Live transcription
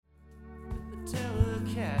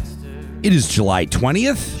It is July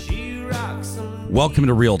 20th. Welcome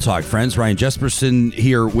to Real Talk, friends. Ryan Jesperson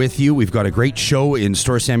here with you. We've got a great show in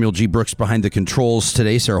store. Samuel G. Brooks behind the controls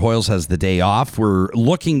today. Sarah Hoyles has the day off. We're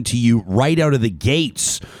looking to you right out of the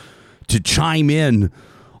gates to chime in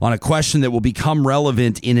on a question that will become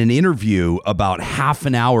relevant in an interview about half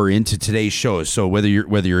an hour into today's show. So whether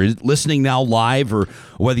you're listening now live or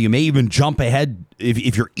whether you may even jump ahead,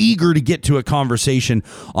 if you're eager to get to a conversation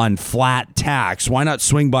on flat tax, why not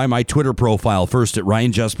swing by my Twitter profile first at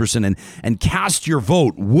Ryan Jesperson and cast your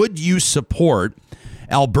vote. Would you support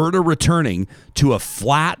Alberta returning to a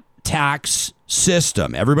flat tax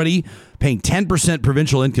system? Everybody paying 10%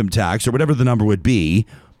 provincial income tax or whatever the number would be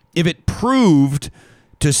if it proved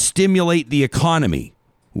to stimulate the economy.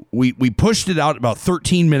 We pushed it out about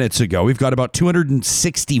 13 minutes ago. We've got about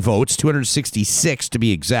 260 votes, 266 to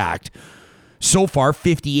be exact. So far,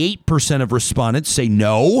 58% of respondents say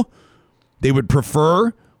no. They would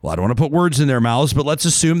prefer, well, I don't want to put words in their mouths, but let's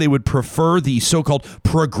assume they would prefer the so-called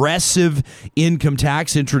progressive income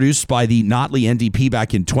tax introduced by the Notley NDP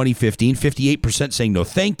back in 2015. 58% saying no,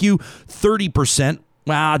 thank you. 30%,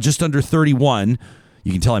 just under 31%.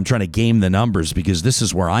 You can tell I'm trying to game the numbers because this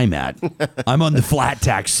is where I'm at. I'm on the flat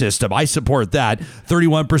tax system. I support that.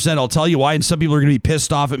 31%, I'll tell you why, and some people are going to be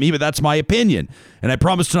pissed off at me, but that's my opinion. And I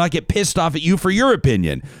promise to not get pissed off at you for your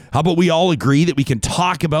opinion. How about we all agree that we can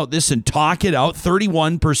talk about this and talk it out?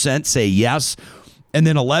 31% say yes, and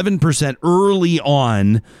then 11% early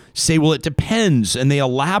on say, well, it depends, and they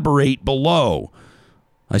elaborate below.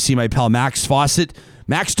 I see my pal Max Fawcett.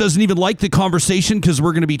 Max doesn't even like the conversation because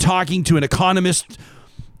we're going to be talking to an economist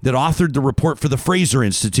that authored the report for the Fraser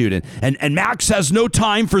Institute. And Max has no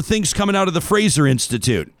time for things coming out of the Fraser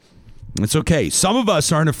Institute. It's okay. Some of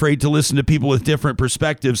us aren't afraid to listen to people with different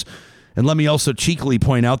perspectives. And let me also cheekily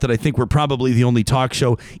point out that I think we're probably the only talk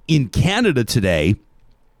show in Canada today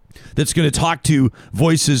that's going to talk to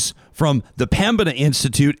voices from the Pembina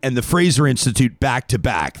Institute and the Fraser Institute back to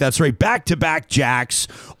back. That's right, back to back jacks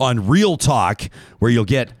on Real Talk, where you'll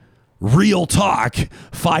get Real Talk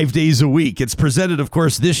 5 days a week. It's presented, of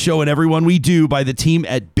course, this show and everyone we do by the team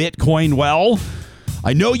at Bitcoin Well.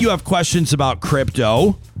 I know you have questions about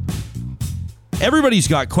crypto. Everybody's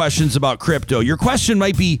got questions about crypto. Your question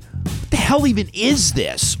might be, what the hell even is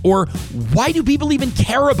this? Or why do people even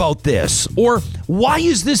care about this? Or why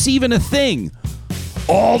is this even a thing?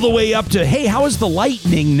 All the way up to, hey, how is the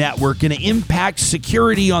Lightning Network going to impact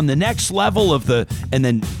security on the next level of the... And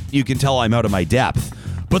then you can tell I'm out of my depth.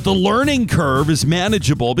 But the learning curve is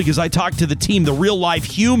manageable because I talked to the team, the real life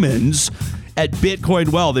humans at Bitcoin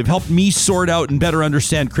Well. They've helped me sort out and better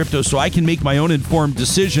understand crypto so I can make my own informed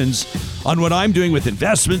decisions on what I'm doing with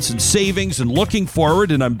investments and savings and looking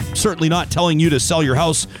forward. And I'm certainly not telling you to sell your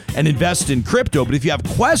house and invest in crypto. But if you have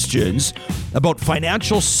questions about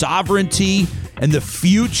financial sovereignty and the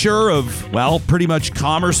future of, well, pretty much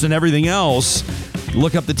commerce and everything else,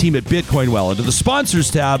 look up the team at Bitcoin Well under the sponsors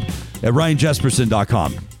tab at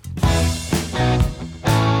ryanjesperson.com.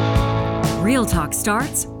 Real Talk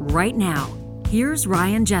starts right now. Here's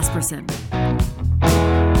Ryan Jesperson.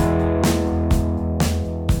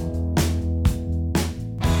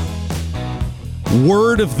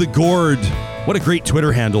 Word of the Gourd. What a great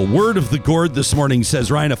Twitter handle. Word of the Gourd this morning says,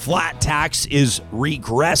 Ryan, a flat tax is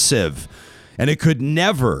regressive, and it could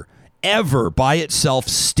never, ever by itself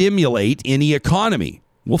stimulate any economy.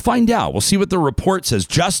 We'll find out. We'll see what the report says.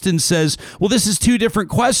 Justin says, well, this is two different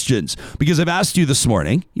questions because I've asked you this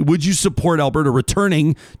morning, would you support Alberta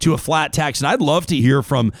returning to a flat tax? And I'd love to hear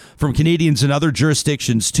from Canadians in other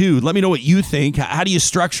jurisdictions too. Let me know what you think. How do you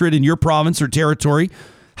structure it in your province or territory?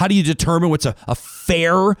 How do you determine what's a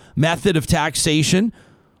fair method of taxation?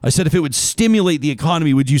 I said, if it would stimulate the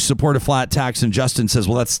economy, would you support a flat tax? And Justin says,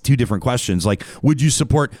 well, that's two different questions. Like, would you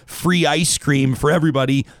support free ice cream for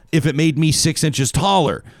everybody if it made me 6 inches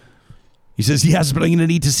taller? He says, yes, but I'm going to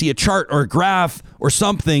need to see a chart or a graph or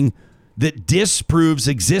something that disproves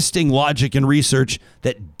existing logic and research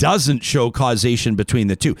that doesn't show causation between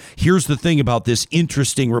the two. Here's the thing about this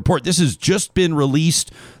interesting report. This has just been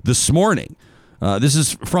released this morning. This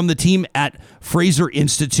is from the team at Fraser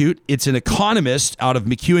Institute. It's an economist out of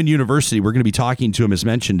MacEwan University. We're going to be talking to him, as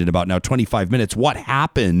mentioned, in about now 25 minutes. What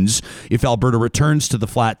happens if Alberta returns to the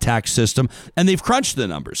flat tax system? And they've crunched the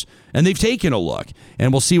numbers, and they've taken a look,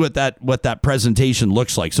 and we'll see what that presentation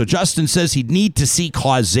looks like. So Justin says he'd need to see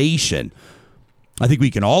causation. I think we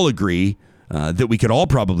can all agree that we could all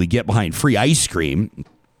probably get behind free ice cream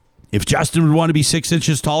If Justin would want to be 6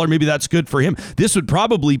 inches taller, maybe that's good for him. This would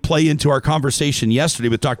probably play into our conversation yesterday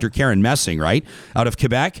with Dr. Karen Messing, right? Out of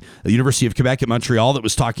Quebec, the University of Quebec at Montreal, that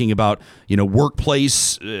was talking about,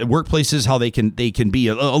 workplaces, how they can be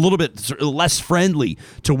a little bit less friendly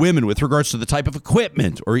to women with regards to the type of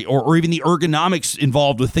equipment or even the ergonomics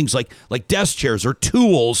involved with things like desk chairs or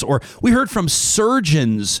tools. Or we heard from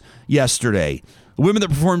surgeons yesterday, women that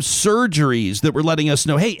perform surgeries, that were letting us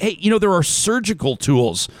know, hey, there are surgical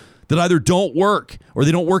tools that either don't work or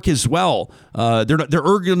they don't work as well. They're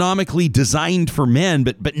ergonomically designed for men,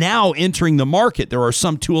 but now entering the market, there are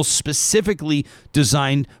some tools specifically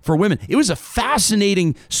designed for women. It was a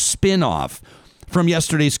fascinating spin-off from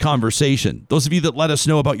yesterday's conversation. Those of you that let us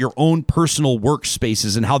know about your own personal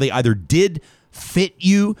workspaces and how they either did fit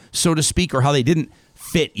you, so to speak, or how they didn't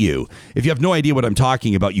fit you. If you have no idea what I'm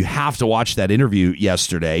talking about, you have to watch that interview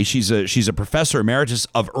yesterday. She's a professor emeritus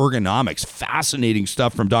of ergonomics. Fascinating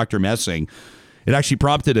stuff from Dr. Messing. It actually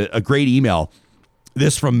prompted a great email.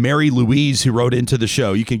 This from Mary Louise, who wrote into the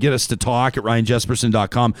show. You can get us to talk at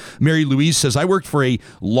ryanjesperson.com. Mary Louise says, I worked for a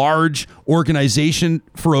large organization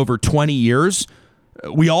for over 20 years.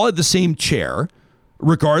 We all had the same chair,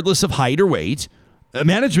 regardless of height or weight.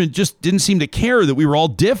 Management just didn't seem to care that we were all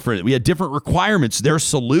different. We had different requirements. Their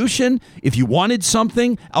solution, if you wanted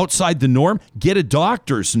something outside the norm, get a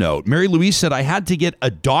doctor's note. Mary Louise said, I had to get a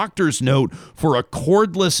doctor's note for a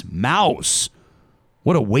cordless mouse.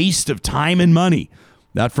 What a waste of time and money.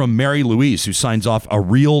 That from Mary Louise, who signs off a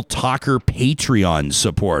Real Talker Patreon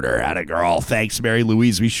supporter. Atta girl. Thanks, Mary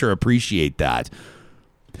Louise. We sure appreciate that.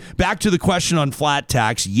 Back to the question on flat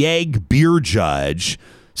tax. Yeg Beer Judge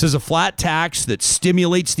says a flat tax that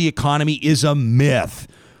stimulates the economy is a myth.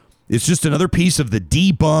 It's just another piece of the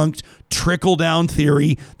debunked trickle-down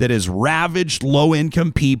theory that has ravaged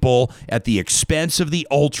low-income people at the expense of the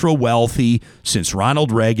ultra-wealthy since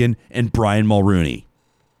Ronald Reagan and Brian Mulroney.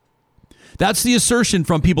 That's the assertion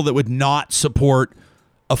from people that would not support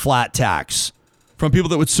a flat tax, from people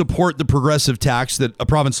that would support the progressive tax that a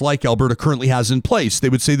province like Alberta currently has in place. They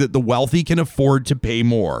would say that the wealthy can afford to pay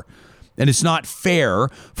more. And it's not fair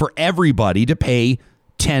for everybody to pay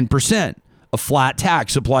 10%, a flat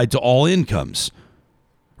tax applied to all incomes,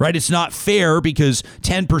 right? It's not fair because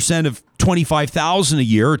 10% of $25,000 a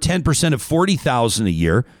year or 10% of $40,000 a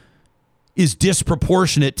year is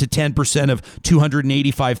disproportionate to 10% of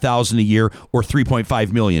 $285,000 a year or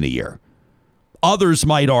 $3.5 million a year. Others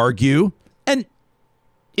might argue, and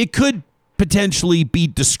it could potentially be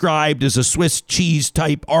described as a Swiss cheese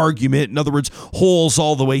type argument. In other words, holes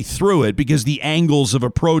all the way through it, because the angles of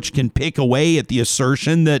approach can pick away at the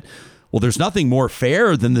assertion that, well, there's nothing more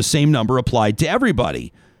fair than the same number applied to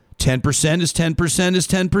everybody. 10% is 10% is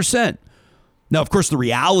 10%. Now, of course, the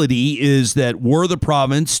reality is that were the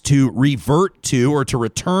province to revert to or to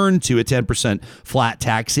return to a 10% flat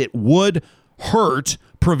tax, it would hurt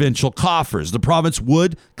provincial coffers. The province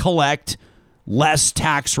would collect less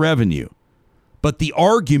tax revenue. But the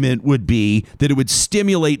argument would be that it would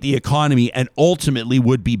stimulate the economy and ultimately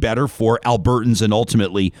would be better for Albertans and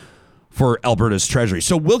ultimately for Alberta's treasury.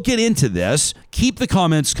 So we'll get into this. Keep the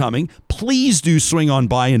comments coming. Please do swing on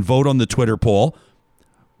by and vote on the Twitter poll.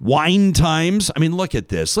 Wine Times. I mean, look at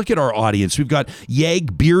this. Look at our audience. We've got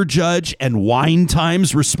Yeg Beer Judge and Wine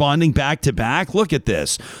Times responding back to back. Look at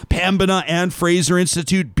this. Pembina and Fraser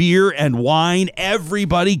Institute, beer and wine.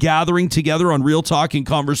 Everybody gathering together on Real Talk and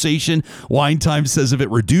Conversation. Wine Times says if it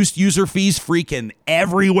reduced user fees freaking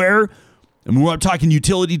everywhere, and we're talking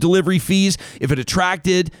utility delivery fees, if it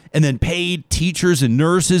attracted and then paid teachers and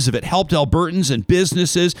nurses, if it helped Albertans and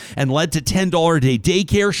businesses and led to $10 a day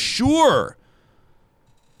daycare, sure.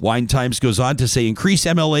 Wine Times goes on to say increase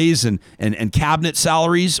MLAs and cabinet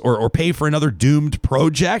salaries or pay for another doomed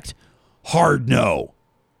project? Hard no.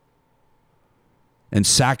 And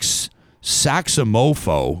Saxomofo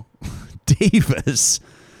Davis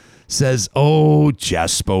says, oh,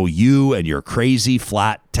 Jespo, you and your crazy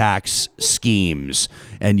flat tax schemes,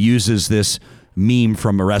 and uses this meme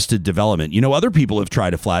from Arrested Development. You know, other people have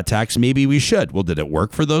tried a flat tax. Maybe we should. Well, did it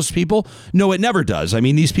work for those people? No, it never does. I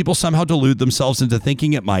mean, these people somehow delude themselves into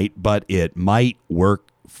thinking it might, but it might work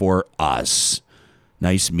for us.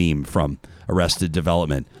 Nice meme from Arrested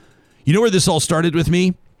Development. You know where this all started with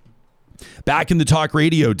me? Back in the talk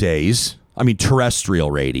radio days, I mean,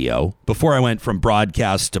 terrestrial radio, before I went from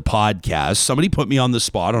broadcast to podcast, somebody put me on the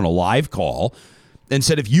spot on a live call and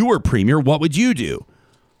said, if you were premier, what would you do?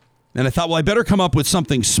 And I thought, well, I better come up with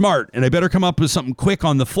something smart, and I better come up with something quick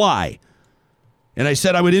on the fly. And I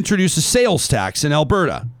said I would introduce a sales tax in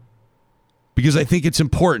Alberta because I think it's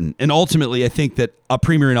important. And ultimately, I think that a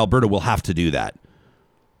premier in Alberta will have to do that.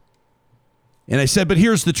 And I said, but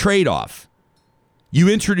here's the trade-off. You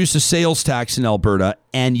introduce a sales tax in Alberta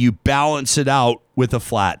and you balance it out with a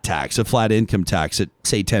flat tax, a flat income tax at,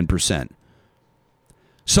 say, 10%.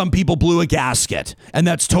 Some people blew a gasket, and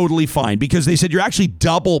that's totally fine because they said you're actually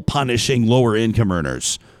double punishing lower income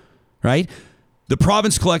earners, right? The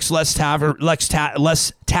province collects less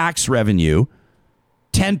tax revenue,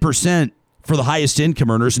 10% for the highest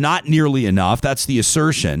income earners, not nearly enough. That's the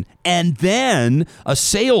assertion. And then a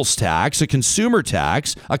sales tax, a consumer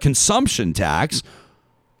tax, a consumption tax.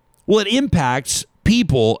 Well, it impacts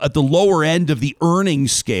people at the lower end of the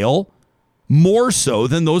earnings scale more so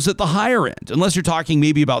than those at the higher end, unless you're talking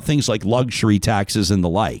maybe about things like luxury taxes and the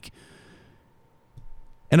like.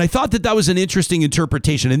 And I thought that was an interesting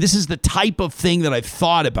interpretation. And this is the type of thing that I've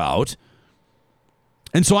thought about.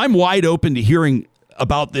 And so I'm wide open to hearing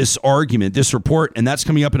about this argument, this report, and that's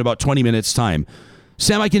coming up in about 20 minutes' time.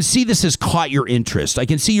 Sam, I can see this has caught your interest. I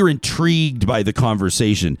can see you're intrigued by the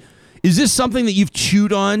conversation. Is this something that you've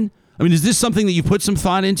chewed on? I mean, is this something that you've put some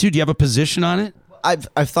thought into? Do you have a position on it?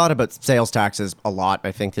 I've thought about sales taxes a lot.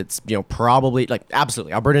 I think it's, probably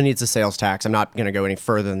absolutely. Alberta needs a sales tax. I'm not going to go any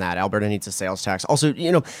further than that. Alberta needs a sales tax. Also,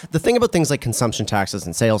 the thing about things like consumption taxes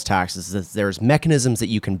and sales taxes is there's mechanisms that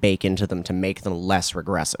you can bake into them to make them less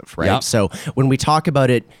regressive, right? Yep. So when we talk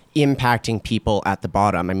about it impacting people at the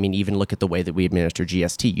bottom, I mean, even look at the way that we administer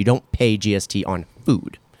GST. You don't pay GST on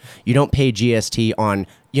food. You don't pay GST on,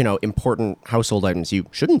 important household items. You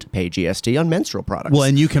shouldn't pay GST on menstrual products. Well,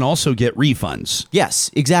 and you can also get refunds. Yes,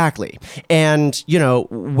 exactly. And,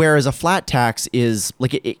 whereas a flat tax is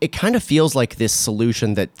like, it kind of feels like this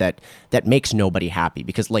solution that makes nobody happy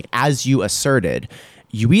because as you asserted,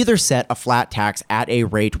 you either set a flat tax at a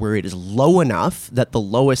rate where it is low enough that the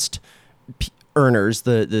lowest earners,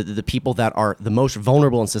 the people that are the most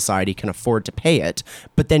vulnerable in society can afford to pay it,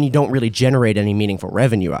 but then you don't really generate any meaningful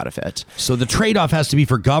revenue out of it. So the trade-off has to be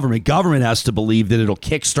for government. Government has to believe that it'll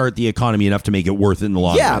kickstart the economy enough to make it worth it in the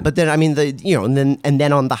long run. Yeah, but then and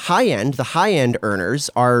then on the high end earners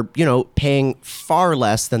are, paying far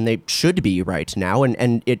less than they should be right now,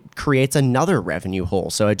 and it creates another revenue hole.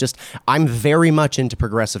 So I'm very much into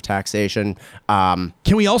progressive taxation. Can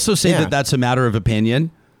we also say that that's a matter of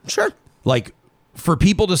opinion? Sure. For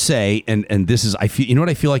people to say, and this is, I feel, what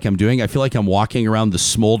I feel like I'm doing? I feel like I'm walking around the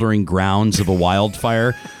smoldering grounds of a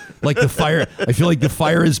wildfire. Like the fire, I feel like the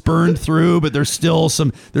fire is burned through, but there's still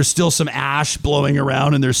some ash blowing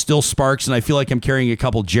around and there's still sparks. And I feel like I'm carrying a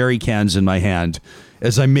couple jerry cans in my hand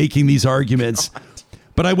as I'm making these arguments.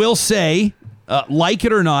 But I will say, like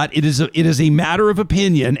it or not, it is a matter of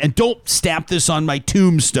opinion. And don't stamp this on my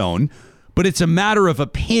tombstone, but it's a matter of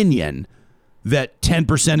opinion that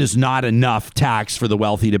 10% is not enough tax for the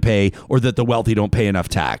wealthy to pay, or that the wealthy don't pay enough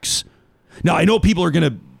tax. Now, I know people are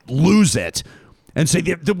going to lose it and say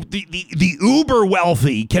the uber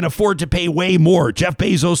wealthy can afford to pay way more. Jeff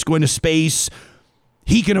Bezos going to space,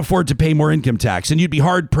 he can afford to pay more income tax. And you'd be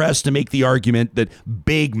hard-pressed to make the argument that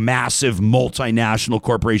big, massive, multinational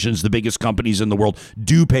corporations, the biggest companies in the world,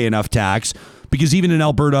 do pay enough tax. Because even in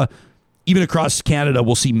Alberta, even across Canada,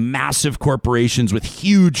 we'll see massive corporations with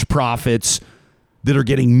huge profits that are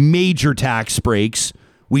getting major tax breaks.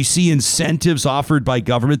 We see incentives offered by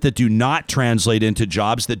government that do not translate into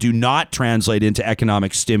jobs, that do not translate into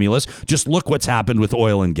economic stimulus. Just look what's happened with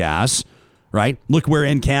oil and gas, right? Look where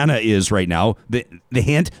Encana is right now. The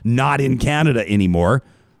hint, not in Canada anymore,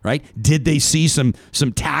 right? Did they see some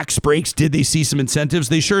tax breaks? Did they see some incentives?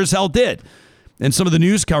 They sure as hell did. And some of the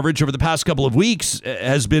news coverage over the past couple of weeks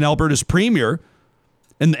has been Alberta's premier,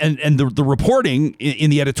 and the reporting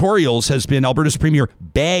in the editorials has been Alberta's premier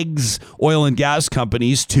begs oil and gas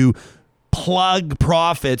companies to plug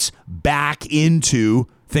profits back into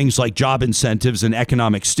things like job incentives and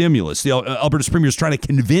economic stimulus. The Alberta's premier is trying to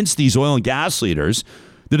convince these oil and gas leaders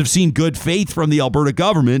that have seen good faith from the Alberta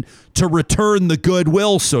government to return the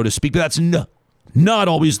goodwill, so to speak. But that's not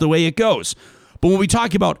always the way it goes. But when we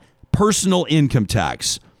talk about personal income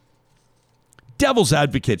tax, devil's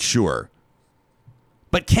advocate, sure.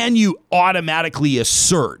 But can you automatically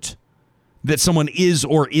assert that someone is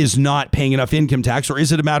or is not paying enough income tax, or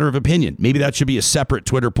is it a matter of opinion? Maybe that should be a separate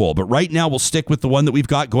Twitter poll. But right now, we'll stick with the one that we've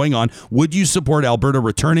got going on. Would you support Alberta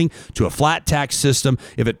returning to a flat tax system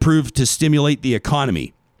if it proved to stimulate the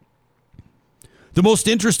economy? The most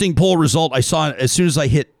interesting poll result I saw as soon as I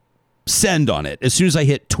hit send on it, as soon as I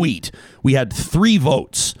hit tweet, we had 3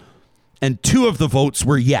 votes. And 2 of the votes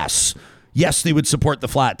were yes. Yes, they would support the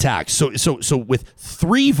flat tax. So with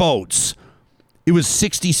 3 votes, it was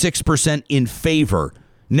 66% in favor.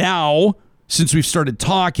 Now, since we've started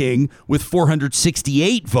talking, with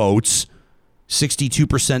 468 votes,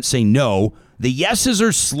 62% say no. The yeses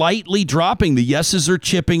are slightly dropping. The yeses are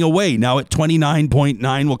chipping away. Now at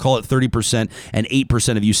 29.9, we'll call it 30%, and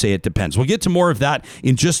 8% of you say it depends. We'll get to more of that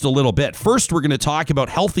in just a little bit. First, we're going to talk about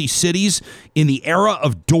healthy cities in the era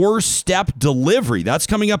of doorstep delivery. That's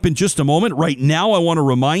coming up in just a moment. Right now, I want to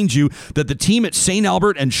remind you that the team at St.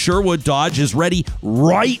 Albert and Sherwood Dodge is ready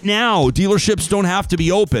right now. Dealerships don't have to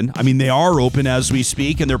be open. I mean, they are open as we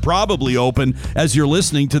speak, and they're probably open as you're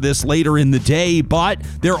listening to this later in the day, but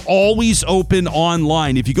they're always open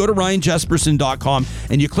online. If you go to ryanjesperson.com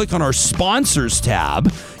and you click on our sponsors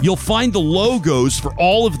tab, you'll find the logos for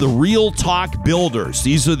all of the Real Talk builders.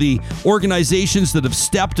 These are the organizations that have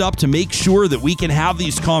stepped up to make sure that we can have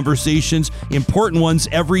these conversations, important ones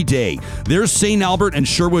every day. There's St. Albert and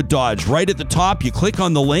Sherwood Dodge. Right at the top, you click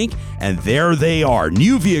on the link, and there they are.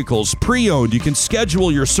 New vehicles, pre-owned. You can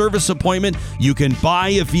schedule your service appointment. You can buy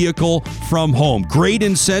a vehicle from home. Great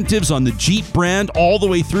incentives on the Jeep brand all the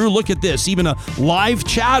way through. Look at this, even a live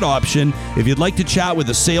chat option if you'd like to chat with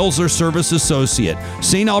a sales or service associate.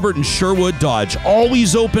 St. Albert and Sherwood Dodge,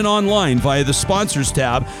 always open online via the sponsors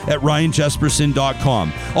tab at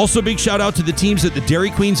ryanjesperson.com. Also, big shout out to the teams at the Dairy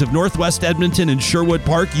Queens of Northwest Edmonton and Sherwood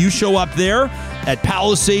Park. You show up there at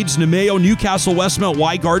Palisades, Nemeo, Newcastle, Westmount,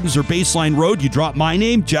 Y Gardens, or Baseline Road. You drop my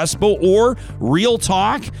name, Jespo, or Real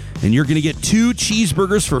Talk, and you're going to get 2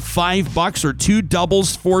 cheeseburgers for $5 or 2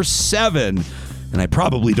 doubles for $7. And I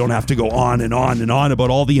probably don't have to go on and on and on about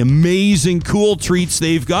all the amazing cool treats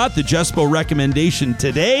they've got. The Jespo recommendation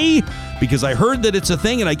today, because I heard that it's a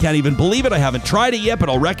thing and I can't even believe it. I haven't tried it yet, but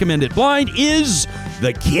I'll recommend it blind, is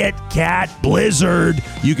the Kit Kat Blizzard.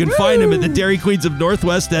 You can find them at the Dairy Queens of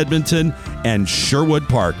Northwest Edmonton and Sherwood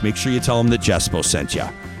Park. Make sure you tell them that Jespo sent you.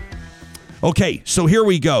 Okay, so here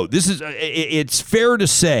we go. It's fair to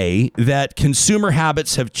say that consumer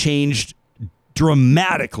habits have changed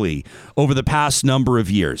dramatically over the past number of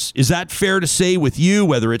years. Is that fair to say with you,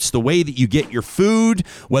 whether it's the way that you get your food,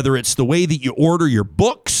 whether it's the way that you order your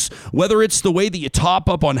books, whether it's the way that you top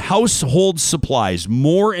up on household supplies?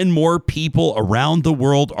 More and more people around the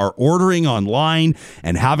world are ordering online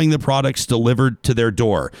and having the products delivered to their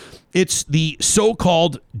door. It's the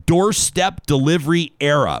so-called doorstep-delivery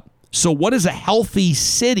era. So what does a healthy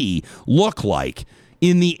city look like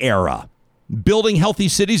in the era? Building healthy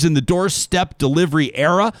cities in the doorstep delivery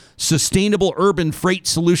era, sustainable urban freight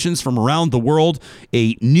solutions from around the world,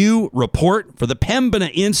 a new report for the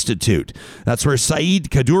Pembina Institute. That's where Saeed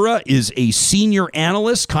Kaddoura is a senior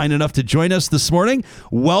analyst, kind enough to join us this morning.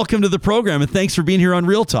 Welcome to the program, and thanks for being here on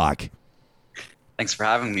Real Talk. Thanks for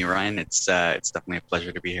having me, Ryan. It's definitely a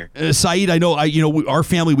pleasure to be here. Saeed, I know, our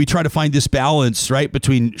family, we try to find this balance, right,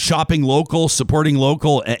 between shopping local, supporting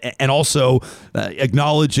local, and also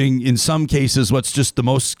acknowledging, in some cases, what's just the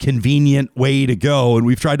most convenient way to go. And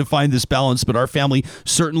we've tried to find this balance, but our family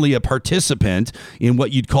certainly a participant in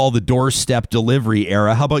what you'd call the doorstep delivery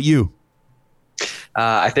era. How about you?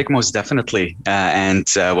 I think most definitely. And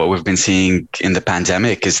what we've been seeing in the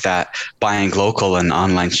pandemic is that buying local and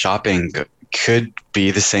online shopping could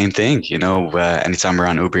be the same thing. Anytime we're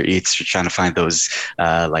on Uber Eats, you're trying to find those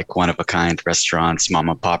like one-of-a-kind restaurants,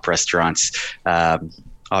 mom-and-pop restaurants.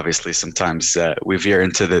 Obviously, sometimes we veer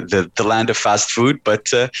into the land of fast food, but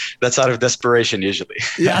that's out of desperation usually.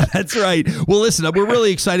 Yeah, that's right. Well, listen, we're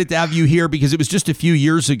really excited to have you here because it was just a few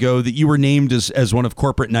years ago that you were named as one of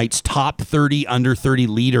Corporate Knight's top 30 under 30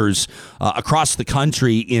 leaders across the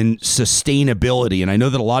country in sustainability. And I know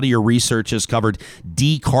that a lot of your research has covered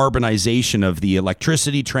decarbonization of the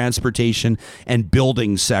electricity, transportation, and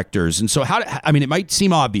building sectors. And so it might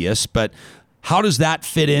seem obvious, but how does that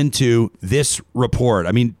fit into this report?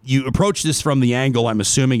 I mean, you approach this from the angle, I'm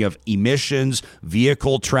assuming, of emissions,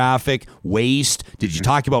 vehicle traffic, waste. Did you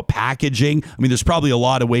talk about packaging? I mean, there's probably a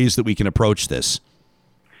lot of ways that we can approach this.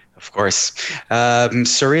 Of course.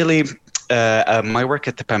 So really, my work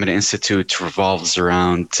at the Pembina Institute revolves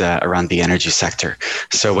around the energy sector.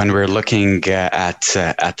 So when we're looking at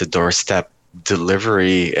the doorstep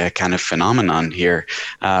delivery kind of phenomenon here,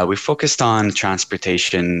 we focused on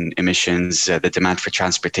transportation emissions, the demand for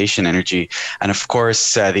transportation energy, and of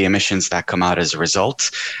course the emissions that come out as a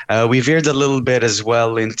result. We veered a little bit as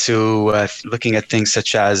well into looking at things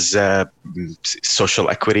such as social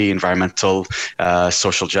equity, environmental,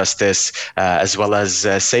 social justice, as well as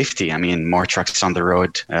safety. I mean, more trucks on the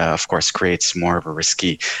road, of course, creates more of a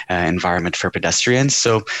risky environment for pedestrians.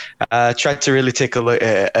 So tried to really take a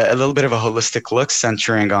little bit of a holistic look,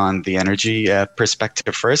 centering on the energy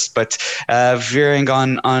perspective first, but veering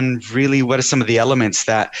on really what are some of the elements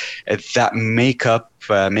that make up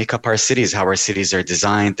our cities, how our cities are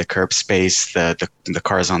designed, the curb space, the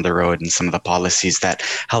cars on the road, and some of the policies that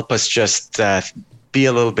help us just be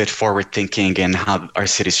a little bit forward thinking in how our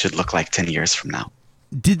cities should look like 10 years from now.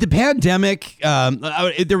 Did the pandemic,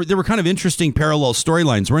 there were kind of interesting parallel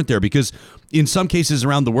storylines, weren't there? Because in some cases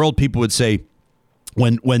around the world, people would say,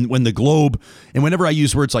 when the globe, and whenever I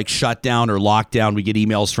use words like shutdown or lockdown, we get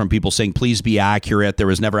emails from people saying, please be accurate. There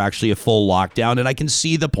was never actually a full lockdown. And I can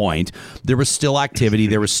see the point. There was still activity.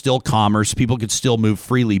 There was still commerce. People could still move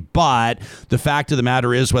freely. But the fact of the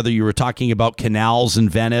matter is, whether you were talking about canals in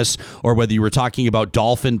Venice or whether you were talking about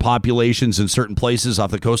dolphin populations in certain places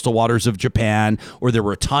off the coastal waters of Japan, or there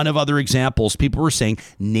were a ton of other examples, people were saying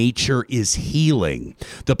nature is healing.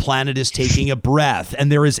 The planet is taking a breath, and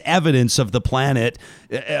there is evidence of the planet.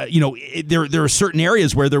 There are certain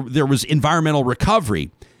areas where there was environmental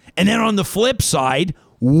recovery. And then on the flip side,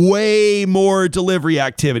 way more delivery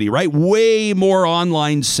activity, right? Way more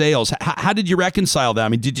online sales. How did you reconcile that? I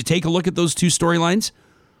mean, did you take a look at those two storylines?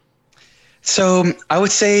 So I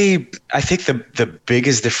would say, I think the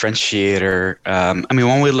biggest differentiator,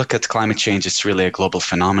 when we look at climate change, it's really a global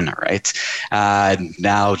phenomenon, right?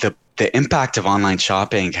 Now, the impact of online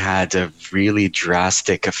shopping had a really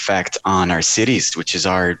drastic effect on our cities, which is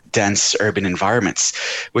our dense urban environments,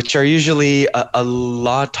 which are usually a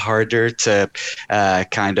lot harder to I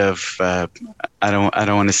don't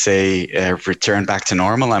want to say return back to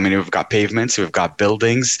normal. I mean, we've got pavements, we've got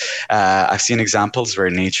buildings. I've seen examples where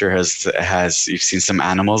nature has you've seen some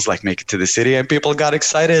animals like make it to the city and people got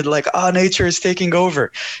excited like, oh, nature is taking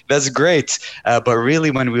over. That's great. But really,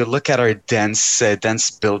 when we look at our dense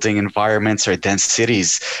building environments or dense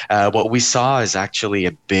cities, what we saw is actually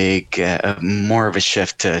a big, more of a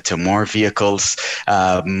shift to more vehicles,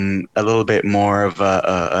 a little bit more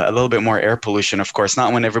air pollution. Of course,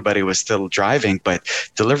 not when everybody was still driving, but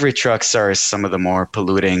delivery trucks are some of the more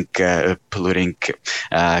polluting kind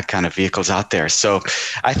of vehicles out there. So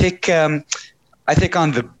I think on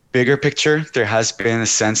the bigger picture, there has been a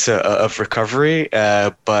sense of recovery,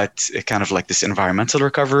 but kind of like this environmental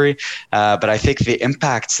recovery. But I think the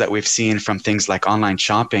impacts that we've seen from things like online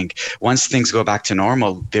shopping, once things go back to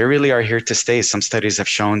normal, they really are here to stay. Some studies have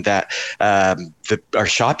shown that our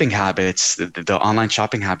shopping habits, the online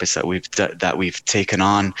shopping habits that we've taken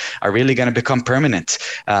on, are really going to become permanent.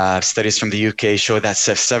 Studies from the UK show that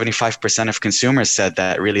 75% of consumers said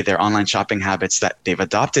that really their online shopping habits that they've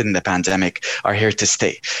adopted in the pandemic are here to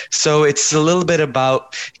stay. So it's a little bit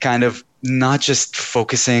about kind of not just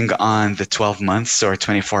focusing on the 12 months or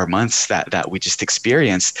 24 months that we just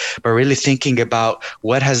experienced, but really thinking about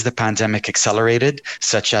what has the pandemic accelerated,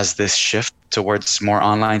 such as this shift towards more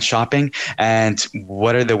online shopping, and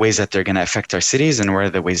what are the ways that they're going to affect our cities, and what are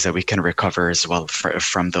the ways that we can recover as well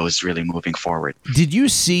from those really moving forward. Did you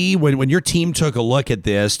see, when your team took a look at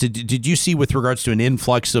this, did you see with regards to an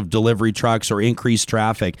influx of delivery trucks or increased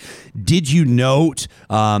traffic, did you note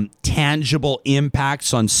tangible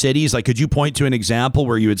impacts on cities? Like, could you point to an example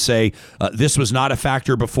where you would say this was not a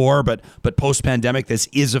factor before, but post-pandemic, this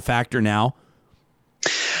is a factor now?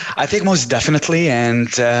 I think most definitely,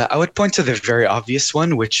 and I would point to the very obvious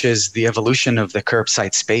one, which is the evolution of the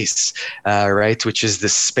curbside space, right? Which is the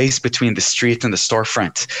space between the street and the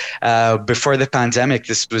storefront. Before the pandemic,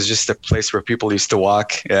 this was just a place where people used to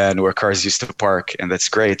walk and where cars used to park, and that's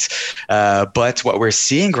great. But what we're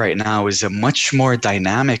seeing right now is a much more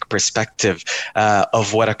dynamic perspective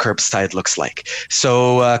of what a curbside looks like.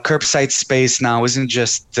 So curbside space now isn't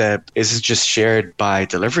just shared by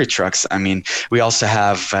delivery trucks. I mean, we also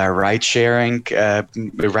have ride sharing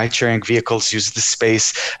vehicles use the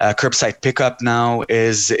space. Curbside pickup now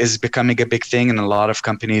is becoming a big thing in a lot of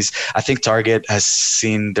companies. I think Target has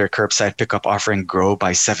seen their curbside pickup offering grow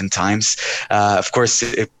by 7 times. Of course,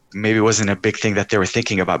 it maybe wasn't a big thing that they were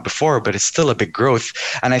thinking about before, but it's still a big growth.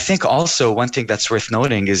 And I think also one thing that's worth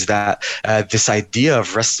noting is that this idea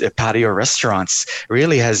of patio restaurants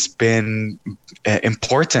really has been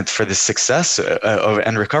important for the success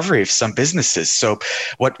and recovery of some businesses. So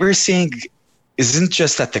what we're seeing isn't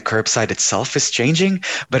just that the curbside itself is changing,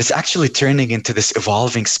 but it's actually turning into this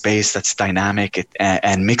evolving space that's dynamic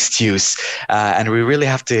and mixed use. And we really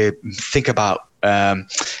have to think about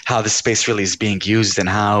how the space really is being used, and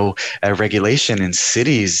how regulation in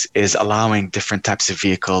cities is allowing different types of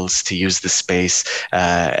vehicles to use the space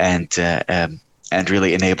and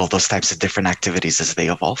really enable those types of different activities as they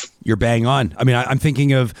evolve. You're bang on. I mean, I'm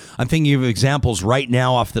thinking of examples right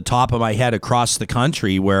now off the top of my head across the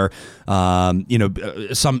country where some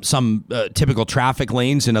typical traffic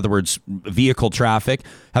lanes, in other words, vehicle traffic,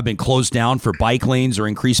 have been closed down for bike lanes or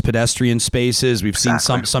increased pedestrian spaces. We've seen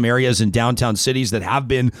some areas in downtown cities that have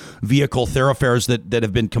been vehicle thoroughfares that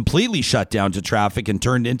have been completely shut down to traffic and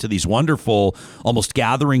turned into these wonderful, almost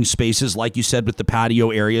gathering spaces, like you said, with the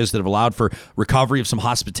patio areas that have allowed for recovery recovery of some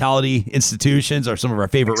hospitality institutions or some of our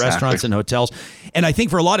favorite restaurants and hotels. And I think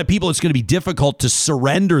for a lot of people, it's going to be difficult to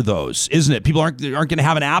surrender those, isn't it? People aren't going to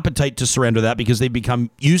have an appetite to surrender that because they've become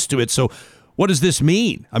used to it. So what does this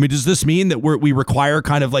mean? I mean, does this mean that we require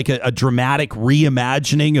kind of like a dramatic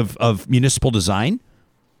reimagining of municipal design?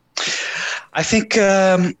 I think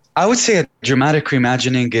I would say a dramatic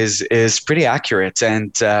reimagining is pretty accurate,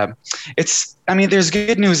 and there's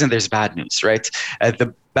good news and there's bad news, right?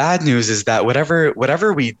 The bad news is that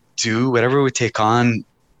whatever we do, whatever we take on,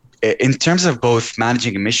 in terms of both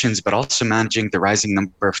managing emissions, but also managing the rising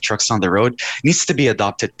number of trucks on the road, needs to be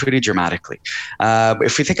adopted pretty dramatically.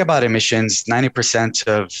 If we think about emissions, 90%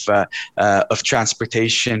 of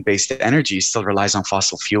transportation-based energy still relies on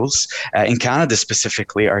fossil fuels. In Canada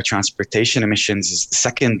specifically, our transportation emissions is the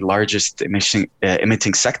second largest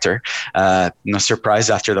emitting sector. No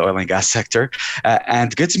surprise after the oil and gas sector.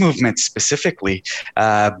 And goods movement specifically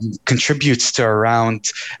contributes to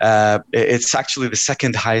around, it's actually the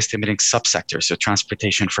second highest emitting subsector, so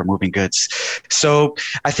transportation for moving goods. So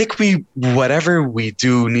I think whatever we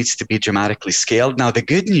do needs to be dramatically scaled. Now, the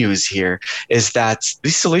good news here is that the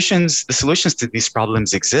solutions to these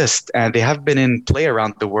problems exist, and they have been in play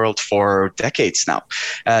around the world for decades now.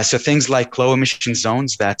 So things like low emission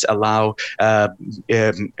zones that allow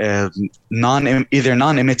either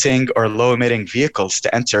non-emitting or low-emitting vehicles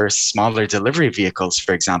to enter smaller delivery vehicles,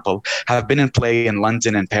 for example, have been in play in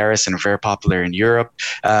London and Paris and are very popular in Europe.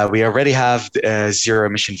 We already have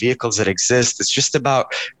zero-emission vehicles that exist. It's just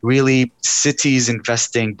about really cities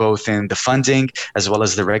investing both in the funding as well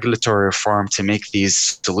as the regulatory reform to make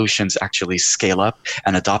these solutions actually scale up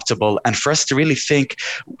and adoptable. And for us to really think,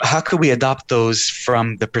 how could we adopt those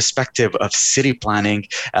from the perspective of city planning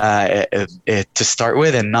to start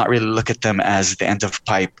with, and not really look at them as the end of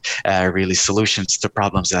pipe, really solutions to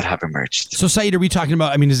problems that have emerged. So, Saeed, are we talking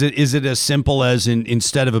about, I mean, is it as simple as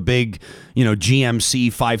instead of a big, GMC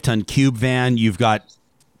 5-ton cube van, you've got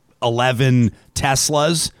 11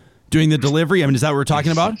 Teslas doing the delivery? I mean, is that what we're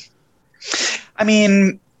talking about? I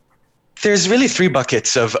mean, there's really three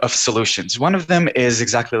buckets of solutions. One of them is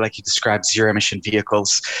exactly like you described, zero-emission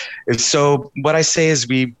vehicles. So what I say is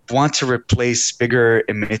we want to replace bigger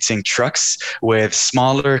emitting trucks with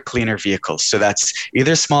smaller, cleaner vehicles. So that's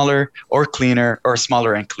either smaller or cleaner, or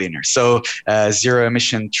smaller and cleaner. So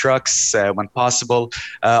zero-emission trucks when possible.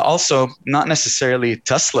 Also, not necessarily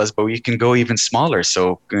Teslas, but you can go even smaller.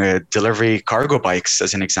 So delivery cargo bikes,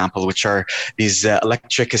 as an example, which are these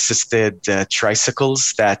electric-assisted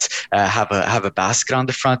tricycles that have a basket on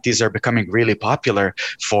the front. These are becoming really popular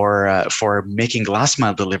for making last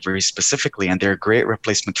mile deliveries specifically, and they're a great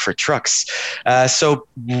replacement for trucks. So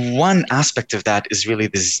one aspect of that is really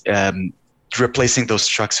this replacing those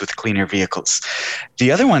trucks with cleaner vehicles.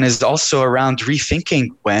 The other one is also around rethinking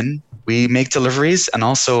when we make deliveries and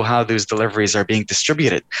also how those deliveries are being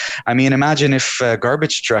distributed. I mean, imagine if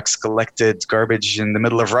garbage trucks collected garbage in the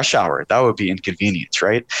middle of rush hour. That would be inconvenient,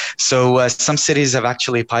 right? So some cities have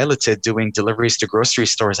actually piloted doing deliveries to grocery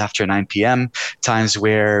stores after 9 p.m., times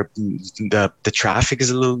where the traffic is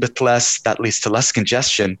a little bit less. That leads to less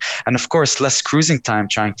congestion. And of course, less cruising time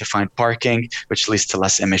trying to find parking, which leads to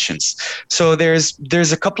less emissions. So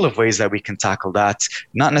there's a couple of ways that we can tackle that,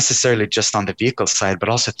 not necessarily just on the vehicle side, but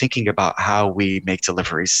also thinking about how we make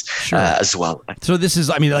deliveries as well. So this is,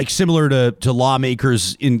 I mean, like similar to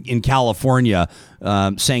lawmakers in California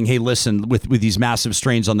saying, hey, listen, with these massive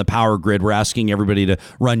strains on the power grid, we're asking everybody to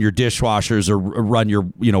run your dishwashers or run your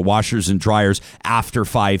washers and dryers after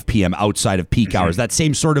 5 p.m. outside of peak hours. That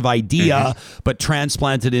same sort of idea, but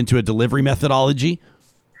transplanted into a delivery methodology.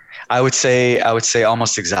 I would say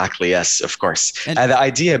almost exactly, yes, of course. And the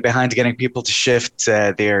idea behind getting people to shift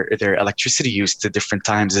their electricity use to different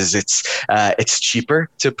times is it's cheaper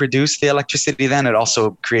to produce the electricity. Then it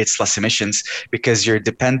also creates less emissions because you're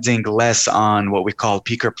depending less on what we call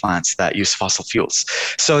peaker plants that use fossil fuels.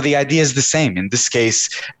 So the idea is the same. In this case,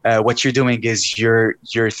 what you're doing is you're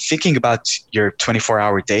thinking about your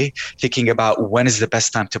 24-hour day, thinking about when is the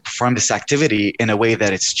best time to perform this activity in a way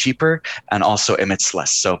that it's cheaper and also emits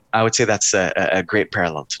less. So I would say that's a great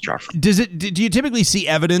parallel to draw from. Do you typically see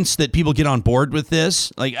evidence that people get on board with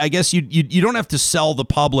this? Like, I guess you don't have to sell the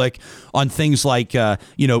public on things like,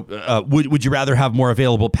 would you rather have more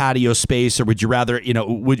available patio space, or would you rather,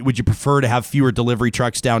 would you prefer to have fewer delivery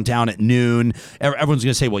trucks downtown at noon? Everyone's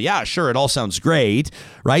going to say, well, yeah, sure, it all sounds great,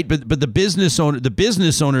 right? But the business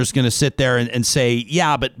owner is going to sit there and say,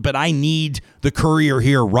 yeah, but I need the courier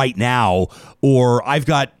here right now, or I've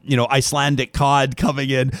got Icelandic cod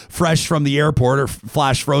coming in fresh from the airport or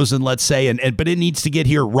flash frozen, let's say, but it needs to get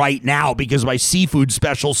here right now because my seafood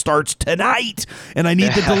special starts tonight and I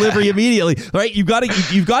need the delivery immediately. Right? You've got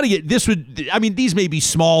to get this. These may be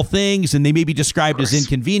small things and they may be described as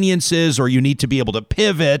inconveniences, or you need to be able to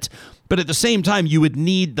pivot. But at the same time, you would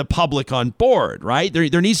need the public on board, right?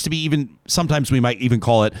 There needs to be sometimes we might even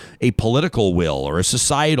call it a political will or a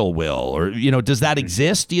societal will, or, does that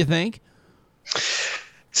exist, do you think?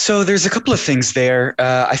 So there's a couple of things there.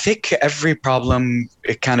 I think every problem,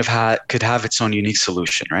 it kind of could have its own unique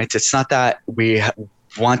solution, right? It's not that we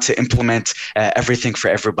want to implement everything for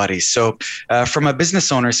everybody. So from a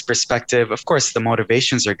business owner's perspective, of course, the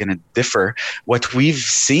motivations are going to differ. What we've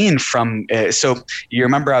seen from, so you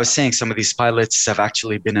remember I was saying some of these pilots have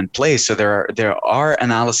actually been in place. So there are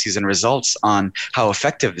analyses and results on how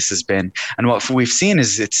effective this has been. And what we've seen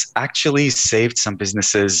is it's actually saved some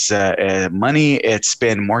businesses money. It's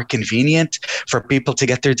been more convenient for people to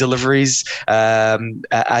get their deliveries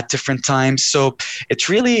at different times. So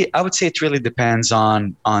I would say it really depends on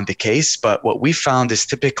the case, but what we found is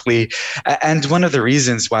typically, and one of the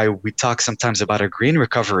reasons why we talk sometimes about a green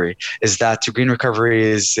recovery is that green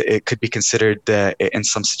recovery it could be considered in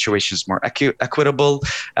some situations more equitable.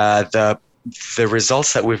 The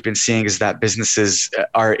results that we've been seeing is that businesses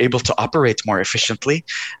are able to operate more efficiently,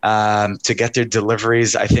 to get their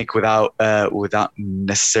deliveries, I think, without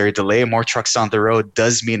necessary delay. More trucks on the road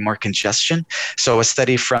does mean more congestion. So a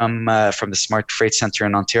study from the Smart Freight Center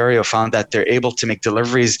in Ontario found that they're able to make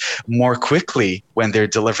deliveries more quickly when they're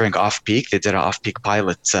delivering off-peak. They did an off-peak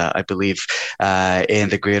pilot, I believe, in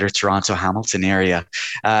the Greater Toronto Hamilton area.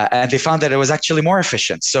 And they found that it was actually more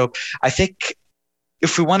efficient. So I think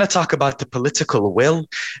if we want to talk about the political will,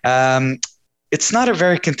 it's not a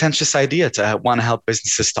very contentious idea to want to help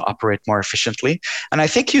businesses to operate more efficiently. And I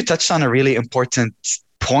think you touched on a really important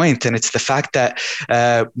point, and it's the fact that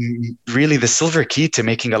really the silver key to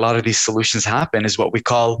making a lot of these solutions happen is what we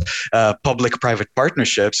call public-private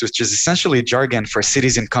partnerships, which is essentially jargon for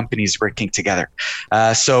cities and companies working together.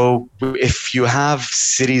 So if you have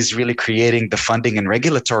cities really creating the funding and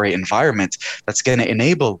regulatory environment that's going to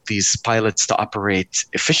enable these pilots to operate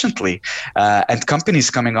efficiently, and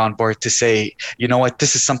companies coming on board to say, you know what,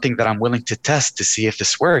 this is something that I'm willing to test to see if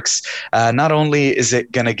this works, not only is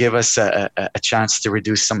it going to give us a chance to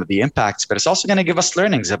reduce some of the impacts, but it's also going to give us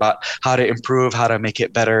learnings about how to improve, how to make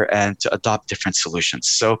it better, and to adopt different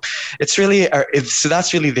solutions. So it's really, so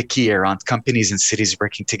that's really the key around companies and cities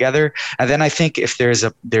working together. And then I think if there's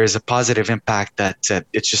a positive impact, that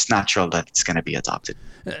it's just natural that it's going to be adopted.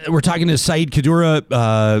 We're talking to Saeed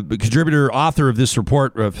Kaddoura, contributor, author of this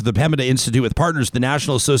report for the Pembina Institute with partners, the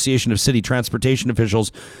National Association of City Transportation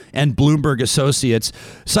Officials and Bloomberg Associates.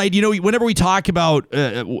 Saeed, whenever we talk about,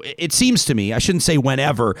 it seems to me, I shouldn't say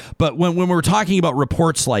whenever, but when we're talking about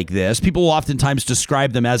reports like this, people will oftentimes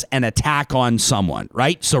describe them as an attack on someone,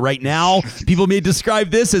 right? So right now, people may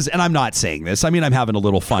describe this as, and I'm not saying this, I'm having a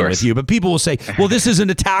little fun with you, but people will say, well, this is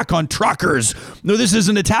an attack on truckers. No, this is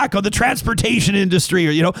an attack on the transportation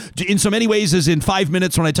industry. In so many ways, as in 5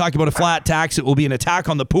 minutes when I talk about a flat tax, it will be an attack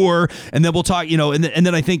on the poor, and then we'll talk, and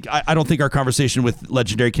then I don't think our conversation with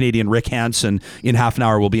legendary Canadian Rick Hansen in half an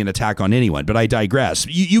hour will be an attack on anyone. But I digress.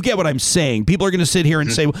 You get what I'm saying. People are going to sit here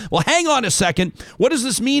and say, well, hang on a second. What does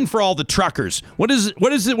this mean for all the truckers? What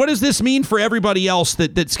does this mean for everybody else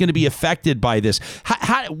that's going to be affected by this?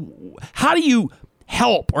 How do you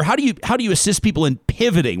help, or how do you assist people in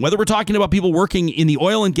pivoting, whether we're talking about people working in the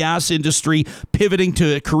oil and gas industry pivoting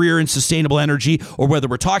to a career in sustainable energy, or whether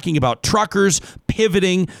we're talking about truckers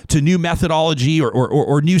pivoting to new methodology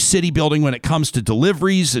or new city building when it comes to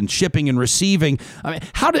deliveries and shipping and receiving.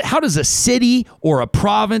 How does a city or a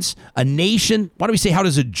province, a nation, why do we say, how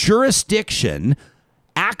does a jurisdiction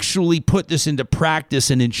actually put this into practice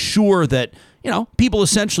and ensure that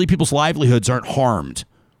people's livelihoods aren't harmed?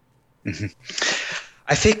 Mm-hmm.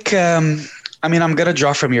 I think, I'm going to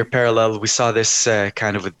draw from your parallel. We saw this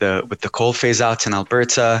kind of with the coal phase outs in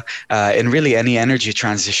Alberta, and really any energy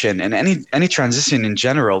transition and any transition in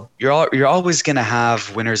general. You're always going to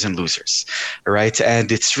have winners and losers, right?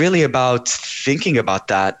 And it's really about thinking about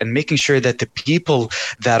that and making sure that the people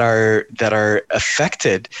that are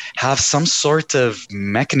affected have some sort of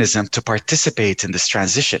mechanism to participate in this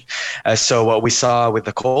transition. So what we saw with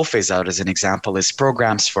the coal phase out as an example is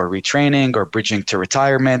programs for retraining or bridging to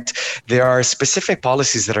retirement. There are specific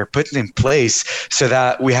policies that are put in place so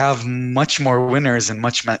that we have much more winners and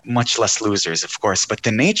much less losers, of course. But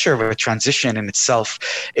the nature of a transition in itself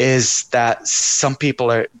is that some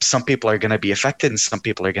people are going to be affected and some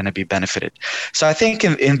people are going to be benefited. So I think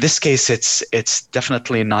in this case, it's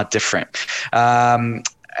definitely not different.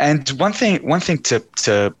 And one thing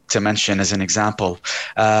to mention as an example,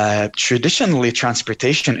 traditionally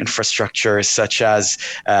transportation infrastructure such as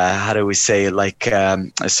how do we say, like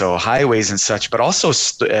so highways and such, but also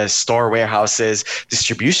store warehouses,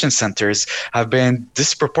 distribution centers have been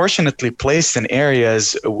disproportionately placed in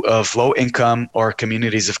areas of low income or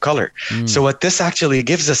communities of color. So what this actually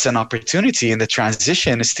gives us an opportunity in the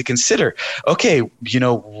transition is to consider, okay,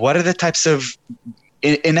 what are the types of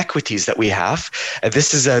inequities that we have?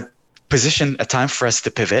 This is a time for us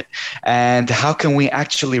to pivot, and how can we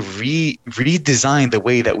actually redesign the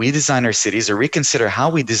way that we design our cities, or reconsider how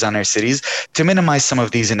we design our cities to minimize some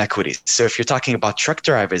of these inequities. So if you're talking about truck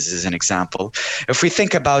drivers as an example, if we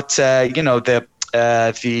think about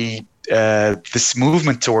this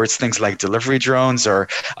movement towards things like delivery drones or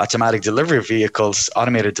automatic delivery vehicles,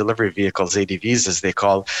 automated delivery vehicles, ADVs as they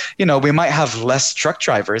call, we might have less truck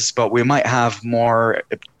drivers, but we might have more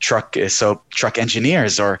truck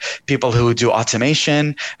engineers or people who do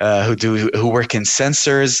automation, who work in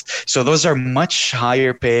sensors. So those are much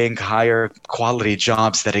higher paying, higher quality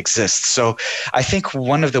jobs that exist. So I think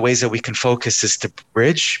one of the ways that we can focus is to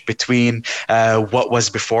bridge between what was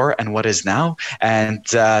before and what is now, and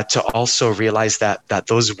to also realize that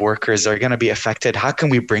those workers are going to be affected. How can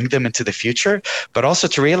we bring them into the future? But also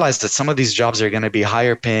to realize that some of these jobs are going to be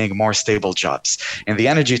higher paying, more stable jobs. In the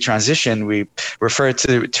energy transition, we refer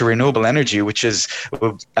to renewable energy, which is,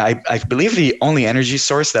 I believe, the only energy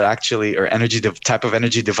source that actually, or type of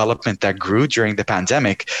energy development that grew during the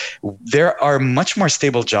pandemic. There are much more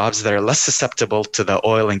stable jobs that are less susceptible to the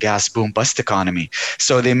oil and gas boom bust economy.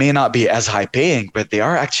 So they may not be as high paying, but they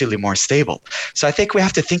are actually more stable. So I think we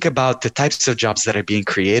have to think about the types of jobs that are being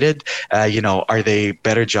created. Are they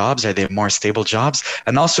better jobs? Are they more stable jobs?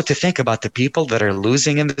 And also to think about the people that are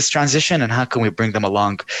losing in this transition, and how can we bring them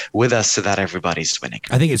along with us so that everybody's winning.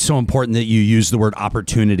 I think it's so important that you use the word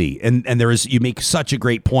opportunity, and you make such a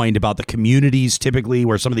great point about the communities typically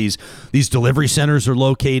where some of these delivery centers are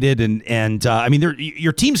located, and I mean,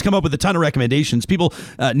 your team's come up with a ton of recommendations. People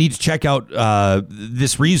need to check out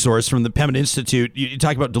this resource from the Pembina Institute. You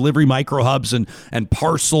talk about delivery micro hubs and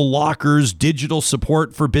parcel lockers, digital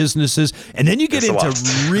support for businesses, and then you get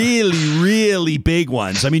into really, really big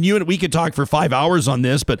ones. I mean, we could talk for 5 hours on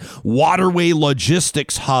this, but waterway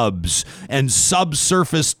logistics hubs and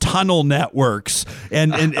subsurface tunnel networks,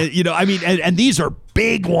 and these are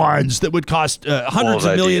big ones that would cost hundreds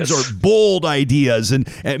of millions, or bold ideas, and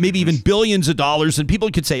maybe even billions of dollars. And people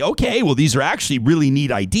could say, okay, well, these are actually really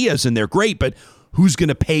neat ideas and they're great, but who's going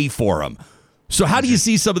to pay for them? So how do you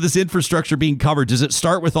see some of this infrastructure being covered? Does it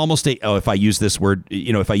start with almost if I use this word,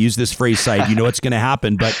 if I use this phrase side, what's going to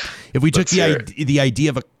happen? But if we took the idea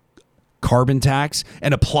of a carbon tax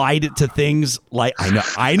and applied it to things like,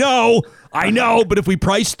 I know, but if we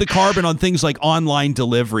priced the carbon on things like online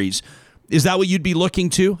deliveries, is that what you'd be looking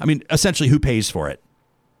to? I mean, essentially, who pays for it?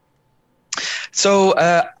 So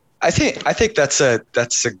I think that's a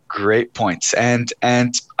great point, and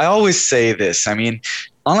I always say this. I mean,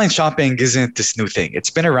 online shopping isn't this new thing.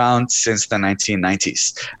 It's been around since the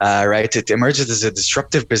 1990s, right? It emerged as a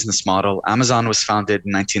disruptive business model. Amazon was founded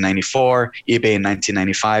in 1994, eBay in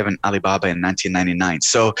 1995, and Alibaba in 1999.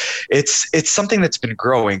 So it's something that's been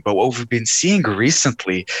growing. But what we've been seeing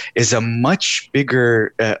recently is a much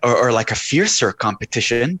bigger or like a fiercer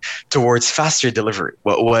competition towards faster delivery.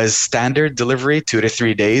 What was standard delivery, 2 to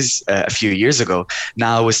 3 days a few years ago,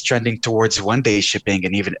 now is trending towards 1 day shipping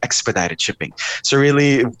and even expedited shipping. So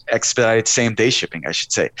really, expedited same-day shipping, I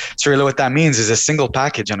should say. So really what that means is a single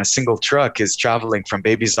package on a single truck is traveling from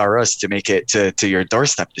Babies R Us to make it to your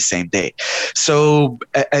doorstep the same day. So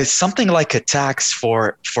something like a tax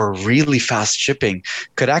for really fast shipping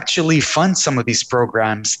could actually fund some of these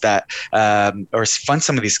programs that or fund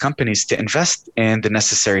some of these companies to invest in the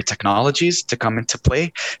necessary technologies to come into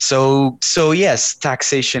play. So yes,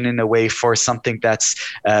 taxation in a way for something that's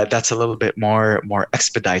a little bit more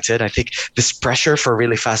expedited. I think this pressure for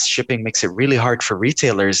really fast shipping makes it really hard for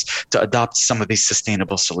retailers to adopt some of these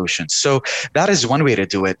sustainable solutions. So that is one way to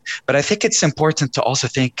do it. But I think it's important to also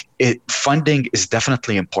think funding is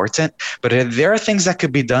definitely important, but there are things that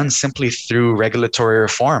could be done simply through regulatory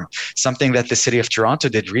reform. Something that the city of Toronto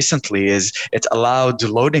did recently is it allowed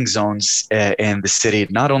loading zones in the city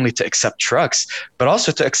not only to accept trucks, but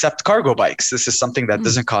also to accept cargo bikes. This is something that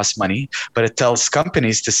doesn't cost money, but it tells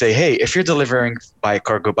companies to say, hey, if you're delivering by a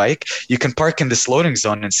cargo bike, you can park in this loading loading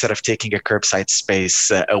zone instead of taking a curbside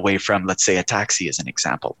space away from, let's say, a taxi as an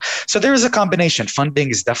example. So there is a combination. Funding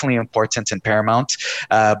is definitely important and paramount,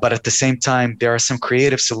 but at the same time, there are some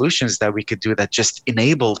creative solutions that we could do that just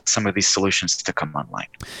enable some of these solutions to come online.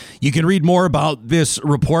 You can read more about this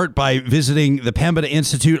report by visiting the Pembina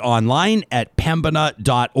Institute online at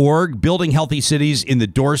pembina.org. Building healthy cities in the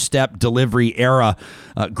Doorstep-Delivery Era.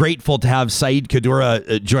 Grateful to have Saeed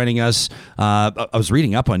Kaddoura joining us. I was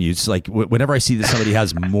reading up on you. It's like whenever I see that somebody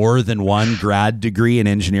has more than one grad degree in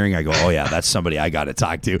engineering, I go, oh yeah, that's somebody I got to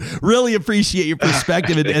talk to. Really appreciate your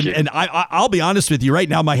perspective. And I'll be honest with you right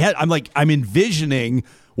now, my head, I'm envisioning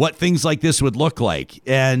what things like this would look like.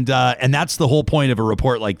 And that's the whole point of a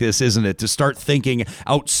report like this, isn't it? To start thinking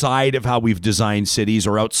outside of how we've designed cities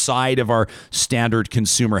or outside of our standard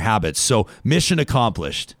consumer habits. So mission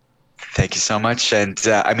accomplished. Thank you so much. And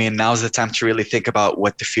now's the time to really think about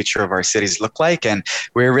what the future of our cities look like. And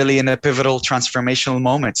we're really in a pivotal transformational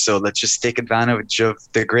moment. So let's just take advantage of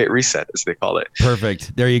the Great Reset, as they call it.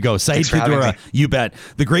 Perfect. There you go. Saeed Kaddoura, you bet.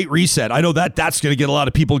 The Great Reset. I know that's going to get a lot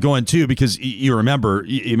of people going too, because you remember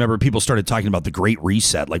people started talking about the Great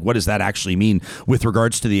Reset. Like, what does that actually mean with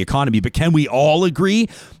regards to the economy? But can we all agree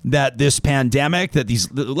that this pandemic, that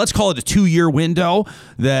let's call it a 2-year window,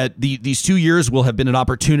 that these 2 years will have been an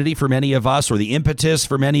opportunity for many of us, or the impetus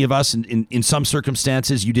for many of us in some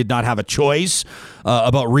circumstances? You did not have a choice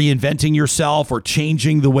about reinventing yourself or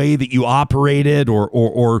changing the way that you operated,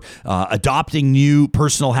 or adopting new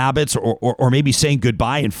personal habits, or maybe saying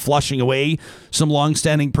goodbye and flushing away some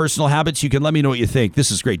longstanding personal habits. You can let me know what you think. This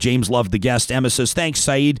is great. James loved the guest. Emma says, thanks,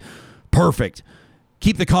 Saeed. Perfect.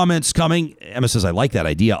 Keep the comments coming. Emma says, I like that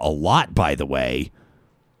idea a lot, by the way.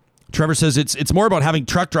 Trevor says it's more about having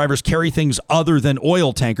truck drivers carry things other than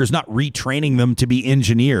oil tankers, not retraining them to be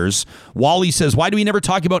engineers. Wally says, why do we never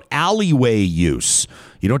talk about alleyway use?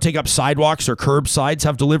 You don't take up sidewalks or curbsides,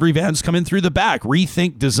 have delivery vans come in through the back.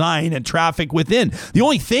 Rethink design and traffic within. The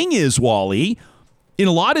only thing is, Wally, in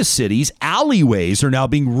a lot of cities, alleyways are now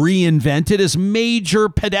being reinvented as major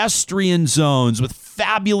pedestrian zones with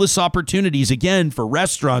fabulous opportunities, again, for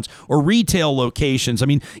restaurants or retail locations. I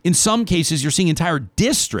mean, in some cases, you're seeing entire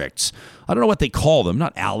districts. I don't know what they call them,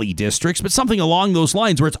 not alley districts, but something along those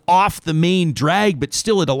lines where it's off the main drag, but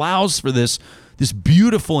still it allows for this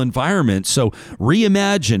beautiful environment. So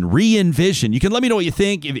reimagine, re-envision. You can let me know what you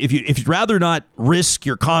think. If you'd rather not risk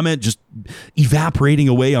your comment just evaporating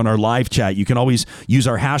away on our live chat, you can always use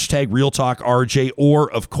our hashtag RealTalkRJ,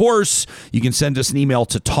 or of course, you can send us an email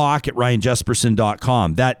to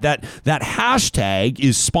talk@ryanjesperson.com. That hashtag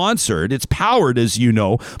is sponsored. It's powered, as you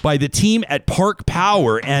know, by the team at Park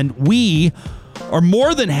Power, and we are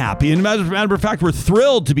more than happy. And matter of fact, we're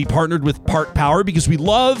thrilled to be partnered with Park Power because we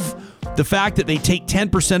love the fact that they take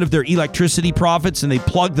 10% of their electricity profits and they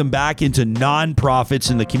plug them back into nonprofits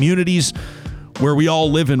in the communities where we all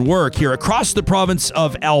live and work here across the province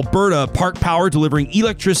of Alberta. Park Power delivering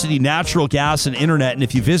electricity, natural gas, and internet. And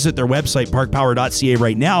if you visit their website, parkpower.ca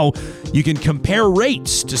right now, you can compare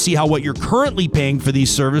rates to see how what you're currently paying for these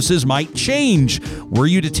services might change were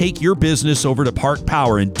you to take your business over to Park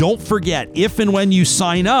Power. And don't forget, if and when you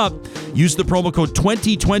sign up, use the promo code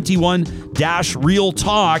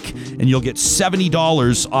 2021-RealTalk and you'll get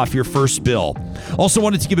 $70 off your first bill. Also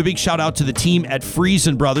wanted to give a big shout out to the team at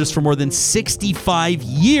Fraser Brothers. For more than 65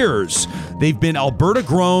 years, they've been Alberta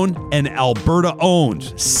grown and Alberta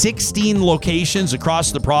owned. 16 locations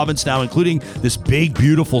across the province now, including this big,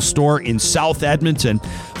 beautiful store in South Edmonton.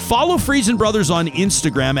 Follow Fraser Brothers on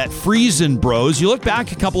Instagram at Fraser Bros. You look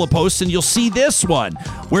back a couple of posts and you'll see this one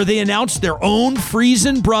where they announced their own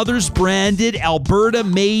Fraser Brothers branded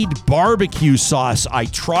Alberta-made barbecue sauce. I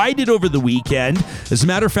tried it over the weekend. As a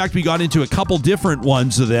matter of fact, we got into a couple different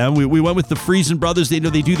ones of them. We went with the Fraser Brothers. They know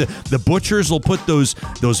they do the butchers will put those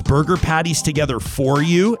burger patties together for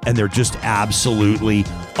you, and they're just absolutely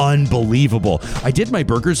unbelievable. I did my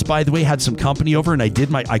burgers, by the way, had some company over, and I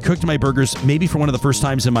cooked my burgers maybe for one of the first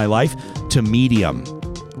times in my life to medium.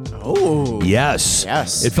 Oh.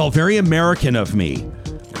 Yes. It felt very American of me.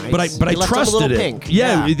 Nice. But I trusted it. Pink.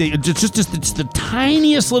 Yeah. Just it's the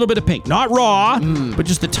tiniest little bit of pink, not raw, but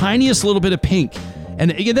just the tiniest little bit of pink.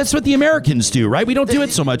 And again, that's what the Americans do, right? We don't do it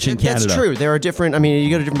so much in Canada. That's true. There are different, you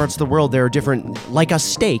go to different parts of the world, there are different, like a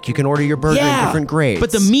steak, you can order your burger in different grades.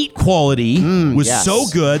 But the meat quality was so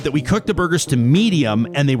good that we cooked the burgers to medium,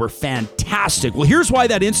 and they were fantastic. Well, here's why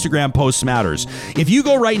that Instagram post matters. If you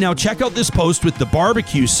go right now, check out this post with the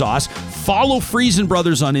barbecue sauce, follow Fraser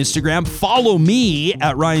Brothers on Instagram, follow me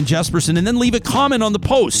at Ryan Jesperson, and then leave a comment on the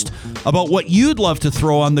post. about what you'd love to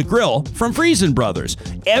throw on the grill from Friesen Brothers.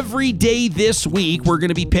 Every day this week, we're going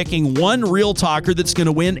to be picking one Real Talker that's going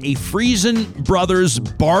to win a Friesen Brothers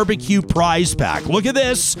barbecue prize pack. Look at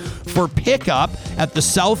this. For pickup at the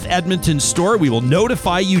South Edmonton store, we will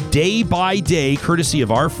notify you day by day, courtesy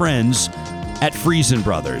of our friends at Friesen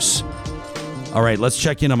Brothers. All right, let's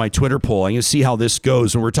check in on my Twitter poll. I'm going to see how this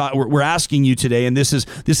goes. And we're asking you today, and this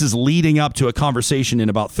is leading up to a conversation in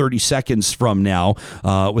about 30 seconds from now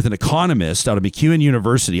with an economist out of MacEwan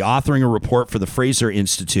University authoring a report for the Fraser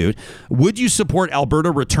Institute. Would you support Alberta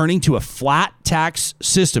returning to a flat tax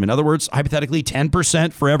system? In other words, hypothetically,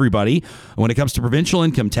 10% for everybody when it comes to provincial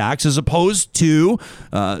income tax, as opposed to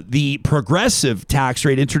the progressive tax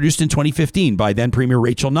rate introduced in 2015 by then Premier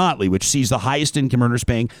Rachel Notley, which sees the highest income earners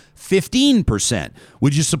paying 15%.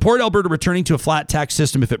 Would you support Alberta returning to a flat tax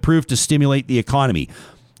system if it proved to stimulate the economy?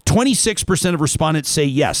 26% of respondents say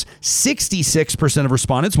yes. 66% of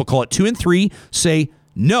respondents, we'll call it 2 and 3, say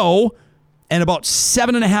no. And about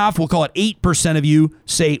 7.5%, we'll call it 8% of you,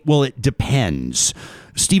 say, well, it depends.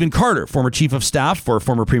 Stephen Carter, former chief of staff for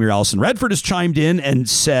former Premier Alison Redford, has chimed in and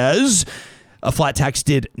says a flat tax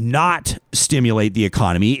did not stimulate the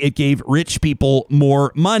economy. It gave rich people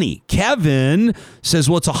more money. Kevin says,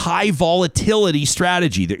 well, it's a high volatility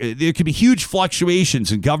strategy. There could be huge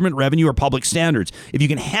fluctuations in government revenue or public standards. If you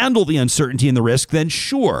can handle the uncertainty and the risk, then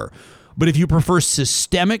sure. But if you prefer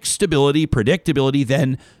systemic stability, predictability,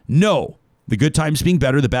 then no. The good times being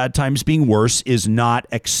better, the bad times being worse is not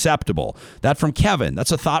acceptable. That from Kevin.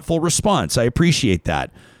 That's a thoughtful response. I appreciate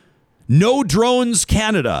that. No Drones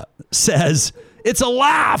Canada says, it's a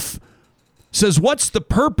laugh. Says, what's the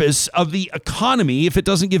purpose of the economy if it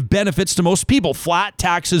doesn't give benefits to most people? Flat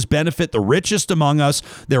taxes benefit the richest among us.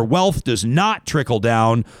 Their wealth does not trickle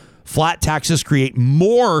down. Flat taxes create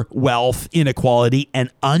more wealth inequality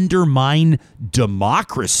and undermine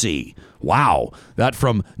democracy. Wow. That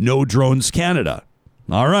from No Drones Canada.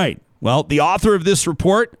 All right. Well, the author of this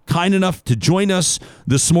report, kind enough to join us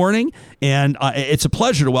this morning, and it's a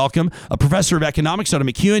pleasure to welcome a professor of economics out of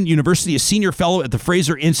MacEwan University, a senior fellow at the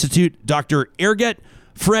Fraser Institute, Dr. Ergete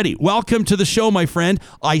Ferede. Welcome to the show, my friend.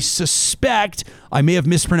 I suspect I may have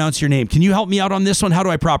mispronounced your name. Can you help me out on this one? How do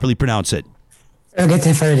I properly pronounce it?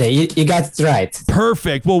 Ergete Ferede. You got it right.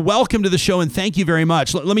 Perfect. Well, welcome to the show, and thank you very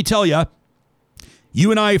much. Let me tell you, you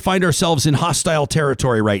and I find ourselves in hostile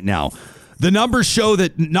territory right now. The numbers show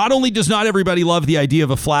that not only does not everybody love the idea of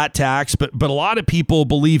a flat tax, but a lot of people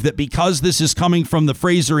believe that because this is coming from the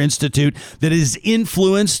Fraser Institute, that it is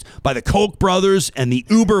influenced by the Koch brothers and the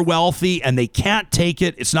uber wealthy, and they can't take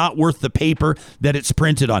it. It's not worth the paper that it's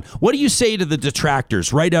printed on. What do you say to the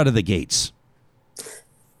detractors right out of the gates?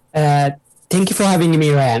 Thank you for having me,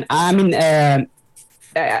 Ryan. I mean,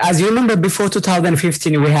 as you remember, before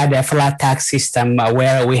 2015, we had a flat tax system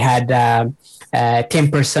where we had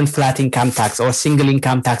 10% flat income tax or single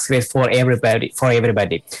income tax rate for everybody.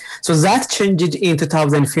 So that changed in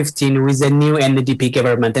 2015 with the new NDP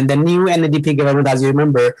government. And the new NDP government, as you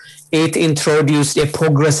remember, it introduced a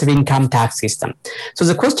progressive income tax system. So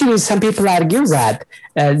the question is, some people argue that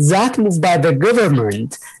that move by the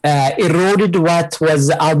government eroded what was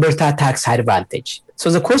the Alberta tax advantage. So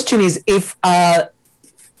the question is, if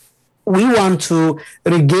we want to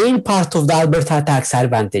regain part of the Alberta tax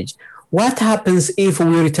advantage, what happens if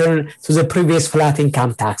we return to the previous flat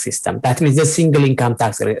income tax system? That means the single income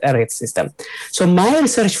tax rate system. So my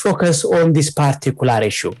research focus on this particular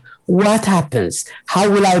issue. What happens? How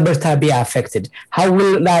will Alberta be affected? How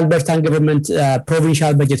will the Alberta government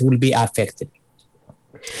provincial budget will be affected?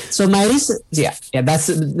 So my research, that's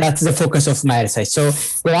the focus of my research. So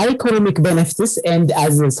there are economic benefits, and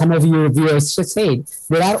as some of your viewers said,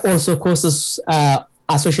 there are also costs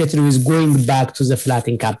associated with going back to the flat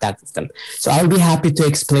income tax system. So I'll be happy to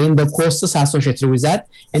explain the costs associated with that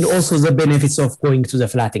and also the benefits of going to the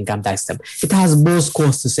flat income tax system. It has both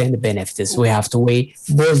costs and benefits. We have to weigh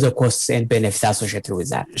both the costs and benefits associated with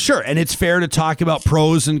that. Sure, and it's fair to talk about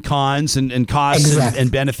pros and cons and costs exactly.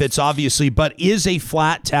 and benefits, obviously, but is a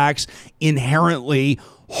flat tax inherently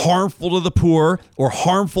harmful to the poor or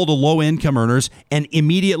harmful to low-income earners and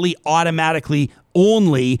immediately automatically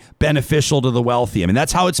only beneficial to the wealthy? I mean,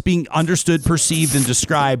 that's how it's being understood, perceived, and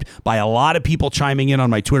described by a lot of people chiming in on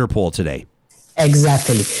my Twitter poll today.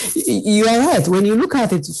 Exactly. You are right. When you look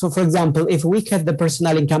at it, so for example, if we cut the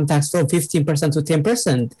personal income tax from 15% to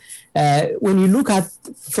 10%, when you look at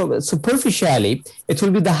from superficially, it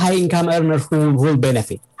will be the high income earner who will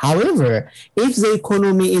benefit. However, if the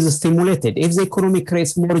economy is stimulated, if the economy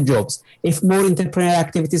creates more jobs, if more entrepreneurial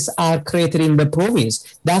activities are created in the province,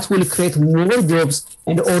 that will create more jobs,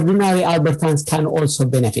 and ordinary Albertans can also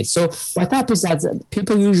benefit. So what happens is that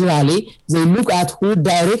people usually, they look at who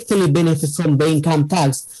directly benefits from the income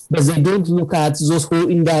tax, but they don't look at those who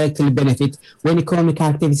indirectly benefit when economic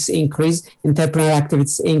activities increase, entrepreneurial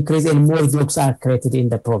activities increase, and more jobs are created in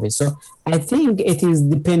the province. So I think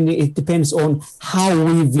it depends on how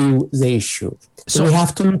we view the issue. So we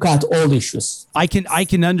have to look at all issues. I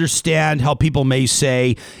can understand how people may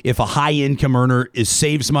say if a high income earner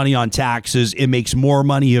saves money on taxes, it makes more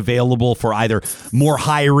money available for either more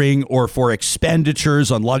hiring or for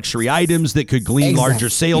expenditures on luxury items that could glean larger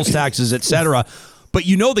sales taxes, etc. But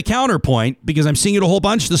you know the counterpoint, because I'm seeing it a whole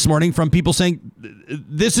bunch this morning from people saying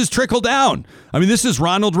this is trickle down. I mean, this is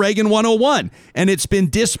Ronald Reagan 101, and it's been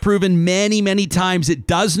disproven many, many times. It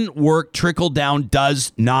doesn't work. Trickle down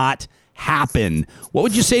does not happen. What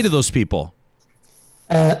would you say to those people?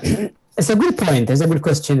 It's a good point. It's a good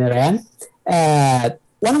question, Ryan.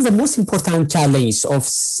 One of the most important challenges of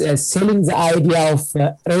selling the idea of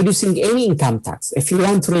reducing any income tax, if you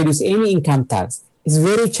want to reduce any income tax, is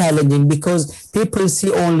very challenging because people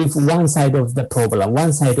see only one side of the problem,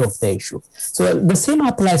 one side of the issue. So the same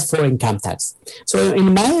applies for income tax. So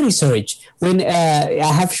in my research, when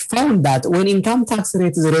I have found that when income tax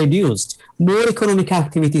rate is reduced, more economic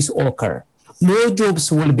activities occur, more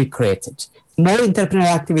jobs will be created, more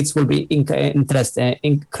entrepreneurial activities will be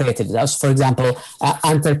created. As for example,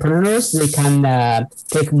 entrepreneurs, they can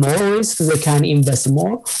take more risks, they can invest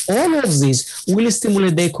more. All of this will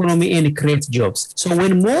stimulate the economy and create jobs. So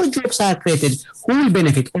when more jobs are created, who will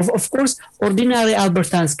benefit? Of course, ordinary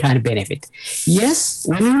Albertans can benefit. Yes,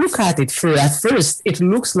 when you look at it at first, it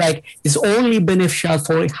looks like it's only beneficial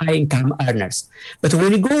for high-income earners. But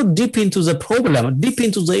when you go deep into the problem, deep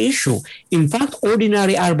into the issue, in fact,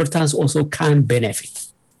 ordinary Albertans also can benefit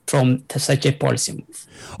from such a policy move.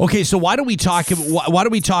 Okay, so why don't we talk, if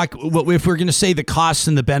we're going to say the costs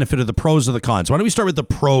and the benefit of the pros or the cons, why don't we start with the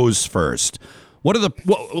pros first? Why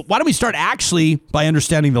don't we start actually by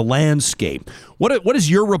understanding the landscape? What does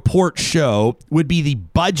your report show would be the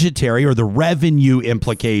budgetary or the revenue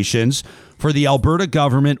implications for the Alberta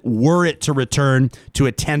government were it to return to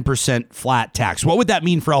a 10% flat tax? What would that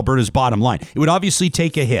mean for Alberta's bottom line? It would obviously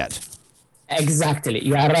take a hit. Exactly.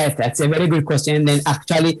 You are right. That's a very good question. And then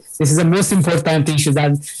actually, this is the most important issue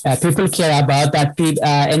that people care about,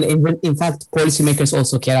 and in fact, policymakers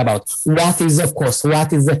also care about. What is the cost?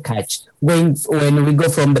 What is the catch? When we go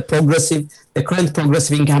from the current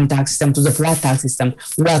progressive income tax system to the flat tax system,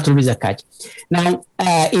 what will be the catch? Now,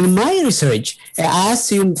 in my research, I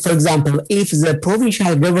assume, for example, if the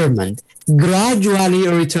provincial government gradually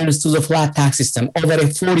returns to the flat tax system over a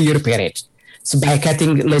 4-year period, so by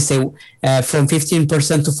cutting, let's say, from 15% to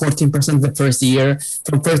 14% the first year,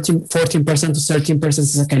 from 14% to 13% the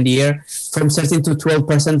second year, from 13% to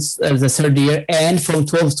 12% the third year, and from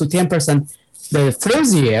 12% to 10% the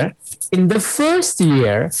fourth year, in the first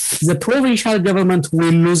year, the provincial government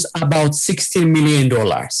will lose about $16 million.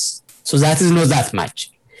 So that is not that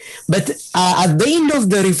much. But at the end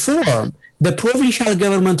of the reform, the provincial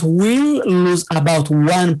government will lose about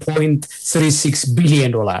 $1.36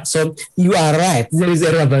 billion. So you are right, there is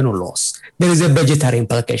a revenue loss. There is a budgetary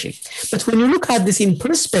implication. But when you look at this in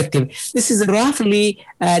perspective, this is roughly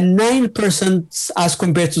 9% as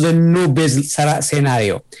compared to the no-base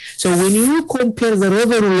scenario. So when you compare the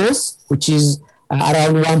revenue loss, which is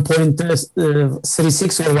around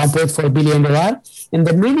 1.36 or $1.4 billion, and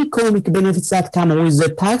the main economic benefits that come with the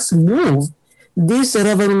tax move, this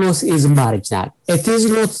revenue loss is marginal. It is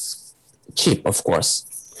not cheap, of course,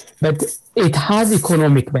 but it has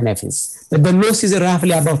economic benefits. But the loss is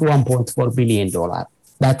roughly about $1.4 billion.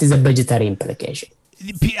 That is a budgetary implication.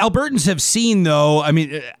 Albertans have seen, though,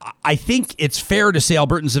 I think it's fair to say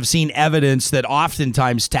Albertans have seen evidence that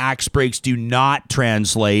oftentimes tax breaks do not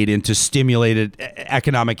translate into stimulated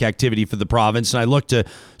economic activity for the province. And I look to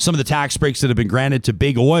some of the tax breaks that have been granted to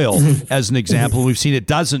big oil as an example. We've seen it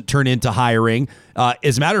doesn't turn into hiring.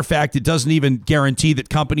 As a matter of fact, it doesn't even guarantee that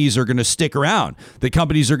companies are going to stick around, that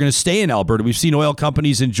companies are going to stay in Alberta. We've seen oil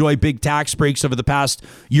companies enjoy big tax breaks over the past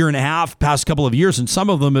year and a half, past couple of years, and some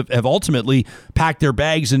of them have ultimately packed their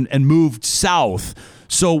bags and moved south.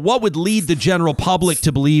 So what would lead the general public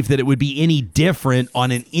to believe that it would be any different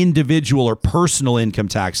on an individual or personal income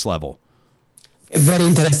tax level? A very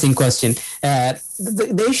interesting question.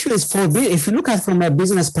 The issue is if you look at it from a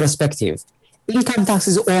business perspective, income tax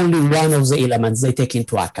is only one of the elements they take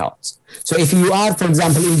into account. So if you are, for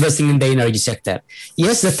example, investing in the energy sector,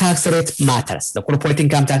 yes, the tax rate matters. The corporate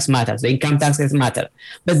income tax matters. The income tax rate matters.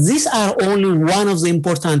 But these are only one of the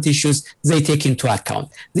important issues they take into account.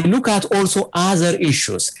 They look at also other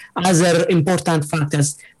issues, other important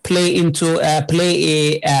factors play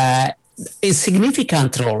a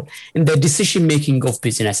significant role in the decision making of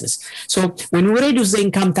businesses. So when we reduce the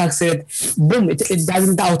income tax rate, boom, it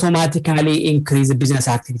doesn't automatically increase the business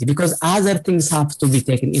activity because other things have to be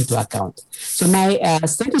taken into account. So my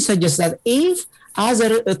study suggests that if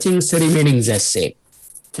other things remaining the same,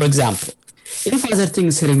 for example, if other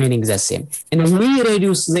things remaining the same and we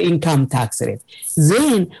reduce the income tax rate,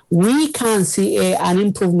 then we can see an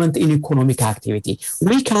improvement in economic activity.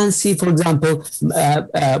 We can see, for example,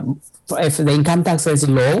 if the income tax rate is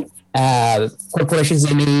low,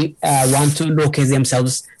 corporations may want to locate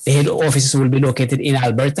themselves. The head offices will be located in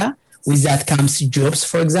Alberta. With that comes jobs,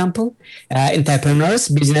 for example. Entrepreneurs,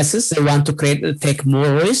 businesses, they want to take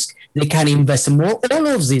more risk. They can invest more. All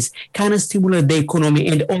of this can stimulate the economy,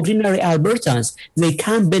 and ordinary Albertans, they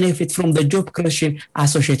can benefit from the job creation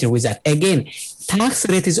associated with that. Again, tax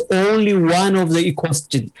rate is only one of the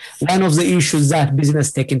questions, one of the issues that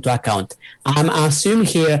business take into account. I'm assuming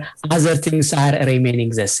here other things are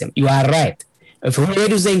remaining the same. You are right. If we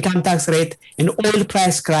reduce the income tax rate and oil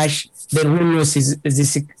price crash, then we lose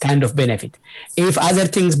this kind of benefit. If other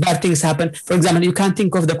things, bad things happen, for example, you can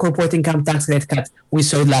think of the corporate income tax rate cut we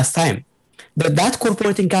saw last time. But that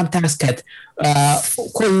corporate income tax cut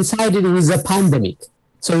coincided with the pandemic.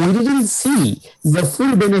 So we didn't see the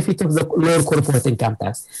full benefit of the lower corporate income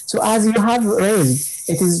tax. So as you have raised,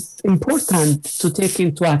 it is important to take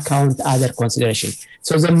into account other considerations.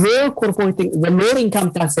 So the lower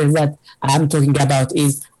income tax that I'm talking about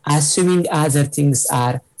is assuming other things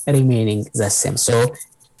are remaining the same. So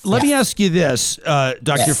let me ask you this,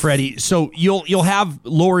 Dr. Ferede. So you'll have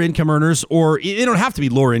lower income earners, or it don't have to be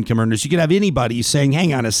lower income earners. You can have anybody saying,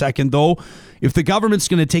 hang on a second, though, if the government's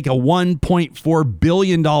going to take a $1.4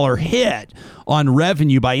 billion hit on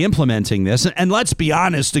revenue by implementing this, and let's be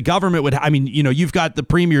honest, the government would, you've got the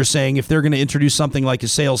premier saying if they're going to introduce something like a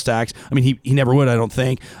sales tax, he never would, I don't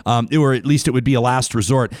think, or at least it would be a last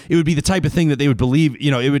resort. It would be the type of thing that they would believe,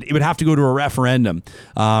 it would have to go to a referendum.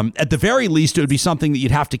 At the very least, it would be something that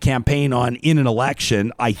you'd have to campaign on in an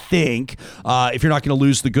election, I think, if you're not going to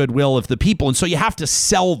lose the goodwill of the people. And so you have to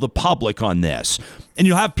sell the public on this. And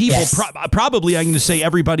you'll have people, probably, I'm going to say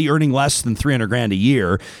everybody earning less than $300,000 a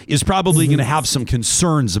year is probably going to have some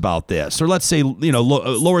concerns about this. Or let's say,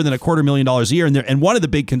 lower than $250,000 a year. And one of the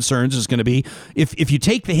big concerns is going to be if you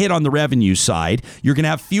take the hit on the revenue side, you're going to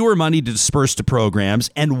have fewer money to disperse to programs.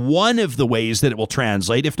 And one of the ways that it will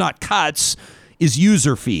translate, if not cuts, is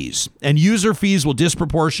user fees. And user fees will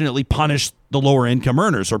disproportionately punish the lower income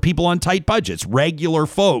earners or people on tight budgets, regular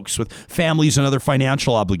folks with families and other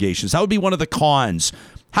financial obligations. That would be one of the cons.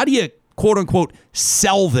 How do you, quote unquote,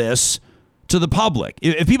 sell this to the public?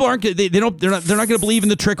 If people aren't, they're not going to believe in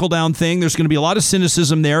the trickle down thing. There's going to be a lot of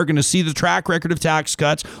cynicism there. Going to see the track record of tax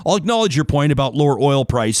cuts. I'll acknowledge your point about lower oil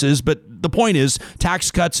prices, but the point is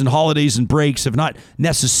tax cuts and holidays and breaks have not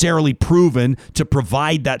necessarily proven to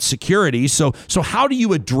provide that security. So how do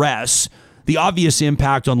you address the obvious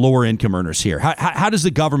impact on lower income earners here? How does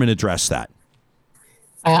the government address that?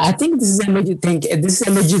 I think this is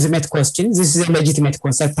a legitimate question. This is a legitimate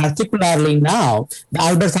concept, particularly now. The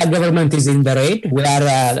Alberta government is in the red.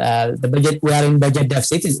 We are in budget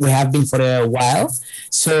deficit. We have been for a while.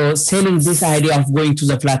 So selling this idea of going to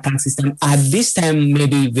the flat tax system at this time may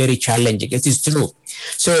be very challenging. It is true.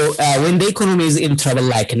 So when the economy is in trouble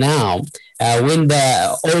like now, when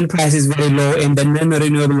the oil price is very low and the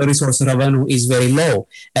non-renewable resource revenue is very low,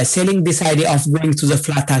 selling this idea of going to the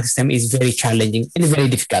flat tax system is very challenging and very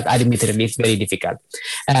difficult. Admittedly, it's very difficult.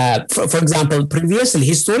 For example,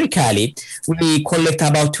 historically, we collect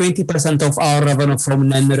about 20% of our revenue from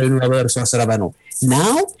non-renewable resource revenue.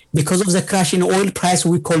 Now, because of the crash in oil price,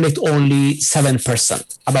 we collect only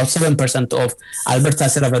 7%. About 7% of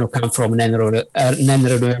Alberta's revenue come from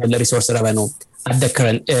non-renewable resource revenue at the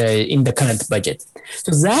current in the current budget.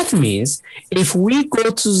 So that means if we go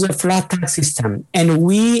to the flat tax system and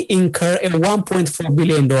we incur a $1.4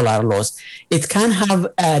 billion loss, it can have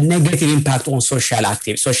a negative impact on social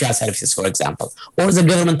services, for example, or the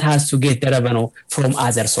government has to get the revenue from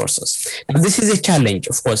other sources. Now, this is a challenge,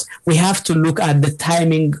 of course. We have to look at the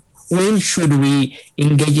timing. When should we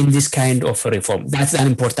engage in this kind of reform? That's an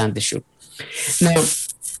important issue. Now,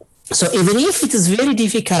 So even if it is very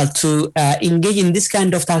difficult to engage in this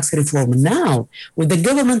kind of tax reform now, well, the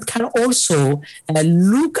government can also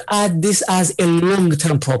look at this as a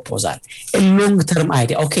long-term proposal, a long-term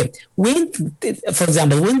idea. Okay, when, for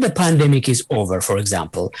example, when the pandemic is over, for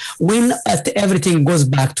example, when everything goes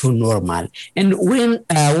back to normal, and when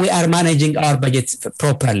we are managing our budgets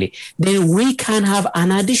properly, then we can have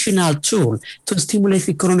an additional tool to stimulate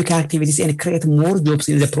economic activities and create more jobs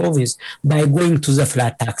in the province by going to the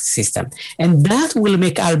flat tax system. And that will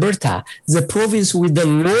make Alberta the province with the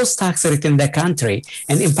lowest tax rate in the country.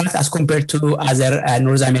 And in fact, as compared to other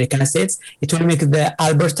North American states, it will make the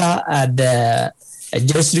Alberta the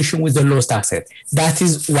jurisdiction with the lowest tax rate. That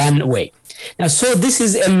is one way. Now, so this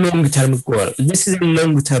is a long-term goal. This is a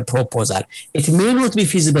long-term proposal. It may not be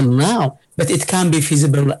feasible now, but it can be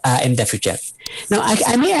feasible in the future. Now,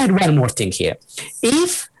 I may add one more thing here.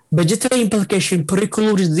 If budgetary implication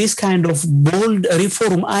precludes this kind of bold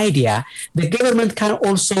reform idea, the government can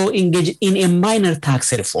also engage in a minor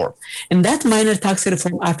tax reform. And that minor tax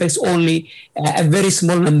reform affects only a very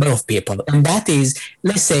small number of people. And that is,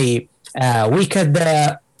 let's say, we cut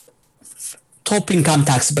the top income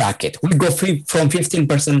tax bracket. We go from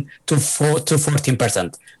 15% to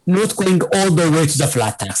 14%, not going all the way to the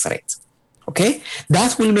flat tax rate. Okay?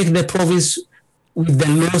 That will make the province with the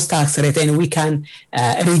lowest tax rate, and we can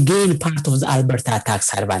regain part of the Alberta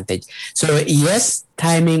tax advantage. So yes,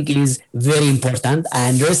 timing is very important. I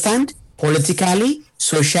understand politically,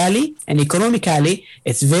 socially, and economically,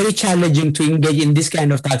 it's very challenging to engage in this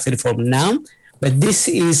kind of tax reform now, but this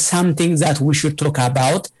is something that we should talk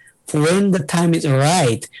about. When the time is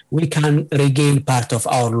right, we can regain part of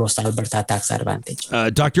our lost Alberta tax advantage.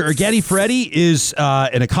 Dr. Ergete Ferede is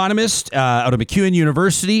an economist out of MacEwan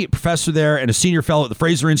University, professor there, and a senior fellow at the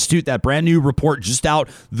Fraser Institute. That brand new report just out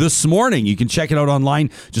this morning. You can check it out online.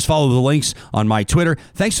 Just follow the links on my Twitter.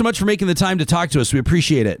 Thanks so much for making the time to talk to us. We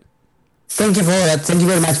appreciate it. Thank you for that. Thank you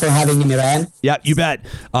very much for having me, Ryan. Yeah, you bet.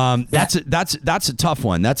 That's a tough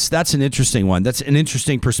one. That's an interesting one. That's an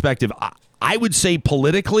interesting perspective. I would say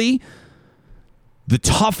politically, the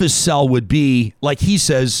toughest sell would be, like he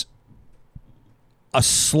says, a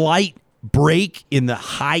slight break in the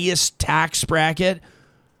highest tax bracket,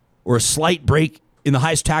 or a slight break in the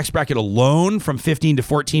highest tax bracket alone from 15 to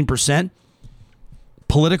 14%.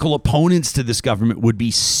 Political opponents to this government would be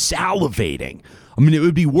salivating. I mean, it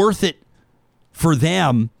would be worth it for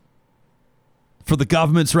them, for the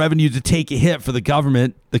government's revenue to take a hit, for the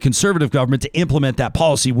government, the conservative government, to implement that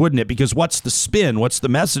policy, wouldn't it? Because what's the spin? What's the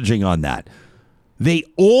messaging on that? They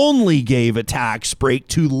only gave a tax break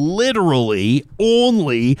to literally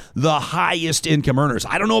only the highest income earners.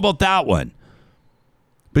 I don't know about that one.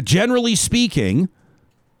 But generally speaking,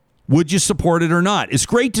 would you support it or not? It's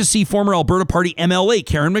great to see former Alberta Party MLA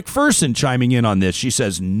Karen McPherson chiming in on this. She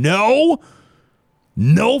says, no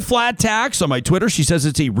flat tax. On my Twitter, she says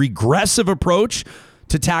it's a regressive approach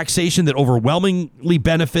to taxation that overwhelmingly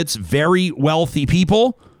benefits very wealthy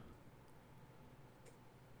people.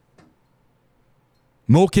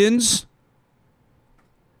 Mokins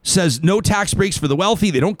says no tax breaks for the wealthy.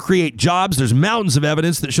 They don't create jobs. There's mountains of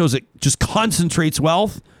evidence that shows it just concentrates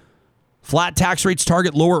wealth. Flat tax rates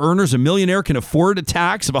target lower earners. A millionaire can afford a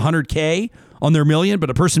tax of $100K on their million, but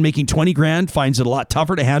a person making 20 grand finds it a lot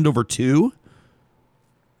tougher to hand over $2.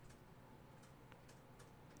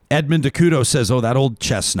 Edmund Acuto says, oh, that old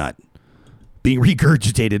chestnut being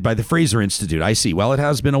regurgitated by the Fraser Institute. I see. Well, it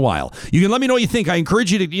has been a while. You can let me know what you think. I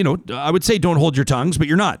encourage you to, I would say don't hold your tongues, but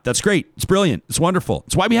you're not. That's great. It's brilliant. It's wonderful.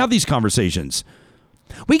 It's why we have these conversations.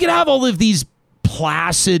 We can have all of these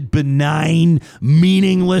placid, benign,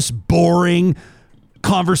 meaningless, boring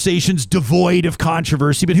conversations devoid of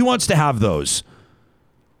controversy, but who wants to have those?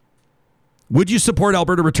 Would you support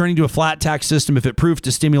Alberta returning to a flat tax system if it proved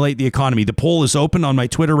to stimulate the economy? The poll is open on my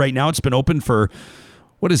Twitter right now. It's been open for,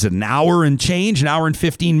 an hour and change, an hour and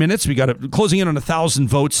 15 minutes. We got it closing in on 1,000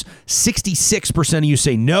 votes. 66% of you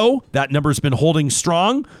say no. That number's been holding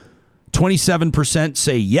strong. 27%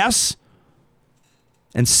 say yes.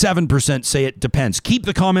 And 7% say it depends. Keep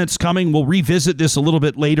the comments coming. We'll revisit this a little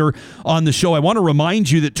bit later on the show. I want to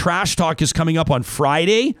remind you that Trash Talk is coming up on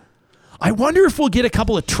Friday. I wonder if we'll get a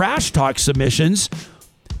couple of Trash Talk submissions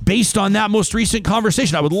based on that most recent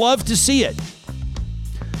conversation. I would love to see it.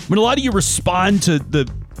 I mean, a lot of you respond to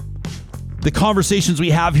the conversations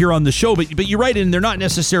we have here on the show, but you write in, they're not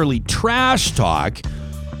necessarily Trash Talk.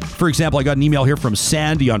 For example, I got an email here from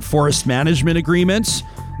Sandy on forest management agreements,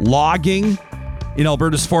 logging in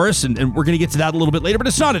Alberta's forests, and we're going to get to that a little bit later, but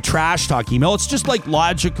it's not a Trash Talk email. It's just like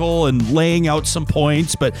logical and laying out some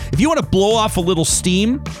points. But if you want to blow off a little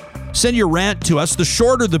steam, send your rant to us. The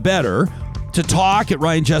shorter, the better. to talk at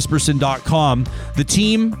ryanjesperson.com. The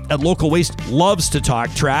team at Local Waste loves to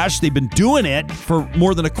talk trash. They've been doing it for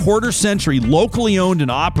more than a quarter century, locally owned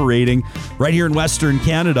and operating right here in Western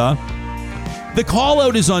Canada. The call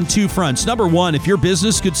out is on two fronts. Number one, if your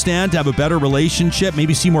business could stand to have a better relationship,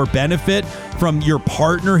 maybe see more benefit from your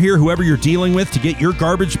partner here, whoever you're dealing with, to get your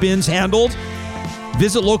garbage bins handled,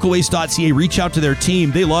 visit localwaste.ca, reach out to their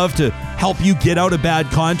team. They love to help you get out of bad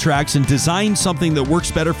contracts and design something that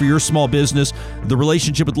works better for your small business. The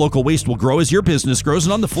relationship with Local Waste will grow as your business grows.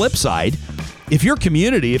 And on the flip side, if your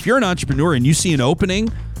community, if you're an entrepreneur and you see an opening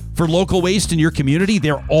for Local Waste in your community,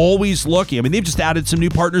 they're always looking. I mean, they've just added some new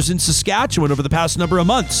partners in Saskatchewan over the past number of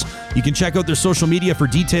months. You can check out their social media for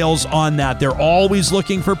details on that. They're always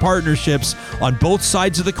looking for partnerships on both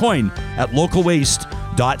sides of the coin at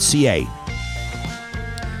localwaste.ca.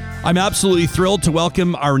 I'm absolutely thrilled to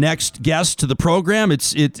welcome our next guest to the program.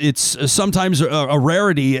 It's sometimes a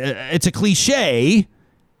rarity. It's a cliche,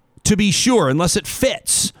 to be sure, unless it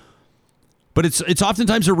fits. But it's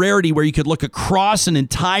oftentimes a rarity where you could look across an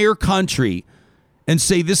entire country and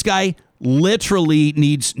say, this guy literally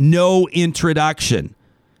needs no introduction.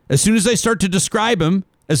 As soon as I start to describe him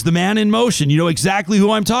as the man in motion, you know exactly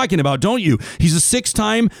who I'm talking about, don't you? He's a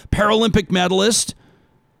 6-time Paralympic medalist.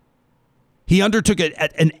 He undertook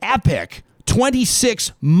an epic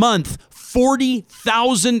 26-month,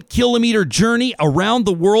 40,000-kilometer journey around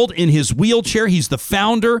the world in his wheelchair. He's the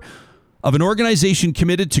founder of an organization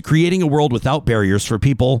committed to creating a world without barriers for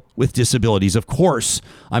people with disabilities. Of course,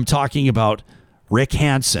 I'm talking about Rick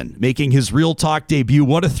Hansen, making his Real Talk debut.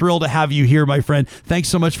 What a thrill to have you here, my friend. Thanks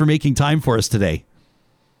so much for making time for us today.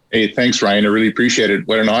 Hey, thanks, Ryan. I really appreciate it.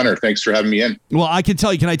 What an honor. Thanks for having me in. Well, I can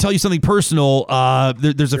tell you. Can I tell you something personal?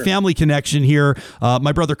 There's a family connection here.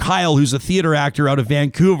 My brother Kyle, who's a theater actor out of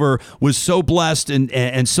Vancouver, was so blessed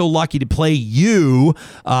and so lucky to play you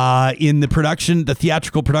in the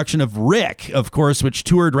theatrical production of Rick, of course, which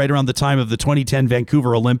toured right around the time of the 2010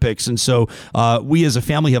 Vancouver Olympics. And so we as a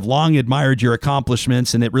family have long admired your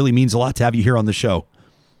accomplishments, and it really means a lot to have you here on the show.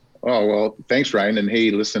 Oh, well, thanks, Ryan. And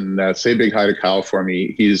hey, listen, say a big hi to Kyle for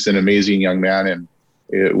me. He's an amazing young man, and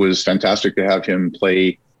it was fantastic to have him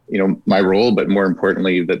play, my role, but more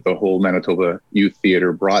importantly, that the whole Manitoba Youth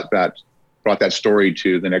Theatre brought that story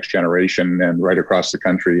to the next generation and right across the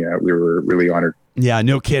country. We were really honored. Yeah,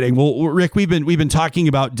 no kidding. Well, Rick, we've been talking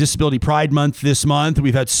about Disability Pride Month this month.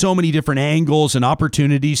 We've had so many different angles and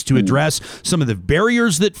opportunities to address some of the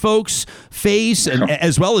barriers that folks face, and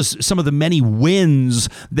as well as some of the many wins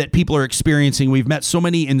that people are experiencing. We've met so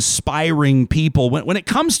many inspiring people. When it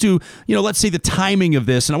comes to, let's say the timing of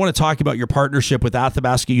this, and I want to talk about your partnership with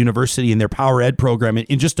Athabasca University and their Power Ed program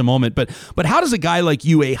in just a moment. But how does a guy like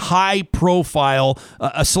you, a high profile,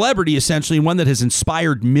 a celebrity essentially, one that has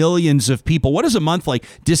inspired millions of people, what does a month like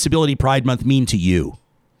Disability Pride Month mean to you?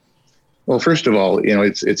 Well, first of all,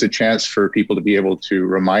 it's a chance for people to be able to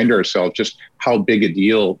remind ourselves just how big a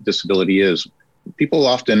deal disability is. People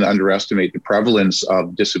often underestimate the prevalence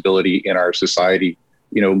of disability in our society.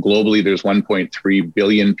 Globally, there's 1.3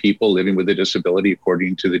 billion people living with a disability,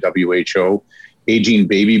 according to the WHO. Aging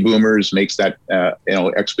baby boomers makes that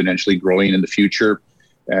exponentially growing in the future.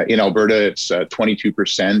 In Alberta, it's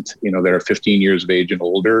 22%, that are 15 years of age and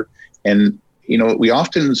older. And we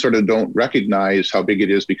often sort of don't recognize how big it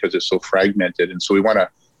is because it's so fragmented. And so we want to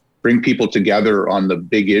bring people together on the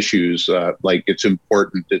big issues. Like it's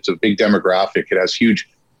important. It's a big demographic. It has huge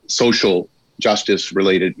social justice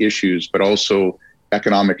related issues, but also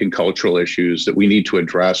economic and cultural issues that we need to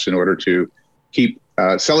address in order to keep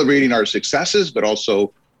celebrating our successes, but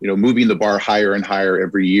also, moving the bar higher and higher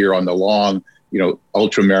every year on the long,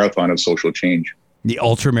 ultra marathon of social change. The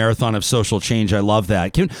ultra marathon of social change. I love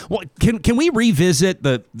that. Can we revisit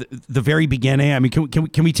the very beginning? I mean,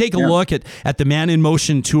 can we take a look at the Man in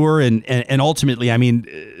Motion tour and ultimately, I mean,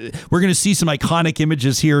 we're going to see some iconic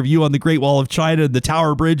images here of you on the Great Wall of China, the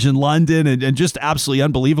Tower Bridge in London, and just absolutely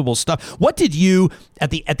unbelievable stuff. What did you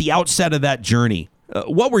at the outset of that journey?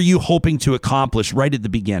 What were you hoping to accomplish right at the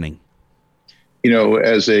beginning?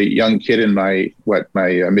 As a young kid in my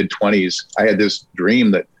mid-20s, I had this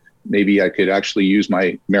dream that maybe I could actually use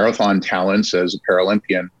my marathon talents as a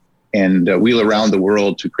Paralympian and wheel around the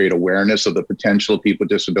world to create awareness of the potential of people with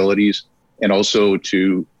disabilities, and also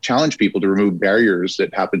to challenge people to remove barriers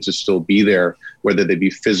that happen to still be there, whether they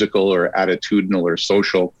be physical or attitudinal or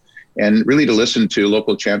social, and really to listen to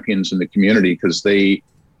local champions in the community because they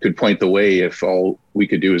could point the way if all we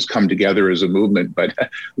could do is come together as a movement. But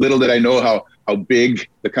little did I know how big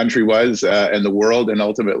the country was and the world, and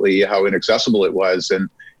ultimately how inaccessible it was and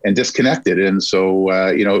disconnected. And so,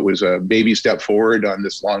 it was a baby step forward on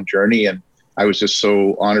this long journey. And I was just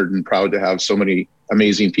so honored and proud to have so many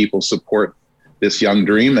amazing people support this young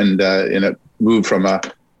dream, and it moved from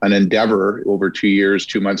an endeavor over 2 years,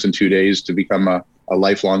 2 months and 2 days to become a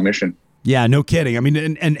lifelong mission. Yeah, no kidding. I mean,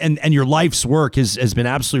 and your life's work has been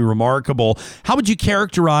absolutely remarkable. How would you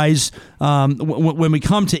characterize when we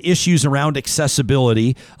come to issues around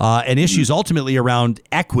accessibility and issues ultimately around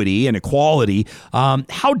equity and equality?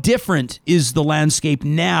 How different is the landscape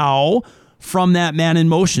now from that Man in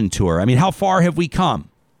Motion tour? I mean, how far have we come?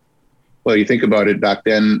 Well, you think about it, back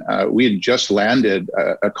then, we had just landed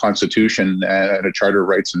a constitution and a charter of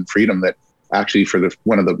rights and freedom that actually for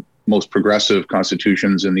one of the most progressive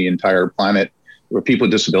constitutions in the entire planet, where people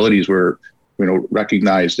with disabilities were,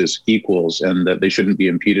 recognized as equals, and that they shouldn't be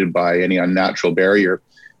impeded by any unnatural barrier.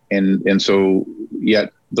 And so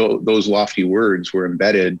yet those lofty words were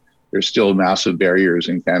embedded. There's still massive barriers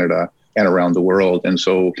in Canada and around the world. And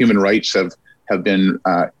so human rights have been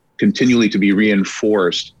continually to be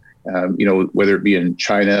reinforced, whether it be in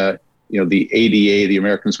China, the ADA, the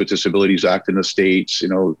Americans with Disabilities Act in the States,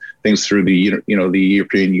 things through the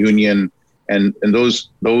European Union, and those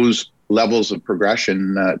levels of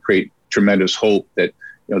progression create tremendous hope that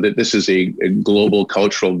that this is a global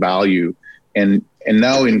cultural value. And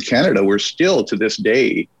now in Canada, we're still to this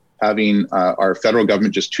day having our federal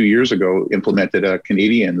government just 2 years ago implemented a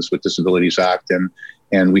Canadians with Disabilities Act,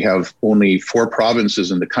 and we have only 4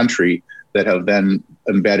 provinces in the country that have then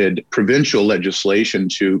embedded provincial legislation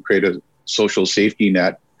to create a social safety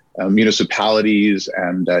net. Municipalities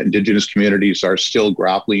and Indigenous communities are still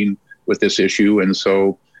grappling with this issue. And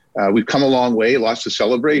so we've come a long way, lots to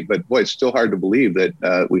celebrate, but boy, it's still hard to believe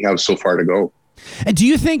that we have so far to go. And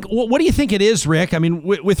what do you think it is, Rick? I mean,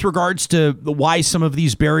 with regards to why some of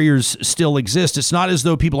these barriers still exist, it's not as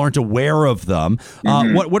though people aren't aware of them.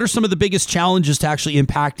 What are some of the biggest challenges to actually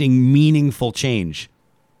impacting meaningful change?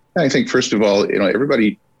 I think, first of all,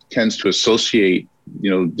 everybody tends to associate,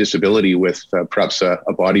 disability with perhaps a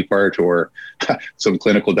body part or some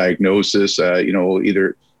clinical diagnosis,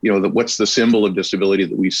 either, what's the symbol of disability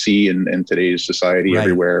that we see in today's society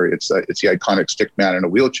everywhere? It's the iconic stick man in a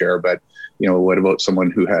wheelchair, but what about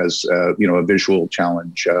someone who has, a visual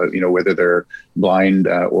challenge, whether they're blind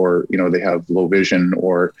or, they have low vision,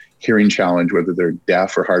 or hearing challenge, whether they're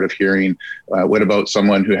deaf or hard of hearing? What about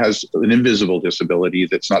someone who has an invisible disability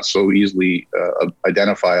that's not so easily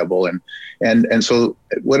identifiable? And so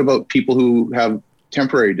what about people who have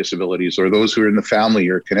temporary disabilities, or those who are in the family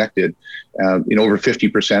or connected? Over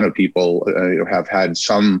 50% of people have had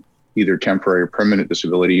some either temporary or permanent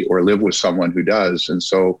disability, or live with someone who does. And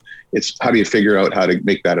so it's, how do you figure out how to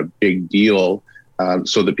make that a big deal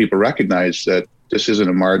so that people recognize that this isn't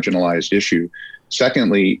a marginalized issue?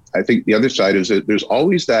 Secondly, I think the other side is that there's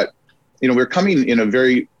always that, we're coming in a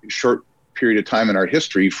very short period of time in our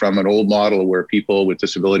history from an old model where people with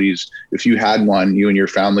disabilities, if you had one, you and your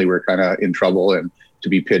family were kind of in trouble and to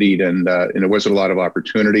be pitied, and there wasn't a lot of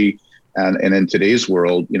opportunity. And in today's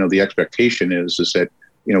world, the expectation is that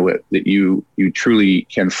that you truly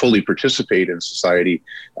can fully participate in society.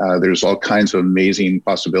 There's all kinds of amazing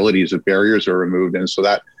possibilities if barriers are removed. And so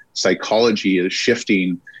that psychology is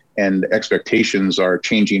shifting and expectations are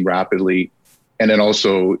changing rapidly. And then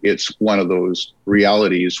also it's one of those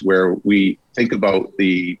realities where we think about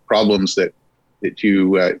the problems that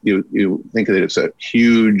you think that it's a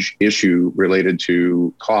huge issue related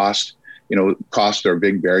to cost. Costs are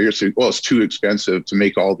big barriers. So, well, it's too expensive to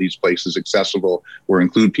make all these places accessible or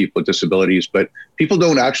include people with disabilities. But people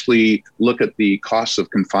don't actually look at the costs of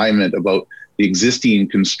confinement, about the existing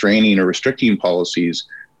constraining or restricting policies,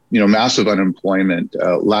 massive unemployment,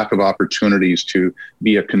 lack of opportunities to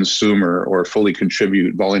be a consumer or fully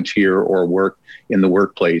contribute, volunteer, or work in the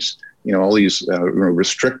workplace. All these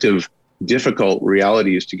restrictive, difficult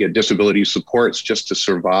realities to get disability supports just to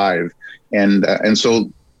survive. And so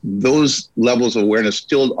those levels of awareness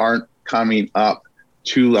still aren't coming up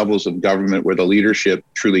to levels of government where the leadership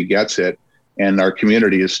truly gets it. And our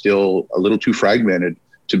community is still a little too fragmented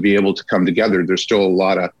to be able to come together. There's still a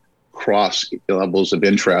lot of cross levels of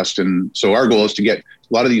interest. And so our goal is to get a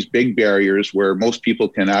lot of these big barriers where most people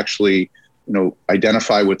can actually,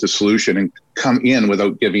 identify with the solution and come in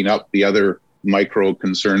without giving up the other micro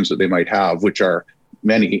concerns that they might have, which are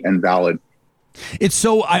many and valid. It's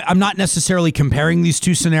so, I'm not necessarily comparing these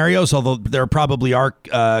two scenarios, although there probably are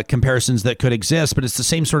comparisons that could exist, but it's the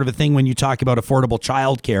same sort of a thing when you talk about affordable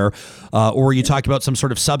childcare or you talk about some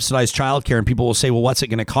sort of subsidized childcare, and people will say, well, what's it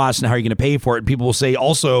going to cost and how are you going to pay for it? And people will say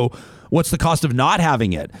also, what's the cost of not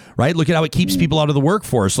having it, right? Look at how it keeps people out of the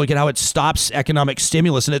workforce. Look at how it stops economic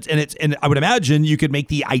stimulus. And I would imagine you could make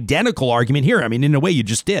the identical argument here. I mean, in a way you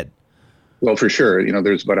just did. Well, for sure.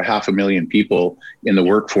 There's about 500,000 people in the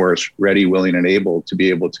workforce ready, willing, and able to be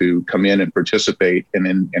able to come in and participate and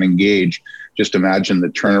engage. Just imagine the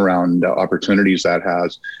turnaround opportunities that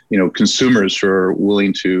has. Consumers who are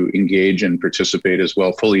willing to engage and participate as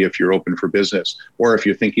well fully if you're open for business, or if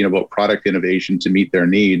you're thinking about product innovation to meet their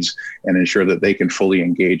needs and ensure that they can fully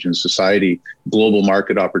engage in society. Global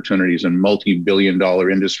market opportunities in multi-billion-dollar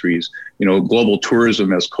industries. Global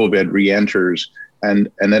tourism as COVID re-enters.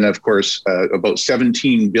 And then, of course, about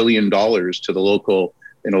 $17 billion to the local,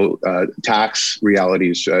 tax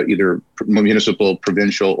realities, either municipal,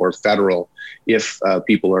 provincial, or federal, if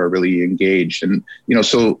people are really engaged. And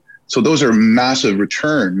so those are massive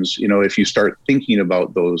returns. If you start thinking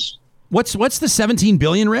about those. What's the 17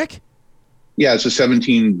 billion, Rick? Yeah, it's a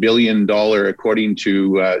 $17 billion, according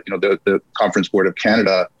to the Conference Board of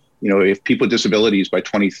Canada. If people with disabilities by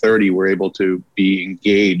 2030 were able to be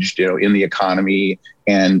engaged, in the economy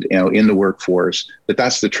and, in the workforce,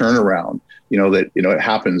 that's the turnaround, it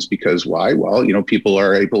happens because why? Well, people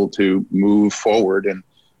are able to move forward and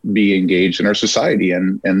be engaged in our society.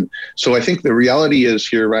 And so I think the reality is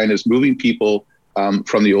here, Ryan, is moving people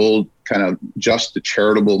from the old kind of just the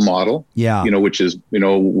charitable model, which is,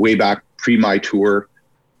 way back pre-my tour,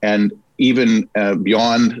 and even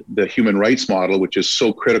beyond the human rights model, which is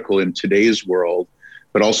so critical in today's world,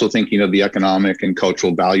 but also thinking of the economic and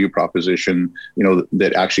cultural value proposition,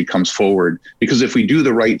 that actually comes forward. Because if we do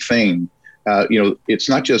the right thing, it's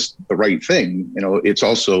not just the right thing, it's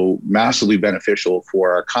also massively beneficial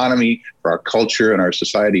for our economy, for our culture and our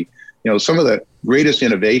society. Some of the greatest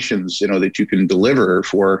innovations, that you can deliver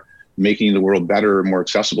for making the world better and more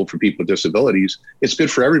accessible for people with disabilities, it's good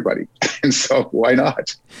for everybody. And so why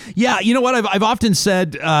not? Yeah. You know what? I've often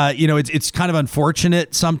said, it's kind of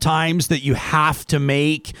unfortunate sometimes that you have to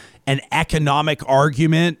make an economic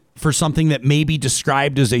argument for something that may be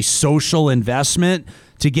described as a social investment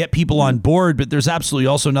to get people on board. But there's absolutely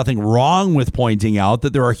also nothing wrong with pointing out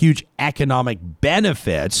that there are huge economic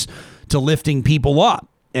benefits to lifting people up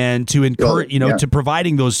and to encourage, to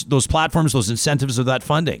providing those platforms, those incentives of that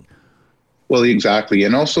funding. Well, exactly.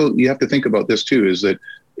 And also you have to think about this too, is that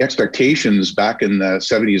expectations back in the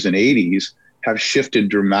 70s and 80s have shifted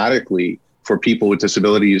dramatically for people with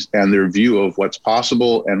disabilities and their view of what's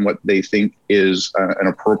possible and what they think is an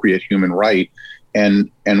appropriate human right.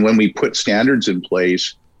 And when we put standards in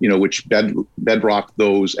place, which bedrock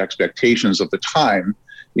those expectations of the time,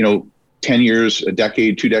 10 years, a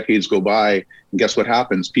decade, 2 decades go by, and guess what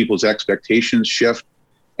happens? People's expectations shift,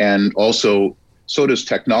 and also so does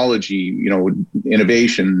technology,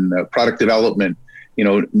 innovation, product development,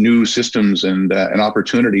 new systems and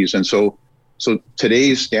opportunities. And so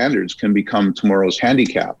today's standards can become tomorrow's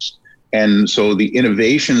handicaps. And so the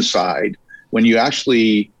innovation side, when you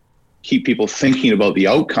actually keep people thinking about the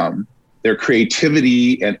outcome, their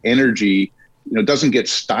creativity and energy, doesn't get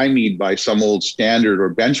stymied by some old standard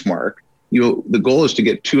or benchmark. The goal is to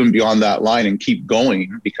get to and beyond that line and keep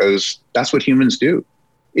going, because that's what humans do,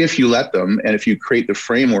 if you let them and if you create the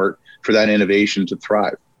framework for that innovation to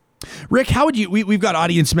thrive. Rick, how would you, we've got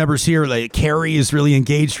audience members here, like Carrie is really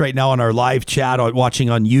engaged right now on our live chat,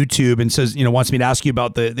 watching on YouTube, and says, wants me to ask you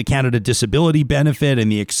about the Canada Disability Benefit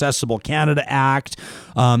and the Accessible Canada Act.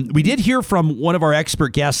 We did hear from one of our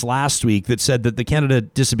expert guests last week that said that the Canada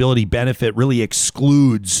Disability Benefit really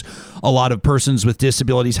excludes a lot of persons with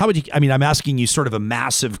disabilities. How would you, I'm asking you sort of a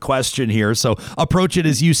massive question here, so approach it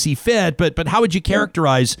as you see fit, but how would you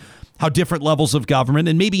characterize how different levels of government,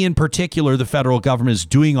 and maybe in particular the federal government, is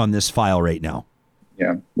doing on this file right now?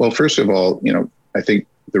 Yeah. Well, first of all, I think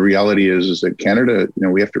the reality is that Canada,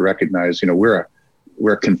 we have to recognize, we're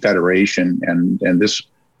a confederation, and this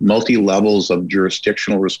multi-levels of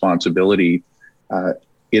jurisdictional responsibility,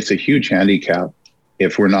 it's a huge handicap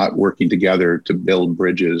if we're not working together to build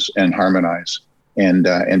bridges and harmonize and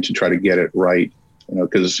to try to get it right.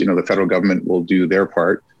 Because the federal government will do their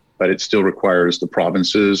part, but it still requires the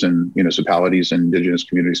provinces and municipalities and Indigenous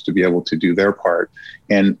communities to be able to do their part.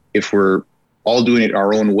 And if we're all doing it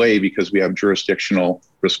our own way because we have jurisdictional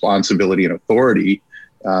responsibility and authority,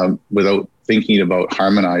 without thinking about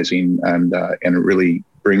harmonizing and really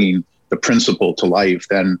bringing the principle to life,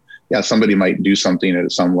 then somebody might do something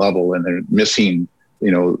at some level and they're missing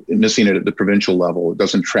it at the provincial level. It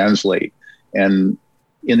doesn't translate. And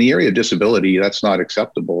in the area of disability, that's not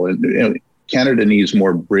acceptable. And Canada needs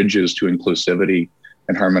more bridges to inclusivity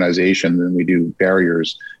and harmonization than we do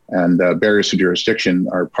barriers. And barriers to jurisdiction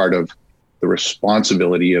are part of the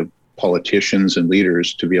responsibility of politicians and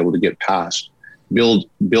leaders to be able to get past, build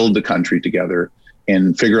the country together,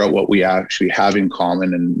 and figure out what we actually have in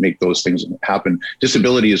common and make those things happen.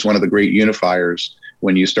 Disability is one of the great unifiers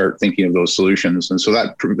when you start thinking of those solutions. And so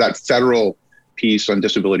that federal piece on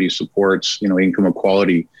disability supports, income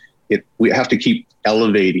equality, we have to keep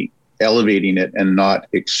elevating it and not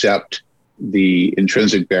accept the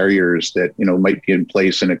intrinsic barriers that might be in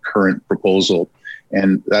place in a current proposal.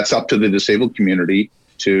 And that's up to the disabled community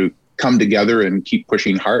to come together and keep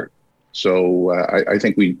pushing hard. So I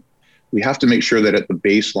think we have to make sure that at the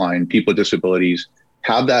baseline, people with disabilities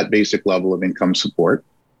have that basic level of income support,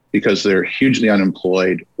 because they're hugely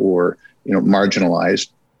unemployed or marginalized,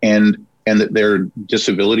 and that their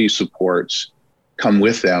disability supports come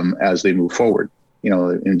with them as they move forward.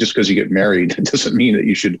 And just because you get married, it doesn't mean that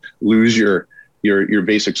you should lose your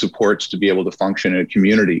basic supports to be able to function in a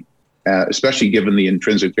community, especially given the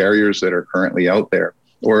intrinsic barriers that are currently out there.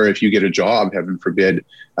 Or if you get a job, heaven forbid,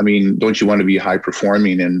 don't you want to be high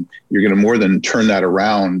performing? And you're going to more than turn that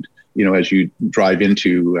around, as you drive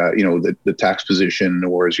into, the tax position,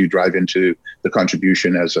 or as you drive into the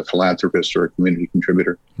contribution as a philanthropist or a community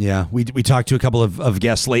contributor. Yeah, we talked to a couple of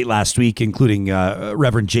guests late last week, including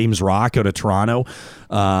Reverend James Rock out of Toronto.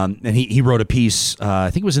 And he wrote a piece,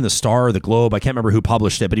 I think it was in the Star or the Globe. I can't remember who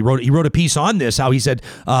published it, but he wrote a piece on this, how he said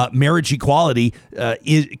marriage equality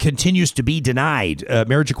continues to be denied.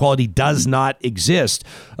 Marriage equality does not exist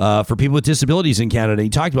for people with disabilities in Canada. He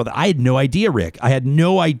talked about that. I had no idea, Rick. I had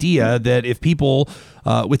no idea that if people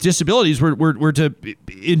with disabilities were to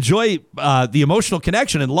enjoy the emotional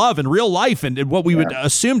connection and love and real life and what we would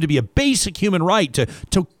assume to be a basic human right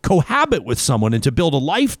to cohabit with someone and to build a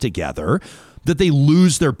life together, that they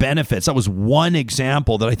lose their benefits. That was one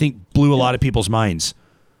example that I think blew a lot of people's minds.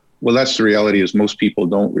 Well, that's the reality, is most people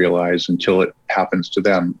don't realize until it happens to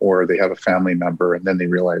them, or they have a family member and then they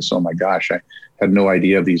realize, oh my gosh, I had no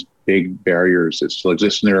idea of these big barriers that still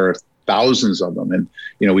exist. And there are thousands of them. And,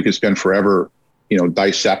 we could spend forever,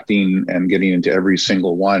 dissecting and getting into every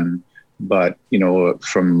single one. But,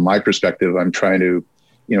 from my perspective, I'm trying to,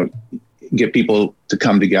 get people to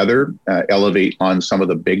come together, elevate on some of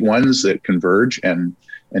the big ones that converge, and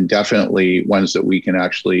definitely ones that we can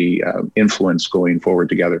actually influence going forward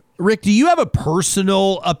together. Rick, do you have a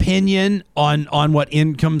personal opinion on what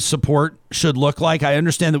income support should look like? I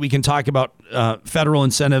understand that we can talk about federal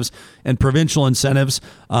incentives and provincial incentives.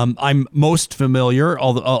 I'm most familiar,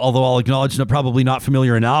 although I'll acknowledge that probably not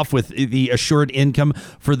familiar enough, with the assured income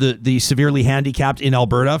for the severely handicapped in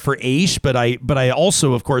Alberta for AISH. But I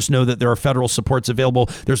also, of course, know that there are federal supports available.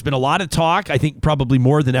 There's been a lot of talk, I think probably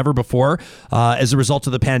more than ever before, as a result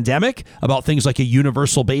of the pandemic, about things like a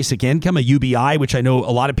universal basic income, a UBI, which I know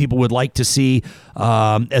a lot of people would like to see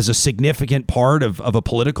as a significant part of a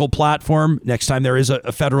political platform next time there is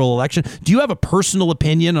a federal election. Do you have a personal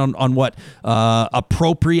opinion on what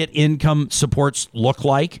appropriate income supports look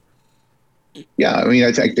like? Yeah,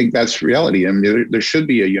 I think that's reality. There should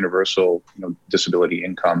be a universal, disability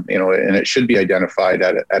income, and it should be identified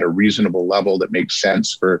at a reasonable level that makes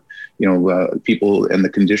sense for, people and the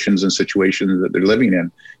conditions and situations that they're living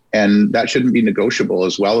in. And that shouldn't be negotiable,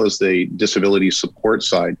 as well as the disability support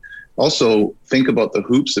side. Also, think about the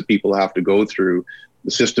hoops that people have to go through. The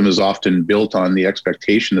system is often built on the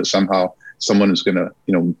expectation that somehow someone is going to,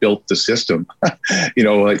 build the system,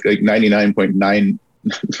 like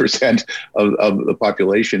 99.9% of the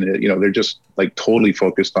population, they're just like totally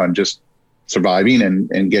focused on just surviving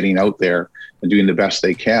and getting out there and doing the best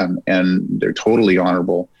they can. And they're totally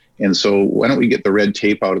honorable. And so why don't we get the red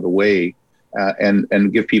tape out of the way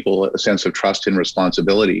and give people a sense of trust and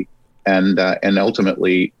responsibility. And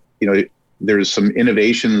ultimately, there's some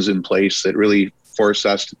innovations in place that really force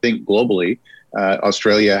us to think globally.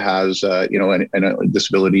 Australia has, a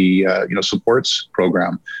disability, supports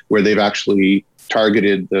program where they've actually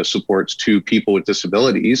targeted the supports to people with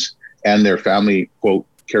disabilities and their family, quote,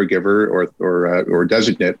 caregiver or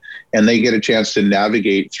designate, and they get a chance to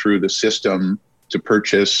navigate through the system to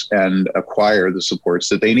purchase and acquire the supports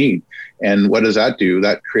that they need. And what does that do?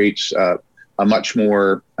 That creates a much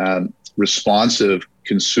more responsive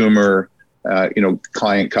consumer,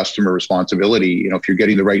 client customer responsibility. If you're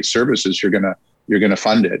getting the right services, you're gonna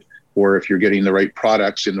fund it. Or if you're getting the right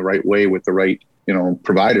products in the right way with the right,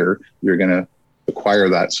 provider, you're gonna acquire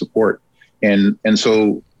that support. And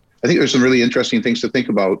so I think there's some really interesting things to think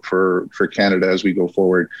about for Canada as we go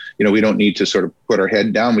forward. We don't need to sort of put our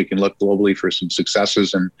head down. We can look globally for some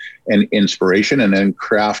successes and inspiration, and then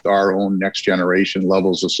craft our own next generation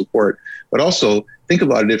levels of support. But also think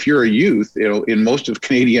about it. If you're a youth, in most of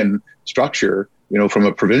Canadian structure, from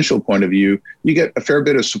a provincial point of view, you get a fair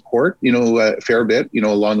bit of support, a fair bit,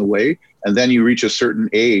 along the way. And then you reach a certain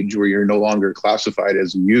age where you're no longer classified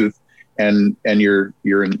as a youth, and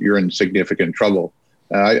you're in significant trouble.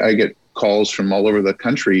 I get calls from all over the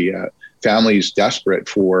country families desperate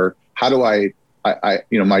for, how do I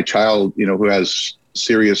my child, who has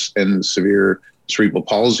serious and severe cerebral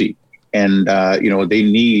palsy, and they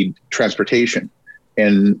need transportation,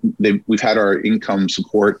 and we've had our income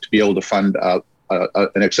support to be able to fund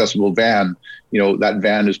an accessible van. That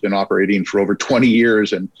van has been operating for over 20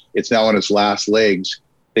 years, and it's now on its last legs.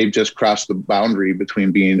 They've just crossed the boundary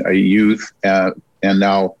between being a youth and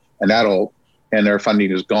now an adult, and their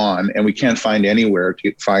funding is gone, and we can't find anywhere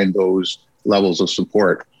to find those levels of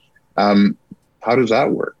support. How does that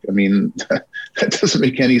work? I mean, that doesn't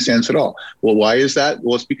make any sense at all. Well, why is that?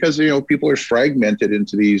 Well, it's because, people are fragmented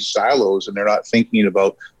into these silos, and they're not thinking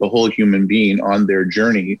about the whole human being on their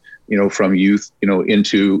journey, from youth,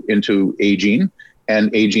 into aging, and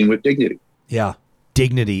aging with dignity. Yeah.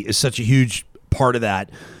 Dignity is such a huge part of that.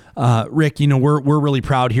 Rick, we're really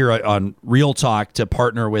proud here on Real Talk to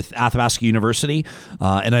partner with Athabasca University,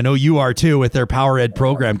 and I know you are too, with their Power Ed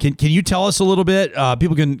program. Can you tell us a little bit?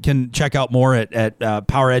 People can check out more at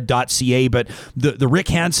powered.ca, but the Rick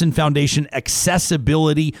Hansen Foundation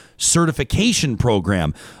Accessibility Certification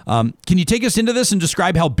Program. Can you take us into this and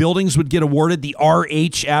describe how buildings would get awarded the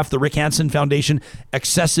RHF, the Rick Hansen Foundation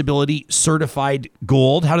Accessibility Certified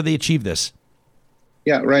Gold? How do they achieve this?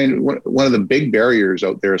 Yeah, Ryan, one of the big barriers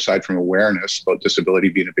out there, aside from awareness about disability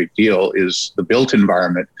being a big deal, is the built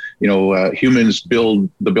environment. Humans build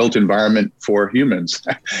the built environment for humans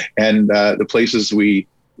and the places we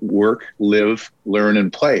work, live, learn,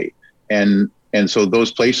 and play. And so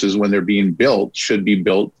those places, when they're being built, should be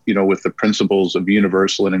built, with the principles of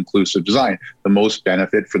universal and inclusive design, the most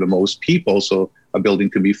benefit for the most people, so a building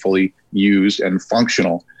could be fully used and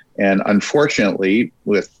functional. And unfortunately,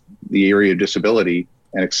 with the area of disability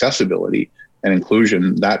and accessibility and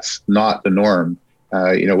inclusion, that's not the norm.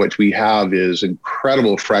 What we have is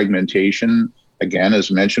incredible fragmentation, again,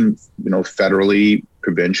 as mentioned, federally,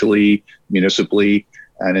 provincially, municipally,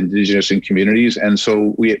 and Indigenous in communities. And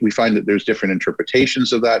so we find that there's different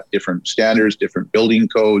interpretations of that, different standards, different building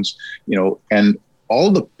codes, and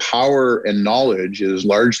all the power and knowledge is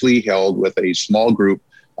largely held with a small group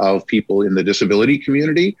of people in the disability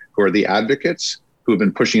community who are the advocates, who have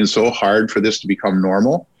been pushing so hard for this to become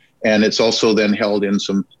normal. And it's also then held in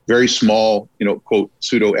some very small, quote,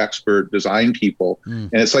 pseudo-expert design people.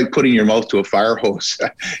 And it's like putting your mouth to a fire hose,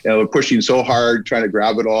 pushing so hard, trying to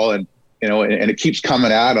grab it all. And it keeps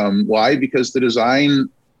coming at them. Why? Because the design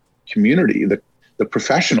community, the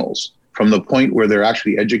professionals, from the point where they're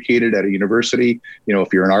actually educated at a university,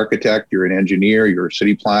 if you're an architect, you're an engineer, you're a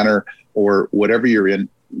city planner, or whatever you're in,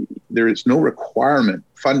 there is no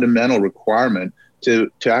fundamental requirement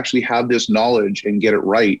to actually have this knowledge and get it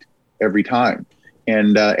right every time.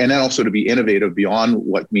 And then also to be innovative beyond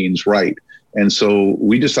what means right. And so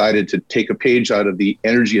we decided to take a page out of the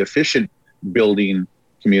energy efficient building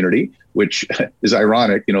community, which is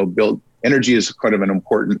ironic. Energy is kind of an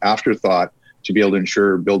important afterthought to be able to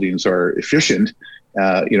ensure buildings are efficient.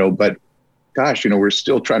 But gosh, we're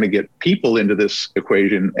still trying to get people into this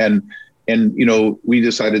equation. And we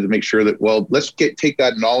decided to make sure that, well, let's take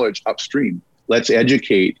that knowledge upstream. Let's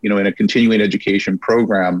educate, in a continuing education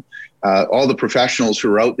program, all the professionals who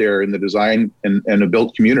are out there in the design and the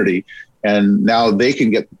built community, and now they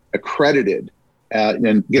can get accredited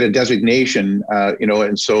and get a designation,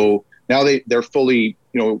 and so now they're fully,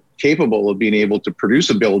 capable of being able to produce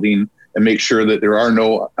a building and make sure that there are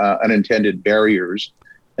no unintended barriers,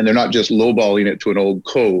 and they're not just lowballing it to an old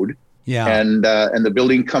code. Yeah. And the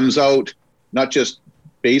building comes out not just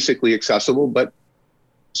basically accessible, but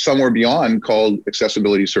somewhere beyond, called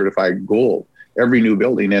accessibility certified gold, every new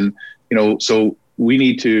building. And, so we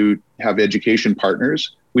need to have education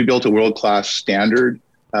partners. We built a world-class standard,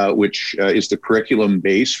 which is the curriculum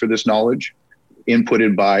base for this knowledge,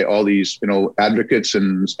 inputted by all these, advocates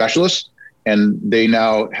and specialists. And they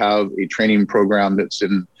now have a training program that's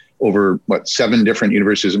in over 7 different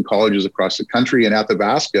universities and colleges across the country. And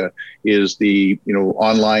Athabasca is the,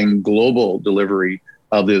 online global delivery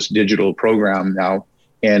of this digital program now.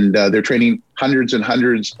 And they're training hundreds and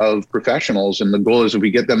hundreds of professionals. And the goal is, if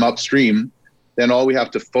we get them upstream, then all we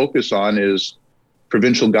have to focus on is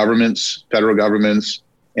provincial governments, federal governments,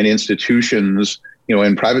 and institutions,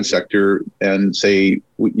 and private sector, and say,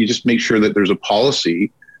 you just make sure that there's a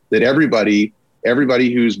policy that everybody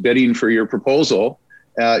who's bidding for your proposal,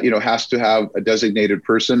 has to have a designated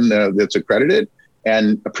person that's accredited,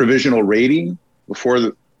 and a provisional rating before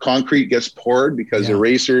the concrete gets poured, because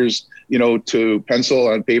erasers, to pencil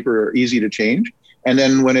on paper are easy to change. And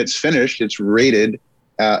then when it's finished, it's rated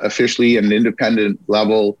officially at an independent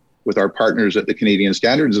level with our partners at the Canadian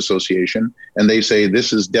Standards Association. And they say,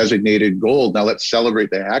 this is designated gold. Now let's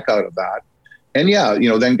celebrate the heck out of that. yeah,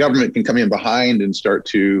 then government can come in behind and start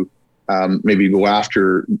to maybe go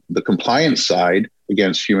after the compliance side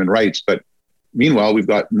against human rights. But meanwhile, we've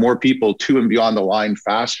got more people to and beyond the line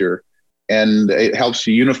faster, and it helps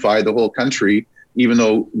to unify the whole country, even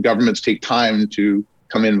though governments take time to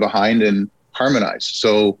come in behind and harmonize.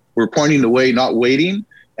 So we're pointing the way, not waiting,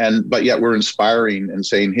 but yet we're inspiring and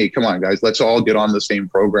saying, hey, come on, guys, let's all get on the same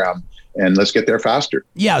program and let's get there faster.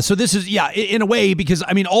 Yeah, so this is, in a way, because,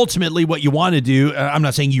 ultimately what you want to do, I'm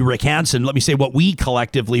not saying you, Rick Hansen, let me say what we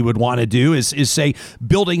collectively would want to do is say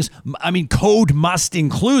buildings, code must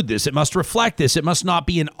include this. It must reflect this. It must not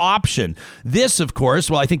be an option. This, of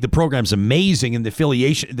course, well, I think the program's amazing and the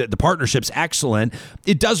affiliation, the partnership's excellent.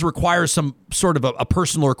 It does require some sort of a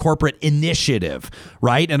personal or corporate initiative,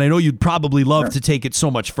 right? And I know you'd probably love to take it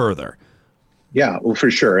so much further. Yeah, well,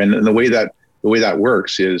 for sure. And the way that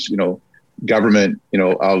works is, government,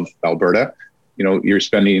 of Alberta, you're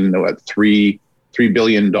spending $3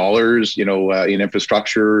 billion, in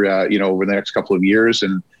infrastructure, over the next couple of years,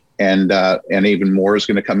 and even more is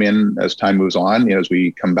going to come in as time moves on, as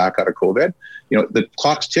we come back out of COVID. The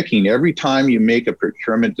clock's ticking. Every time you make a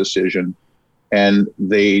procurement decision and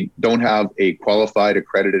they don't have a qualified,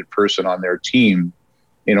 accredited person on their team,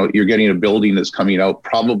 you're getting a building that's coming out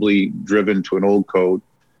probably driven to an old code,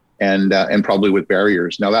 and probably with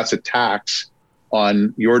barriers. Now that's a tax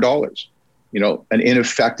on your dollars, an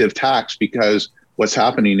ineffective tax, because what's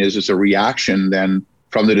happening is it's a reaction then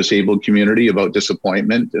from the disabled community about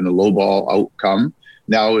disappointment and a lowball outcome.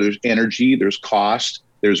 Now there's energy, there's cost,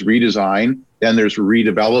 there's redesign, then there's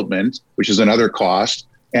redevelopment, which is another cost.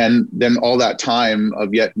 And then all that time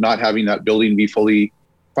of yet not having that building be fully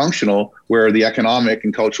functional, where the economic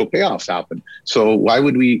and cultural payoffs happen. So why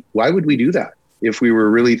would we do that if we were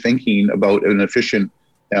really thinking about an efficient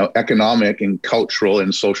economic and cultural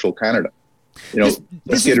and social Canada?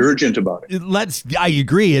 Let's get urgent about it. I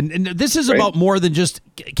agree. And this is about more than just,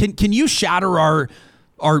 can you shatter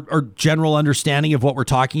our general understanding of what we're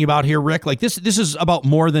talking about here, Rick? Like this is about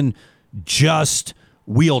more than just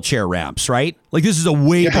wheelchair ramps, right? Like this is a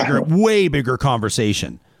way bigger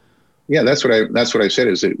conversation. Yeah, that's what I said,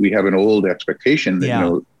 is that we have an old expectation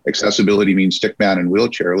that, accessibility means stick man and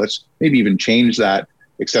wheelchair. Let's maybe even change that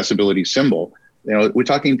accessibility symbol. We're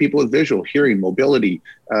talking people with visual, hearing, mobility,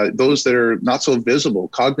 those that are not so visible,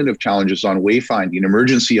 cognitive challenges on wayfinding,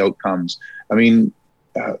 emergency outcomes.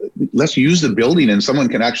 Let's use the building, and someone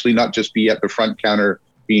can actually not just be at the front counter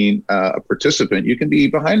being a participant. You can be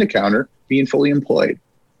behind the counter being fully employed.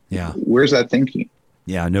 Yeah. Where's that thinking?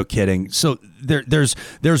 Yeah, no kidding. So there's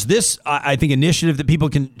this, I think, initiative that people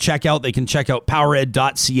can check out. They can check out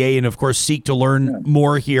powered.ca and, of course, seek to learn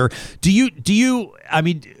more here. Do you,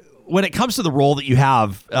 when it comes to the role that you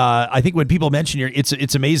have, I think when people mention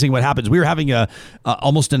it's amazing what happens. We were having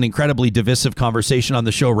almost an incredibly divisive conversation on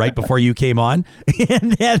the show right before you came on,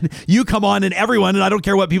 and then you come on, and everyone, and I don't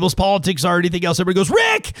care what people's politics are or anything else, everybody goes,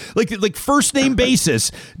 Rick, like first name basis.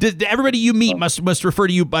 Everybody you meet must refer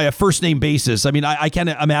to you by a first name basis. I can't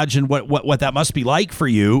imagine what that must be like for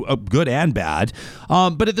you, good and bad.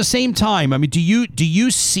 But at the same time, do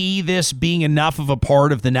you see this being enough of a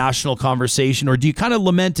part of the national conversation, or do you kind of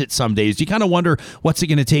lament it some days? Do you kind of wonder what's it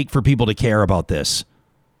going to take for people to care about this?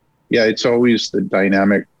 Yeah, it's always the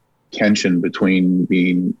dynamic tension between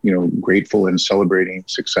being, grateful and celebrating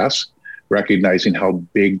success, recognizing how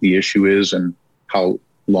big the issue is and how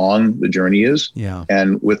long the journey is. Yeah.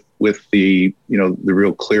 And with the, the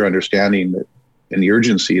real clear understanding that, and the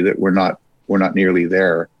urgency that we're not nearly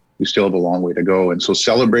there. We still have a long way to go. And so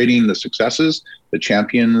celebrating the successes, the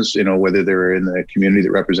champions, whether they're in the community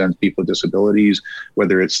that represents people with disabilities,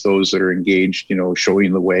 whether it's those that are engaged,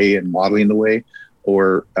 showing the way and modeling the way,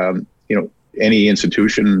 or, any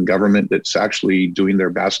institution, government that's actually doing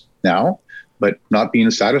their best now, but not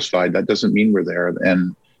being satisfied. That doesn't mean we're there,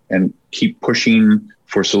 and keep pushing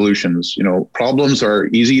for solutions. Problems are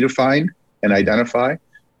easy to find and identify.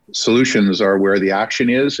 Solutions are where the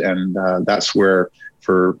action is. And that's where,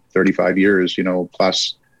 for 35 years,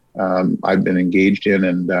 plus I've been engaged in,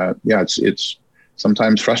 and it's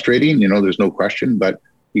sometimes frustrating, there's no question, but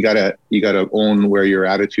you gotta own where your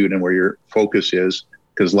attitude and where your focus is,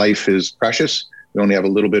 because life is precious. We only have a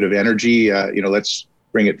little bit of energy. Let's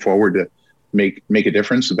bring it forward to make a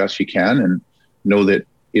difference the best you can, and know that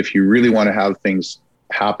if you really want to have things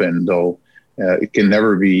happen, though, it can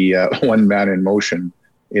never be one man in motion.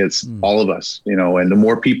 It's all of us, and the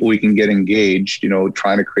more people we can get engaged,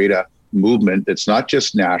 trying to create a movement that's not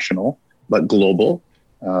just national, but global.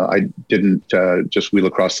 I didn't just wheel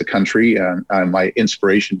across the country, and my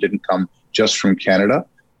inspiration didn't come just from Canada.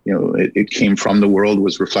 It came from the world,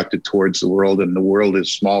 was reflected towards the world, and the world is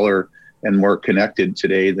smaller and more connected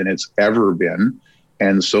today than it's ever been.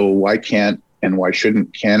 And so why can't and why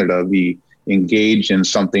shouldn't Canada be engaged in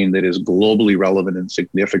something that is globally relevant and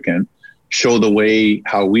significant, show the way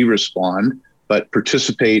how we respond, but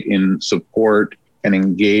participate in support and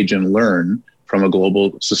engage and learn from a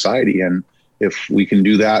global society. And if we can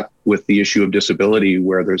do that with the issue of disability,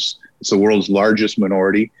 where it's the world's largest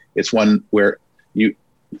minority, it's one where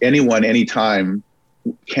anyone, anytime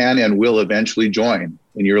can and will eventually join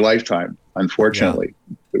in your lifetime. Unfortunately,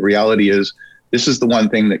 The reality is this is the one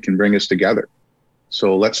thing that can bring us together.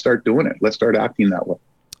 So let's start doing it. Let's start acting that way.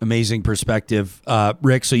 Amazing perspective.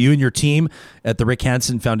 Rick, so you and your team at the Rick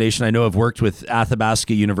Hansen Foundation, I know, have worked with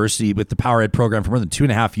Athabasca University with the PowerEd program for more than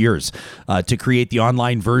 2.5 years to create the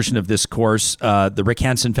online version of this course, the Rick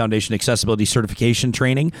Hansen Foundation Accessibility Certification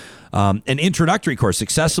Training, an introductory course,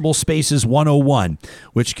 Accessible Spaces 101,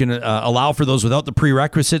 which can allow for those without the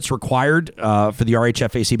prerequisites required for the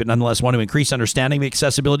RHFAC, but nonetheless want to increase understanding of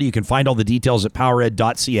accessibility. You can find all the details at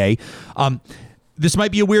powered.ca. This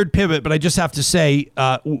might be a weird pivot, but I just have to say,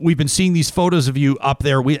 we've been seeing these photos of you up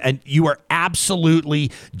there, and you are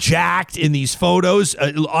absolutely jacked in these photos,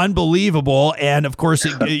 unbelievable. And of course,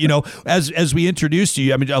 as we introduced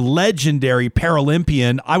you, I mean, a legendary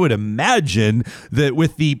Paralympian. I would imagine that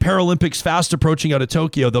with the Paralympics fast approaching out of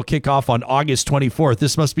Tokyo, they'll kick off on August 24th.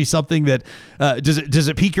 This must be something that does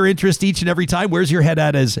it pique your interest each and every time? Where's your head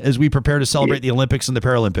at as we prepare to celebrate the Olympics and the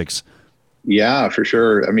Paralympics? Yeah, for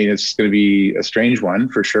sure. I mean, it's going to be a strange one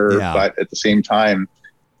for sure. Yeah. But at the same time,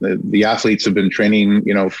 the athletes have been training,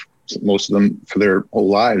 most of them for their whole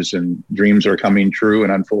lives, and dreams are coming true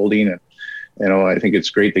and unfolding. And, I think it's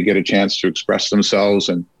great to get a chance to express themselves.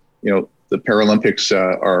 And, the Paralympics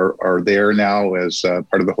are there now as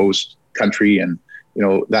part of the host country. And,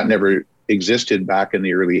 that never existed back in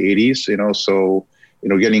the early 80s, so,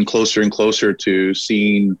 getting closer and closer to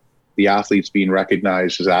seeing the athletes being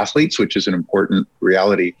recognized as athletes, which is an important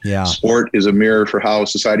reality. Yeah. Sport is a mirror for how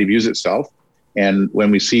society views itself. And when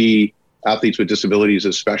we see athletes with disabilities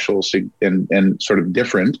as special and sort of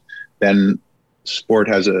different, then sport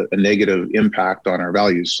has a negative impact on our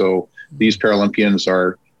values. So these Paralympians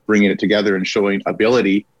are bringing it together and showing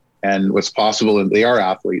ability and what's possible. And they are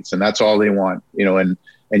athletes, and that's all they want, and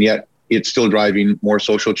yet it's still driving more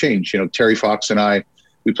social change. Terry Fox and I,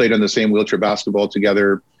 we played on the same wheelchair basketball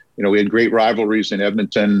together. We had great rivalries in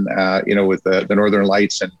Edmonton, with the Northern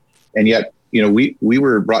Lights, and yet, we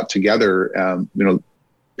were brought together.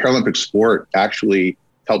 Paralympic sport actually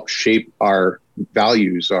helped shape our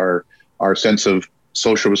values, our sense of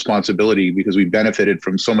social responsibility, because we benefited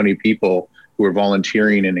from so many people who were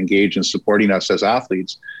volunteering and engaged in supporting us as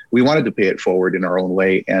athletes. We wanted to pay it forward in our own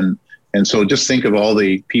way, and so just think of all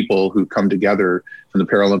the people who come together from the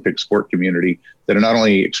Paralympic sport community that are not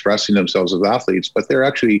only expressing themselves as athletes, but they're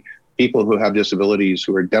actually people who have disabilities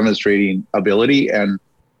who are demonstrating ability. And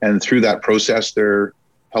through that process, they're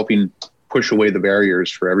helping push away the barriers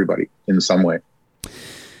for everybody in some way.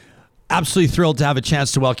 Absolutely thrilled to have a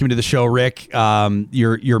chance to welcome you to the show, Rick.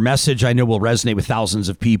 Your message, I know, will resonate with thousands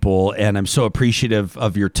of people, and I'm so appreciative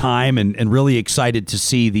of your time and really excited to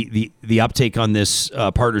see the uptake on this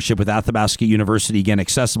partnership with Athabasca University. Again,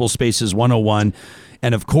 Accessible Spaces 101,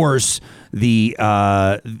 and of course, the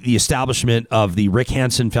establishment of the Rick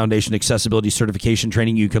Hansen Foundation Accessibility Certification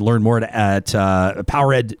Training. You can learn more at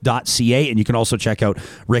powered.ca, and you can also check out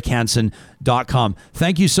rickhansen.com.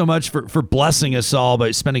 Thank you so much for blessing us all by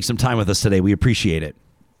spending some time with us today. We appreciate it.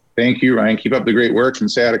 Thank you, Ryan. Keep up the great work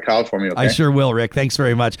and stay out of Cal for me, okay? I sure will, Rick. Thanks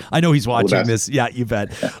very much. I know he's watching this. Yeah, you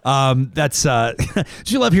bet. That's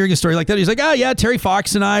you love hearing a story like that. He's like, oh yeah, Terry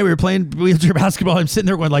Fox and I, we were playing wheelchair basketball. I'm sitting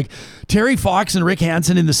there going like, Terry Fox and Rick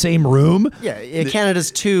Hansen in the same room? Yeah,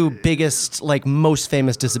 Canada's two biggest, most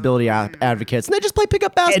famous disability advocates, and they just play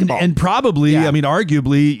pickup basketball. And probably, I mean,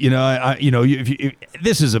 arguably,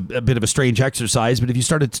 this is a bit of a strange exercise, but if you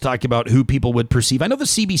started to talk about who people would perceive, I know the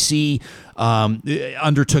CBC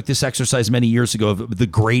undertook this exercise many years ago of the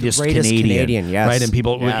greatest Canadian, yes. Right? And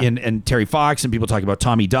people and Terry Fox, and people talk about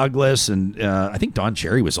Tommy Douglas, and I think Don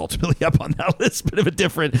Cherry was ultimately up on that list. Bit of a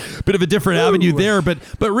different avenue there, but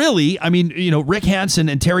really, I mean, Rick Hansen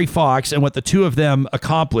and Terry Fox and what the two of them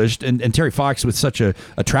accomplished, and Terry Fox with such a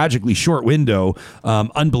tragically short window,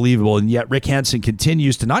 unbelievable. And yet Rick Hansen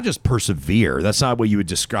continues to not just persevere. That's not what you would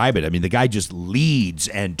describe it. I mean, the guy just leads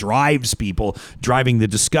and drives people, driving the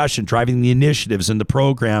discussion, driving the initiatives and the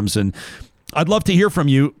programs. And I'd love to hear from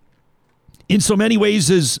you in so many ways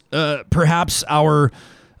as perhaps our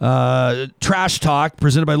trash talk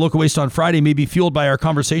presented by Local Waste on Friday may be fueled by our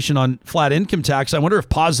conversation on flat income tax. I wonder if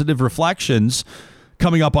positive reflections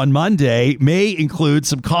coming up on Monday may include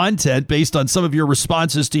some content based on some of your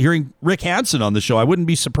responses to hearing Rick Hansen on the show. I wouldn't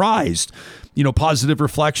be surprised. You know, Positive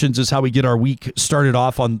Reflections is how we get our week started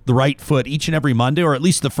off on the right foot each and every Monday, or at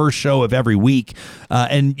least the first show of every week.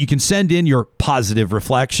 And you can send in your positive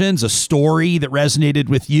reflections, a story that resonated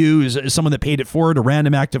with you, is someone that paid it forward, a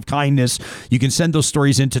random act of kindness. You can send those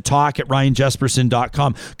stories in to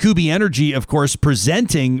talk@ryanjesperson.com. Kubi Energy, of course,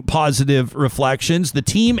 presenting Positive Reflections. The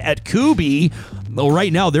team at Kubi, well,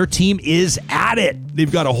 right now, their team is at it.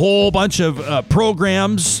 They've got a whole bunch of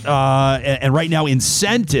programs and right now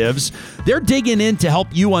incentives. They're digging in to help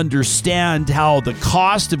you understand how the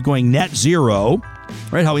cost of going net zero,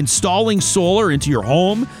 right? How installing solar into your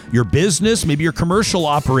home, your business, maybe your commercial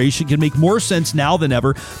operation can make more sense now than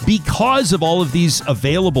ever because of all of these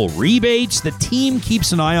available rebates. The team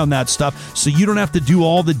keeps an eye on that stuff so you don't have to do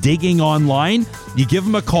all the digging online. You give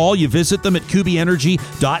them a call, you visit them at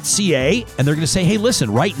kubienergy.ca, and they're going to say, hey,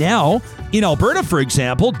 listen, right now in Alberta, for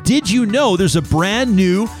example, did you know there's a brand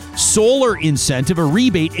new solar incentive, a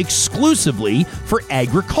rebate exclusively for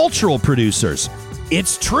agricultural producers?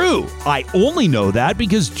 It's true. I only know that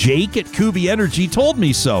because Jake at Kubi Energy told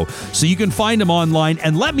me so. So you can find him online.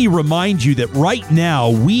 And let me remind you that right now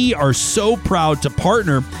we are so proud to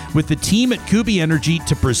partner with the team at Kubi Energy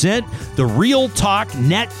to present the Real Talk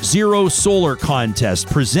Net Zero Solar Contest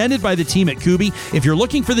presented by the team at Kubi. If you're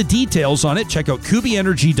looking for the details on it, check out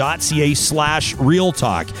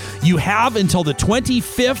kubienergy.ca/realtalk. You have until the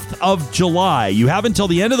 25th of July. You have until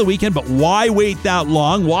the end of the weekend, but why wait that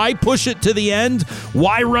long? Why push it to the end?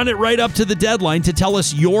 Why run it right up to the deadline to tell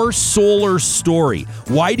us your solar story?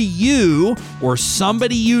 Why do you or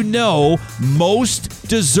somebody you know most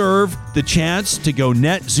deserve the chance to go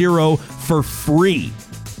net zero for free?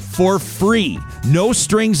 For free. No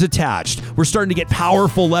strings attached. We're starting to get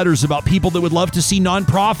powerful letters about people that would love to see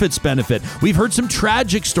nonprofits benefit. We've heard some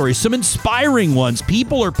tragic stories, some inspiring ones.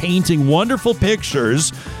 People are painting wonderful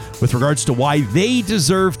pictures with regards to why they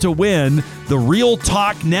deserve to win the Real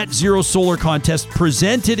Talk Net Zero Solar Contest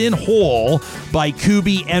presented in whole by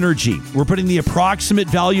Kubi Energy. We're putting the approximate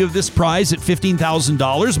value of this prize at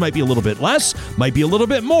 $15,000. Might be a little bit less, might be a little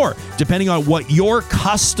bit more, depending on what your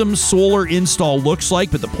custom solar install looks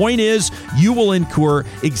like. But the point is, you will incur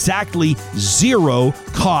exactly zero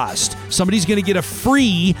cost. Somebody's going to get a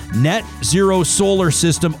free net zero solar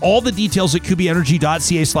system. All the details at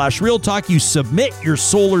kubienergy.ca/realtalk. You submit your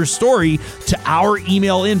solar story to our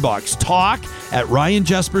email inbox,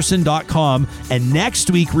 talk@ryanjesperson.com. And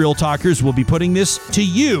next week, Real Talkers, will be putting this to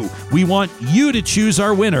you. We want you to choose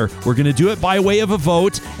our winner. We're going to do it by way of a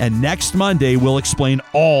vote. And next Monday, we'll explain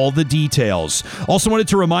all the details. Also wanted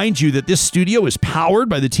to remind you that this studio is powered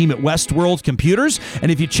by the team at Westworld Computers.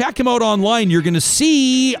 And if you check them out online, you're going to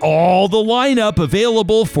see all the lineup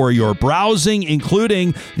available for your browsing,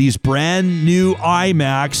 including these brand new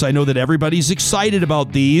iMacs. I know that everybody's excited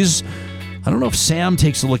about these. I don't know if Sam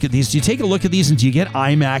takes a look at these. Do you take a look at these and do you get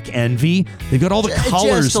iMac envy? They've got all the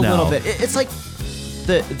colors just a now. little bit. It's like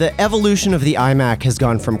the evolution of the iMac has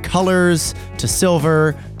gone from colors to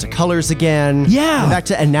silver to colors again. Yeah.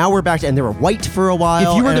 And now we're back to, and they were white for a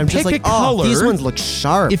while. If you were and to I'm pick just like, a color, these ones look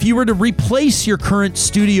sharp. If you were to replace your current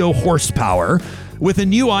studio horsepower with a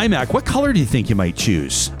new iMac, what color do you think you might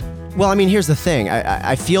choose? Well, I mean, here's the thing.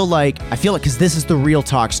 I feel like because this is the Real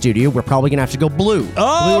Talk studio, we're probably gonna have to go blue.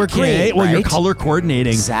 Oh, blue or okay. green. Well, right? you're color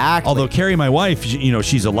coordinating. Exactly. Although Carrie, my wife,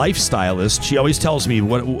 she's a lifestylist. She always tells me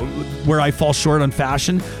where I fall short on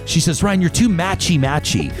fashion. She says, Ryan, you're too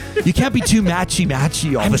matchy-matchy. You can't be too matchy-matchy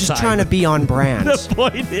all the time. I'm just trying to be on brand. The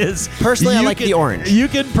point is, personally, I like the orange. You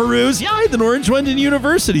can peruse. Yeah, I had an orange one in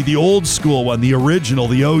university, the old school one, the original,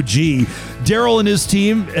 the OG. Daryl and his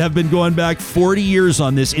team have been going back 40 years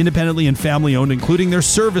on this, independently and family-owned, including their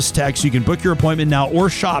service techs. You can book your appointment now or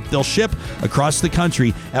shop. They'll ship across the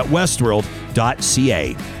country at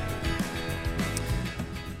westworld.ca.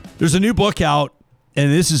 There's a new book out,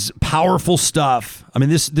 and this is powerful stuff. I mean,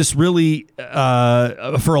 this really,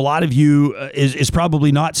 for a lot of you, is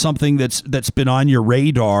probably not something that's been on your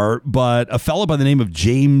radar, but a fellow by the name of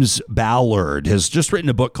James Ballard has just written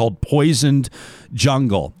a book called Poisoned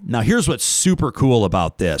Jungle. Now, here's what's super cool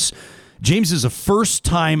about this. James is a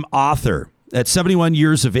first-time author at 71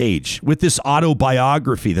 years of age with this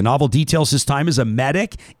autobiography. The novel details his time as a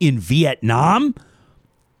medic in Vietnam,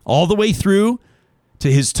 all the way through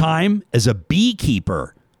to his time as a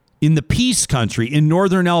beekeeper in the Peace Country in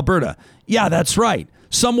northern Alberta. Yeah, that's right.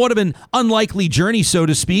 Somewhat of an unlikely journey, so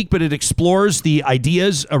to speak, but it explores the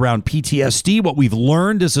ideas around PTSD, what we've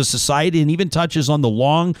learned as a society, and even touches on the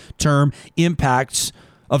long-term impacts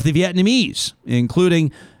of the Vietnamese,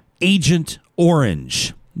 including Agent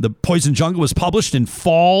Orange. The Poison Jungle was published in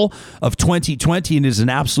fall of 2020, and it is an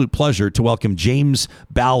absolute pleasure to welcome James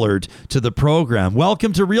Ballard to the program.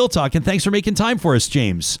 Welcome to Real Talk, and thanks for making time for us,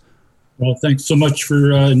 James. Well, thanks so much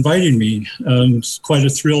for inviting me. It's quite a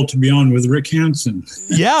thrill to be on with Rick Hansen.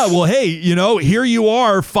 Yeah, well, hey, here you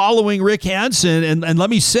are following Rick Hansen, and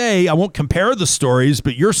let me say, I won't compare the stories,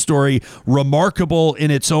 but your story, remarkable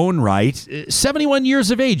in its own right. 71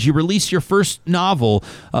 years of age, you released your first novel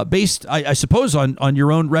based, I suppose, on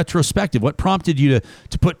your own retrospective. What prompted you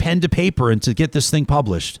to put pen to paper and to get this thing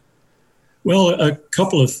published? Well, a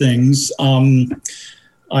couple of things.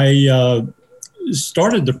 I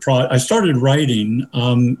started writing,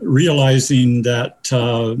 realizing that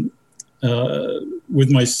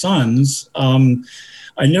with my sons,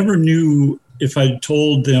 I never knew if I'd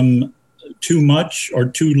told them too much or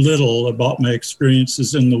too little about my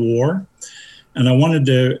experiences in the war, and I wanted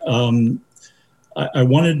to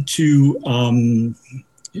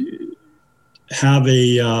have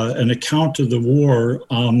an account of the war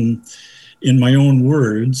in my own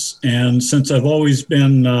words. And since I've always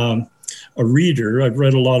been a reader, I've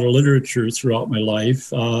read a lot of literature throughout my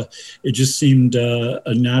life. It just seemed a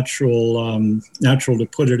natural to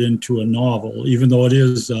put it into a novel, even though it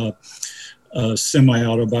is a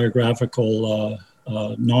semi-autobiographical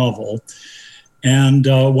novel. And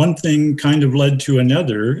one thing kind of led to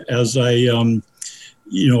another as I'd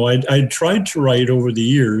tried to write over the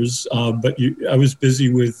years, but I was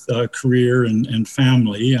busy with career and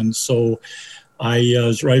family. And so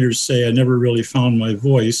as writers say, I never really found my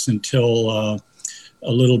voice until a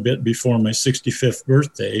little bit before my 65th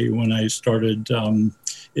birthday when I started,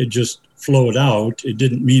 it just flowed out. It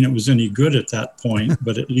didn't mean it was any good at that point,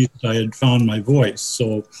 but at least I had found my voice.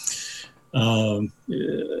 So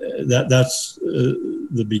that's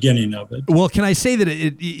the beginning of it. Well, can I say that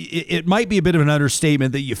it might be a bit of an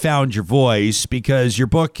understatement that you found your voice, because your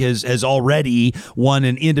book has already won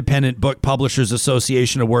an Independent Book Publishers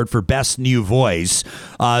Association award for Best New Voice.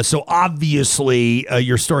 So obviously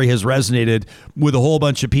your story has resonated with a whole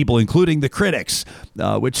bunch of people, including the critics,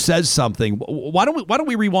 which says something. Why don't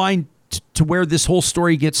we rewind to where this whole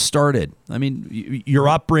story gets started? I mean, your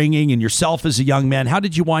upbringing and yourself as a young man. How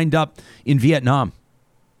did you wind up in Vietnam?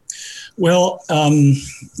 Well,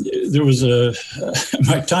 there was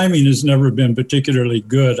my timing has never been particularly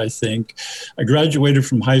good, I think. I graduated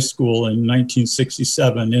from high school in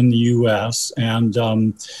 1967 in the U.S., and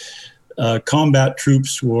combat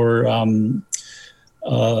troops were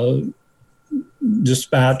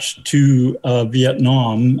dispatched to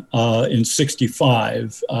Vietnam in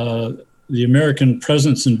 65. The American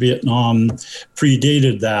presence in Vietnam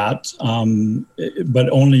predated that, but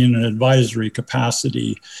only in an advisory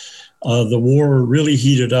capacity. The war really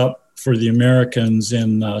heated up for the Americans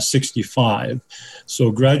in 65. So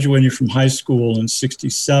graduating from high school in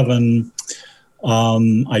 67,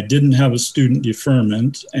 I didn't have a student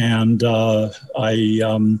deferment, and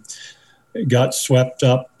I got swept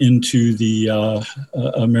up into the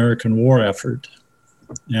American war effort.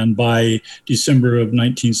 And by December of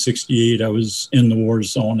 1968, I was in the war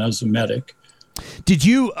zone as a medic. Did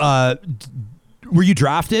you, were you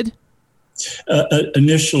drafted?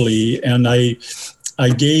 Initially, and I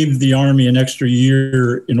gave the Army an extra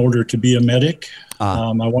year in order to be a medic.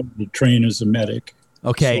 I wanted to train as a medic.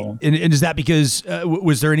 Okay. So. And is that because,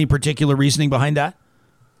 was there any particular reasoning behind that?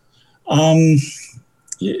 I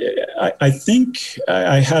think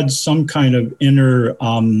I had some kind of inner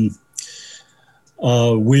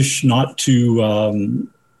wish not to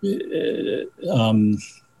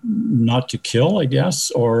kill, I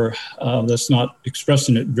guess, or that's not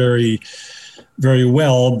expressing it very, very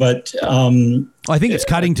well. But I think it's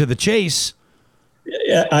cutting to the chase.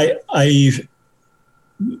 I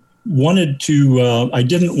wanted to. I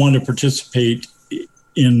didn't want to participate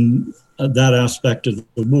in that aspect of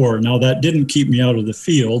the war. Now, that didn't keep me out of the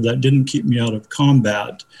field. That didn't keep me out of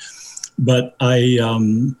combat. But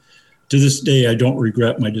to this day, I don't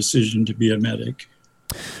regret my decision to be a medic.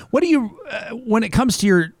 What do you, when it comes to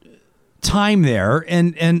your time there,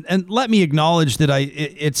 and let me acknowledge that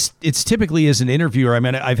it's typically as an interviewer. I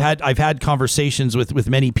mean, I've had conversations with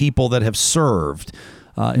many people that have served,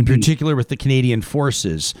 in particular with the Canadian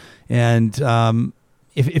Forces, and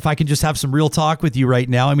if I can just have some real talk with you right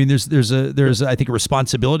now. I mean, there's I think a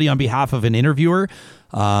responsibility on behalf of an interviewer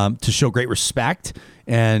to show great respect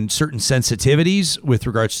and certain sensitivities with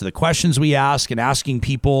regards to the questions we ask, and asking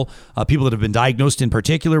people that have been diagnosed in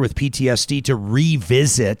particular with PTSD to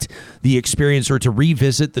revisit the experience or to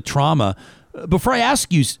revisit the trauma. Before I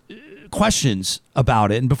ask you questions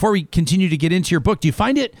about it, and before we continue to get into your book, do you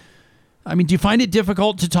find it I mean, do you find it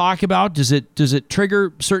difficult to talk about? Does it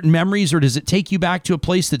trigger certain memories, or does it take you back to a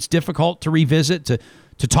place that's difficult to revisit, to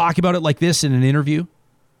talk about it like this in an interview?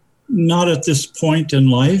 Not at this point in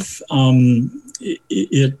life. I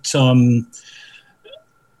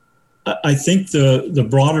think the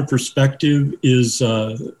broader perspective is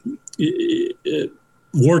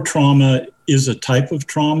war trauma is a type of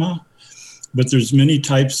trauma, but there's many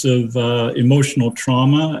types of emotional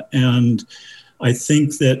trauma. And I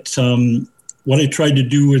think that what I tried to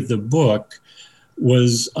do with the book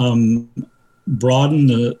was broaden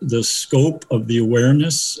the scope of the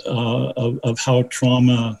awareness of how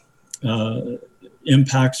trauma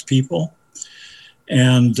impacts people.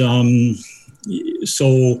 And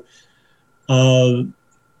so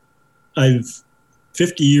I've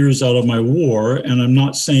 50 years out of my war, and I'm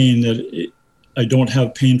not saying that I don't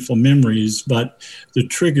have painful memories, but the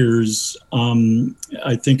triggers,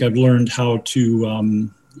 I think I've learned how to,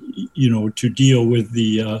 to deal with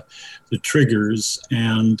the triggers.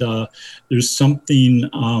 And there's something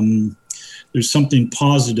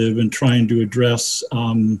positive in trying to address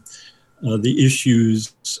the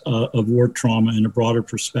issues of war trauma in a broader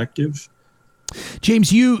perspective.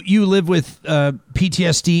 James, you live with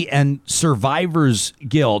PTSD and survivor's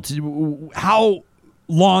guilt. How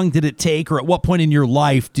long did it take, or at what point in your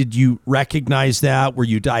life did you recognize that? Were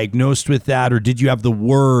you diagnosed with that, or did you have the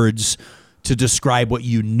words to describe what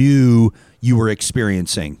you knew you were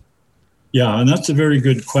experiencing? Yeah, and that's a very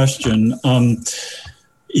good question.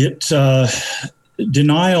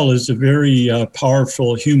 Denial is a very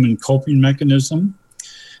powerful human coping mechanism.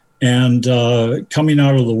 And coming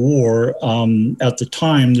out of the war, at the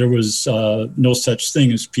time, there was no such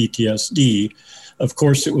thing as PTSD. Of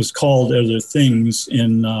course, it was called other things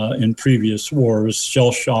in previous wars,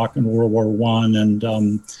 shell shock in World War I and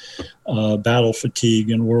battle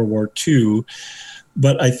fatigue in World War II.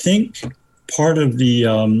 But I think part of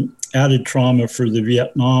the added trauma for the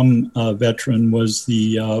Vietnam veteran was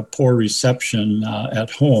the poor reception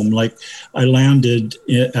at home. Like, I landed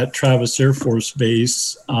at Travis Air Force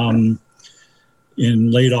Base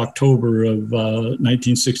in late October of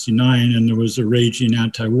 1969, and there was a raging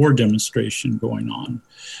anti-war demonstration going on.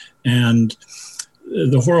 And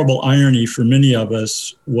the horrible irony for many of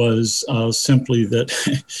us was simply that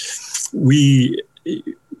we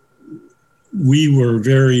were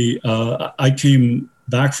very, I came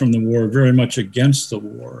back from the war very much against the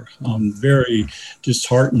war, very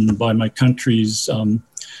disheartened by my country's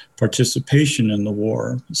participation in the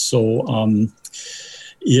war. So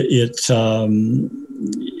it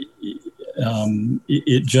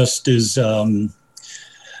just is,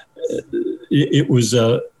 it was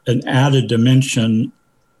an added dimension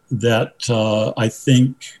that I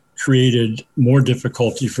think created more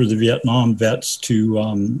difficulty for the Vietnam vets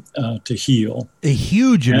to heal. A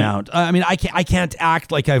huge amount. I mean, I can't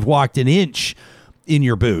act like I've walked an inch in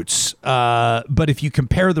your boots. But if you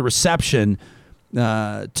compare the reception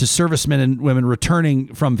to servicemen and women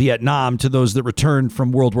returning from Vietnam to those that returned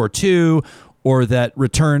from World War II, or that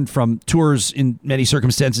returned from tours in many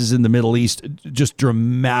circumstances in the Middle East, just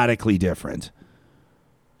dramatically different.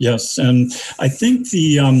 Yes, and I think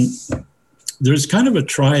there's kind of a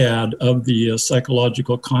triad of the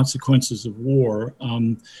psychological consequences of war.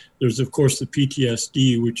 There's, of course, the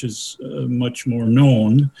PTSD, which is much more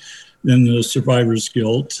known than the survivor's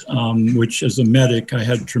guilt, which as a medic, I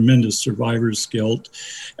had tremendous survivor's guilt.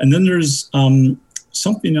 And then there's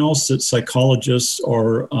something else that psychologists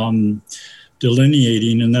are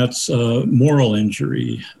delineating, and that's moral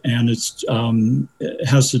injury. And it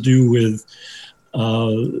has to do with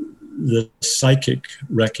the psychic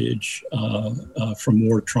wreckage from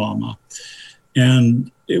war trauma.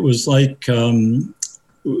 And it was like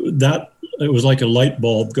it was like a light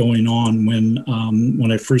bulb going on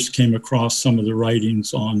when I first came across some of the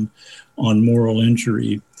writings on moral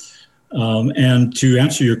injury. And to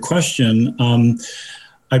answer your question,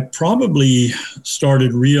 I probably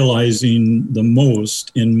started realizing the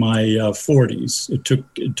most in my 40s. It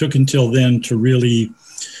took until then to really,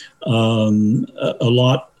 a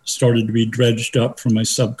lot started to be dredged up from my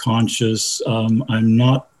subconscious. I'm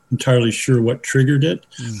not entirely sure what triggered it,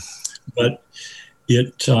 but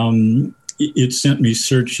it sent me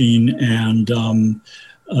searching and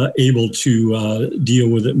able to deal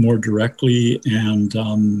with it more directly and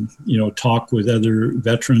talk with other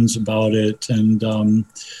veterans about it. And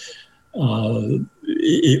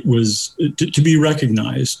it was to be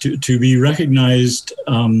recognized, to be recognized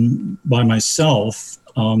by myself.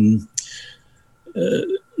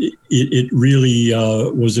 It really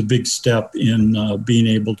was a big step in being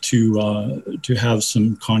able to have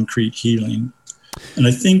some concrete healing. And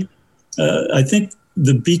I think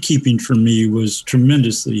the beekeeping for me was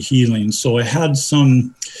tremendously healing. So I had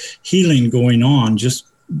some healing going on just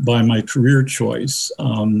by my career choice.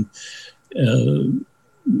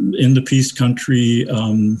 In the Peace Country,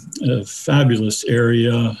 a fabulous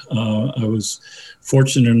area. I was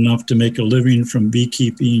fortunate enough to make a living from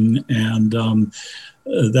beekeeping, and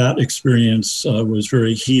that experience was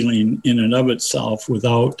very healing in and of itself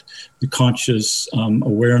without the conscious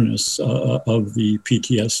awareness of the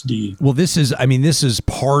PTSD. Well, this is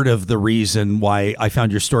part of the reason why I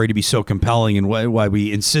found your story to be so compelling, and why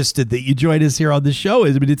we insisted that you join us here on the show.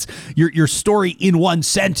 It's your story in one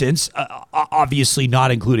sentence, obviously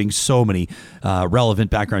not including so many relevant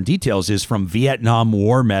background details, is from Vietnam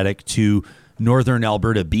War medic to Northern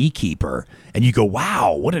Alberta beekeeper. And you go,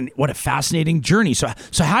 wow, what a fascinating journey. So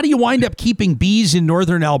how do you wind up keeping bees in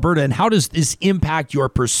Northern Alberta, and how does this impact your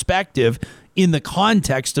perspective in the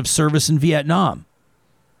context of service in Vietnam?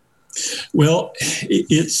 Well,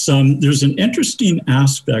 it's there's an interesting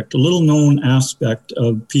aspect, a little known aspect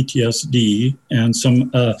of PTSD, and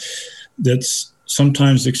some that's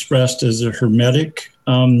sometimes expressed as a hermetic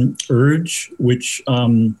urge, which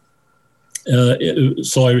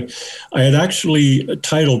so I had actually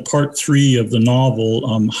titled part 3 of the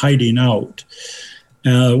novel Hiding Out,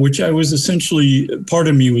 which I was essentially, part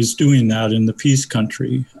of me was doing that in the Peace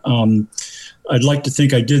Country. I'd like to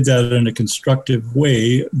think I did that in a constructive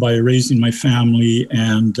way by raising my family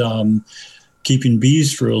and keeping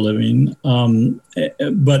bees for a living.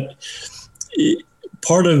 But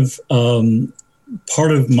part of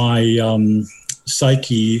my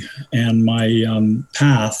psyche and my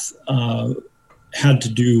path had to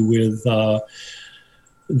do with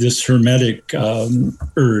this hermetic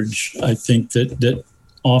urge, I think, that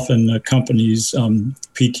often accompanies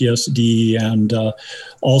PTSD, and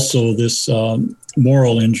also this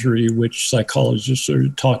moral injury, which psychologists are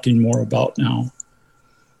talking more about now.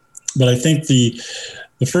 But I think the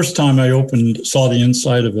first time I saw the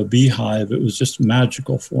inside of a beehive, it was just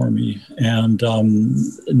magical for me. And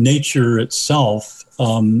nature itself,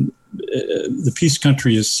 the Peace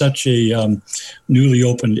Country is such a newly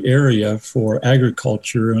opened area for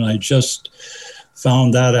agriculture, and I just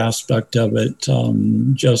found that aspect of it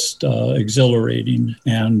just exhilarating.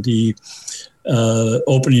 And the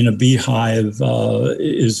opening a beehive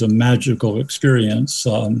is a magical experience,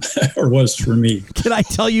 or was for me. Can I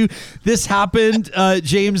tell you, this happened,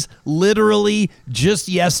 James, literally just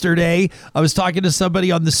yesterday. I was talking to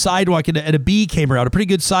somebody on the sidewalk, and a bee came around, a pretty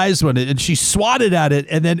good sized one, and she swatted at it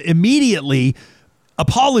and then immediately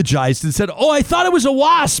apologized and said, "Oh, I thought it was a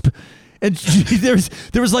wasp." And there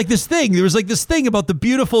was like this thing about the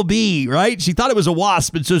beautiful bee, right? She thought it was a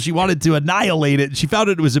wasp, and so she wanted to annihilate it. She found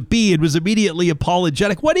it was a bee and was immediately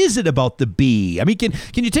apologetic. What is it about the bee? I mean, can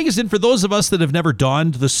you take us in, for those of us that have never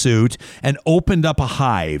donned the suit and opened up a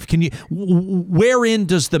hive? Wherein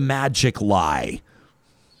does the magic lie?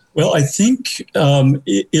 Well, I think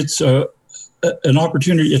it's an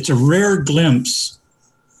opportunity. It's a rare glimpse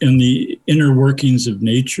in the inner workings of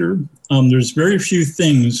nature. There's very few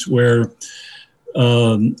things where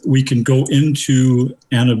we can go into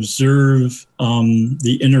and observe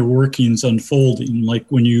the inner workings unfolding. Like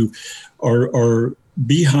when our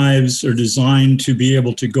beehives are designed to be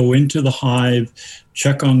able to go into the hive,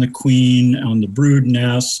 check on the queen, on the brood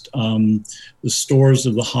nest, the stores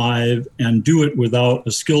of the hive, and do it without,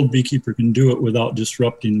 a skilled beekeeper can do it without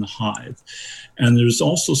disrupting the hive. And there's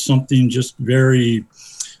also something just very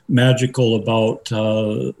magical about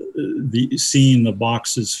seeing the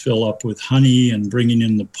boxes fill up with honey and bringing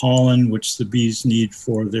in the pollen, which the bees need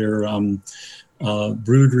for their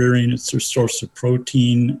brood rearing. It's their source of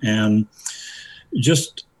protein. And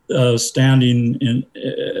just standing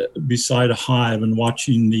beside a hive and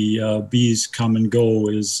watching the bees come and go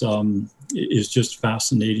is just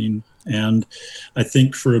fascinating. And I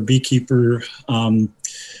think for a beekeeper,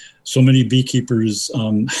 so many beekeepers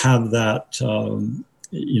have that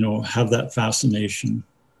fascination.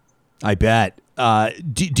 I bet.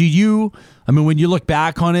 Do you, when you look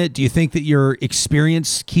back on it, do you think that your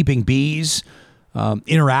experience keeping bees,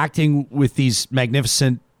 interacting with these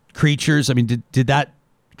magnificent creatures, did that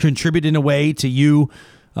contribute in a way to you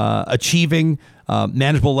achieving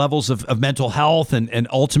manageable levels of mental health and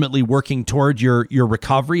ultimately working toward your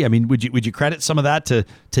recovery? Would you credit some of that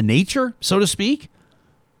to nature, so to speak?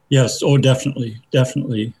 Yes. Oh, definitely.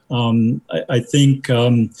 I think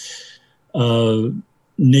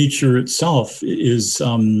nature itself is,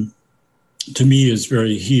 to me, is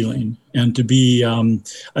very healing. And to be,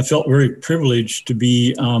 I felt very privileged to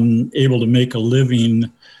be able to make a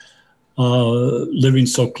living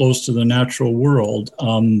so close to the natural world.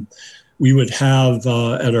 we would have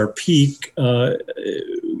at our peak,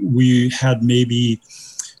 we had maybe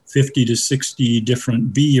 50 to 60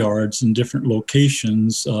 different bee yards in different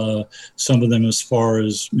locations, some of them as far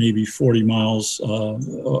as maybe 40 miles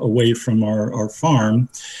away from our farm.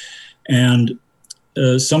 And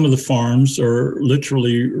some of the farms are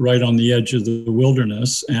literally right on the edge of the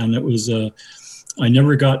wilderness. And it was I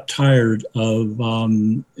never got tired of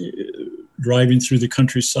driving through the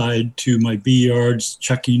countryside to my bee yards,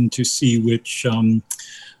 checking to see which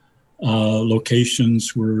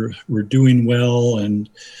locations were doing well and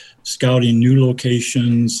scouting new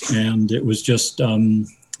locations. And it was just,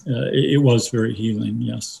 it was very healing.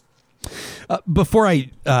 Yes. Before I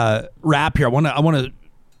wrap here, I want to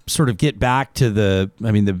sort of get back to the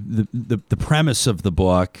premise of the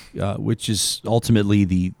book, which is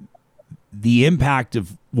ultimately the impact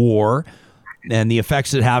of war and the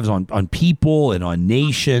effects it has on people and on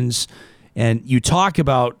nations. And you write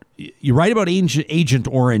about Agent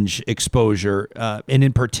Orange exposure, and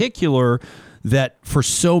in particular that for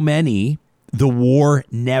so many, the war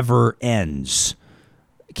never ends.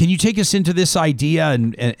 Can you take us into this idea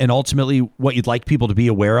and ultimately what you'd like people to be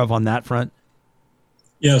aware of on that front?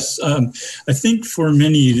 Yes, I think for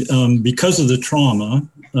many, because of the trauma,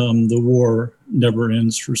 the war never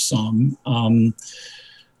ends for some.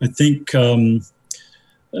 I think part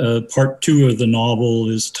 2 of the novel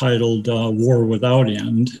is titled War Without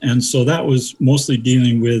End. And so that was mostly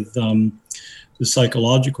dealing with the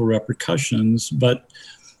psychological repercussions, but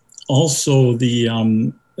also the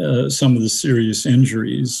some of the serious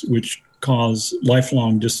injuries which cause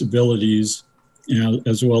lifelong disabilities,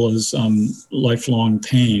 as well as lifelong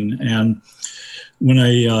pain. And when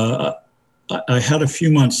I had a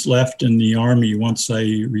few months left in the Army once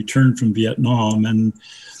I returned from Vietnam, and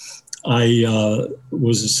I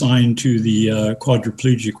was assigned to the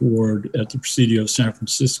quadriplegic ward at the Presidio of San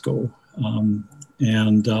Francisco.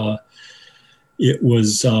 It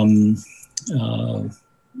was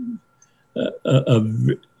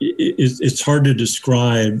it's hard to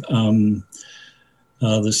describe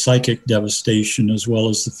the psychic devastation as well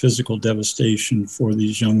as the physical devastation for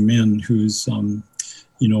these young men whose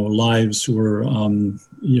lives were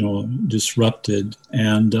disrupted.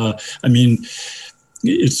 And I mean,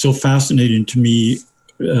 it's so fascinating to me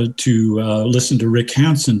to listen to Rick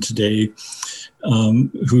Hansen today,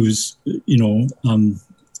 who's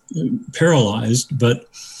paralyzed, but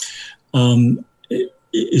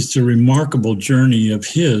it's a remarkable journey of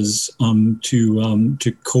his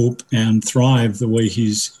to cope and thrive the way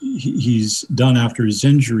he's done after his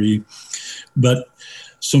injury. But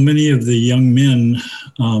so many of the young men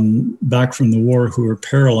back from the war who are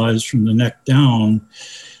paralyzed from the neck down,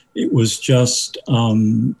 it was just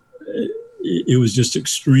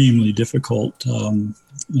extremely difficult, and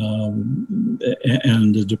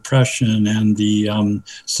the depression and the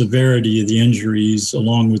severity of the injuries,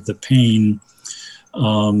 along with the pain.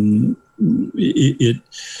 It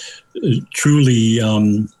truly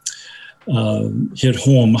hit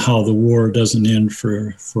home how the war doesn't end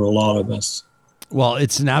for a lot of us. Well,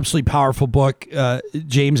 it's an absolutely powerful book.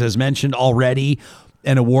 James has mentioned already,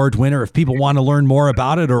 an award winner. If people want to learn more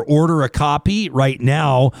about it or order a copy right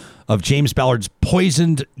now of James Ballard's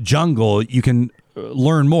Poisoned Jungle, you can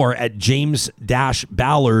learn more at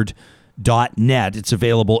james-ballard.net. It's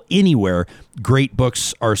available anywhere great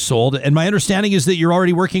books are sold. And my understanding is that you're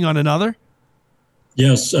already working on another?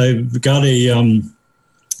 Yes, I've got a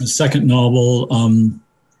second novel,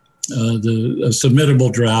 a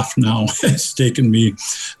submittable draft now. It's taken me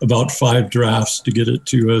about 5 drafts to get it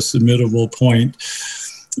to a submittable point.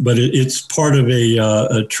 But it's part of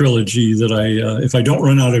a trilogy that if I don't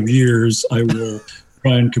run out of years, I will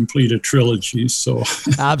try and complete a trilogy. So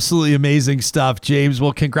absolutely amazing stuff, James.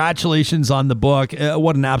 Well, congratulations on the book.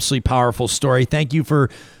 What an absolutely powerful story. Thank you for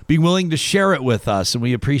being willing to share it with us, and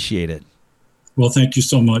we appreciate it. Well, thank you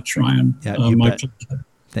so much, Ryan. Yeah, my pleasure.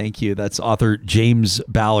 Thank you. That's author James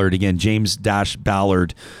Ballard. Again,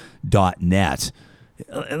 james-ballard.net.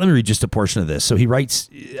 Let me read just a portion of this. So he writes,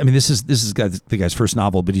 I mean, this is the guy's first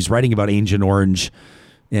novel, but he's writing about Agent Orange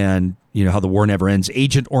and, how the war never ends.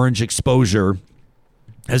 Agent Orange exposure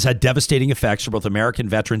has had devastating effects for both American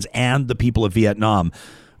veterans and the people of Vietnam,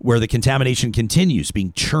 where the contamination continues,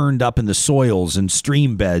 being churned up in the soils and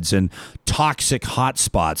stream beds and toxic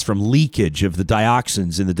hotspots from leakage of the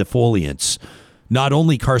dioxins in the defoliants. Not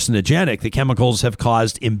only carcinogenic, the chemicals have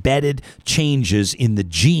caused embedded changes in the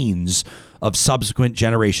genes of subsequent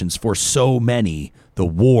generations. For so many, the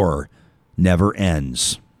war never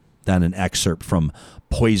ends. Then an excerpt from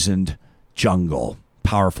Poisoned Jungle.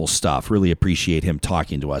 Powerful stuff. Really appreciate him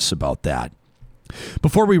talking to us about that.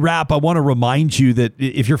 Before we wrap, I want to remind you that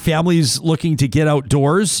if your family's looking to get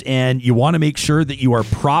outdoors and you want to make sure that you are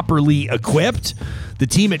properly equipped, the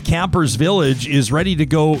team at Campers Village is ready to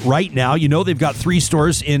go right now. You know they've got 3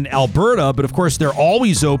 stores in Alberta, but of course they're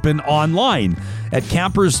always open online at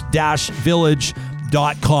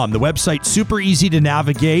campers-village.com. The website's super easy to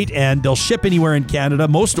navigate, and they'll ship anywhere in Canada.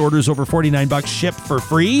 Most orders over $49 ship for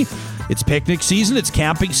free. It's picnic season, it's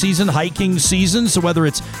camping season, hiking season, so whether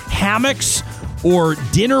it's hammocks or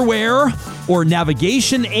dinnerware or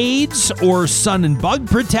navigation aids or sun and bug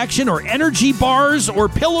protection or energy bars or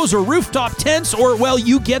pillows or rooftop tents or, well,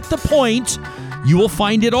 you get the point. You will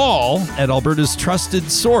find it all at Alberta's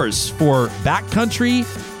trusted source for backcountry,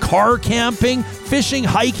 car camping, fishing,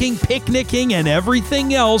 hiking, picnicking, and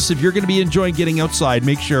everything else. If you're going to be enjoying getting outside,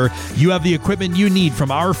 make sure you have the equipment you need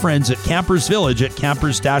from our friends at Campers Village at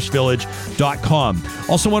campers-village.com.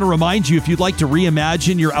 Also want to remind you, if you'd like to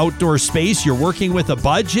reimagine your outdoor space, you're working with a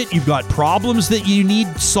budget, you've got problems that you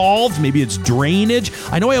need solved, maybe it's drainage.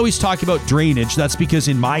 I know I always talk about drainage. That's because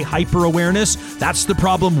in my hyper-awareness, that's the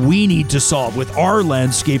problem we need to solve with our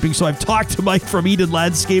landscaping. So I've talked to Mike from Eden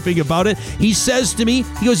Landscaping about it. He says to me,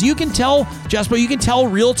 he goes, you can tell, Jasper, you can tell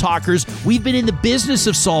Real Talkers we've been in the business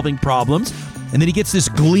of solving problems. And then he gets this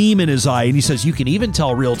gleam in his eye and he says, you can even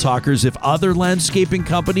tell Real Talkers if other landscaping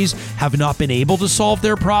companies have not been able to solve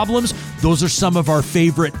their problems. Those are some of our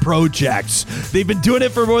favorite projects. They've been doing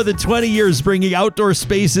it for more than 20 years, bringing outdoor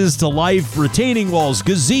spaces to life, retaining walls,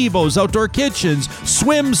 gazebos, outdoor kitchens,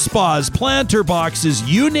 swim spas, planter boxes,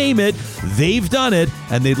 you name it. They've done it,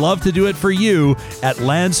 and they'd love to do it for you at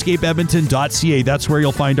landscapeedmonton.ca. That's where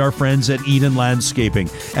you'll find our friends at Eden Landscaping.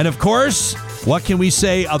 And of course, what can we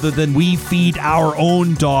say other than we feed our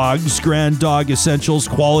own dogs Grand Dog Essentials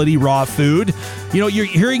quality raw food? You know, you're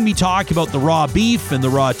hearing me talk about the raw beef and the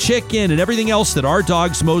raw chicken and everything else that our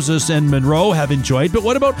dogs, Moses and Monroe, have enjoyed. But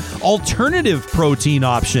what about alternative protein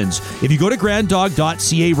options? If you go to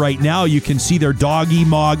granddog.ca right now, you can see their Doggy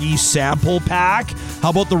Moggy sample pack.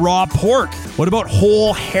 How about the raw pork? What about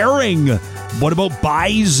whole herring? What about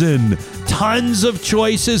bison? Tons of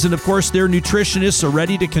choices, and of course their nutritionists are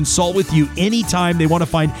ready to consult with you anytime they want to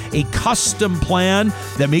find a custom plan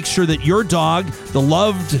that makes sure that your dog,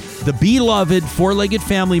 the beloved four-legged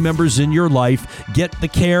family members in your life, get the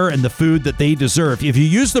care and the food that they deserve. If you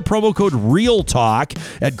use the promo code REALTALK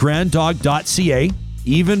at granddog.ca,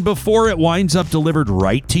 even before it winds up delivered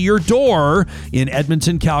right to your door in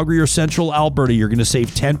Edmonton, Calgary, or Central Alberta, you're going to save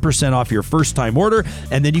 10% off your first-time order,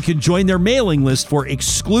 and then you can join their mailing list for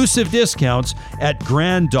exclusive discounts at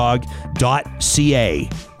granddog.ca.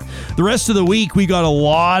 The rest of the week, we got a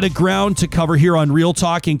lot of ground to cover here on Real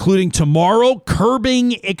Talk, including tomorrow,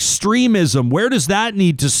 curbing extremism. Where does that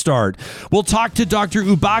need to start? We'll talk to Dr.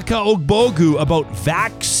 Ubaka Ogbogu about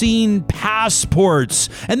vaccine passports.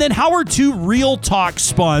 And then how are 2 Real Talk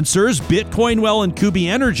sponsors, Bitcoin Well and Kubi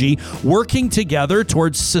Energy, working together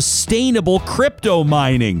towards sustainable crypto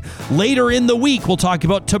mining? Later in the week, we'll talk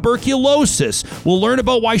about tuberculosis. We'll learn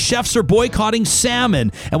about why chefs are boycotting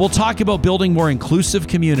salmon. And we'll talk about building more inclusive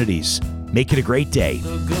communities. Make it a great day.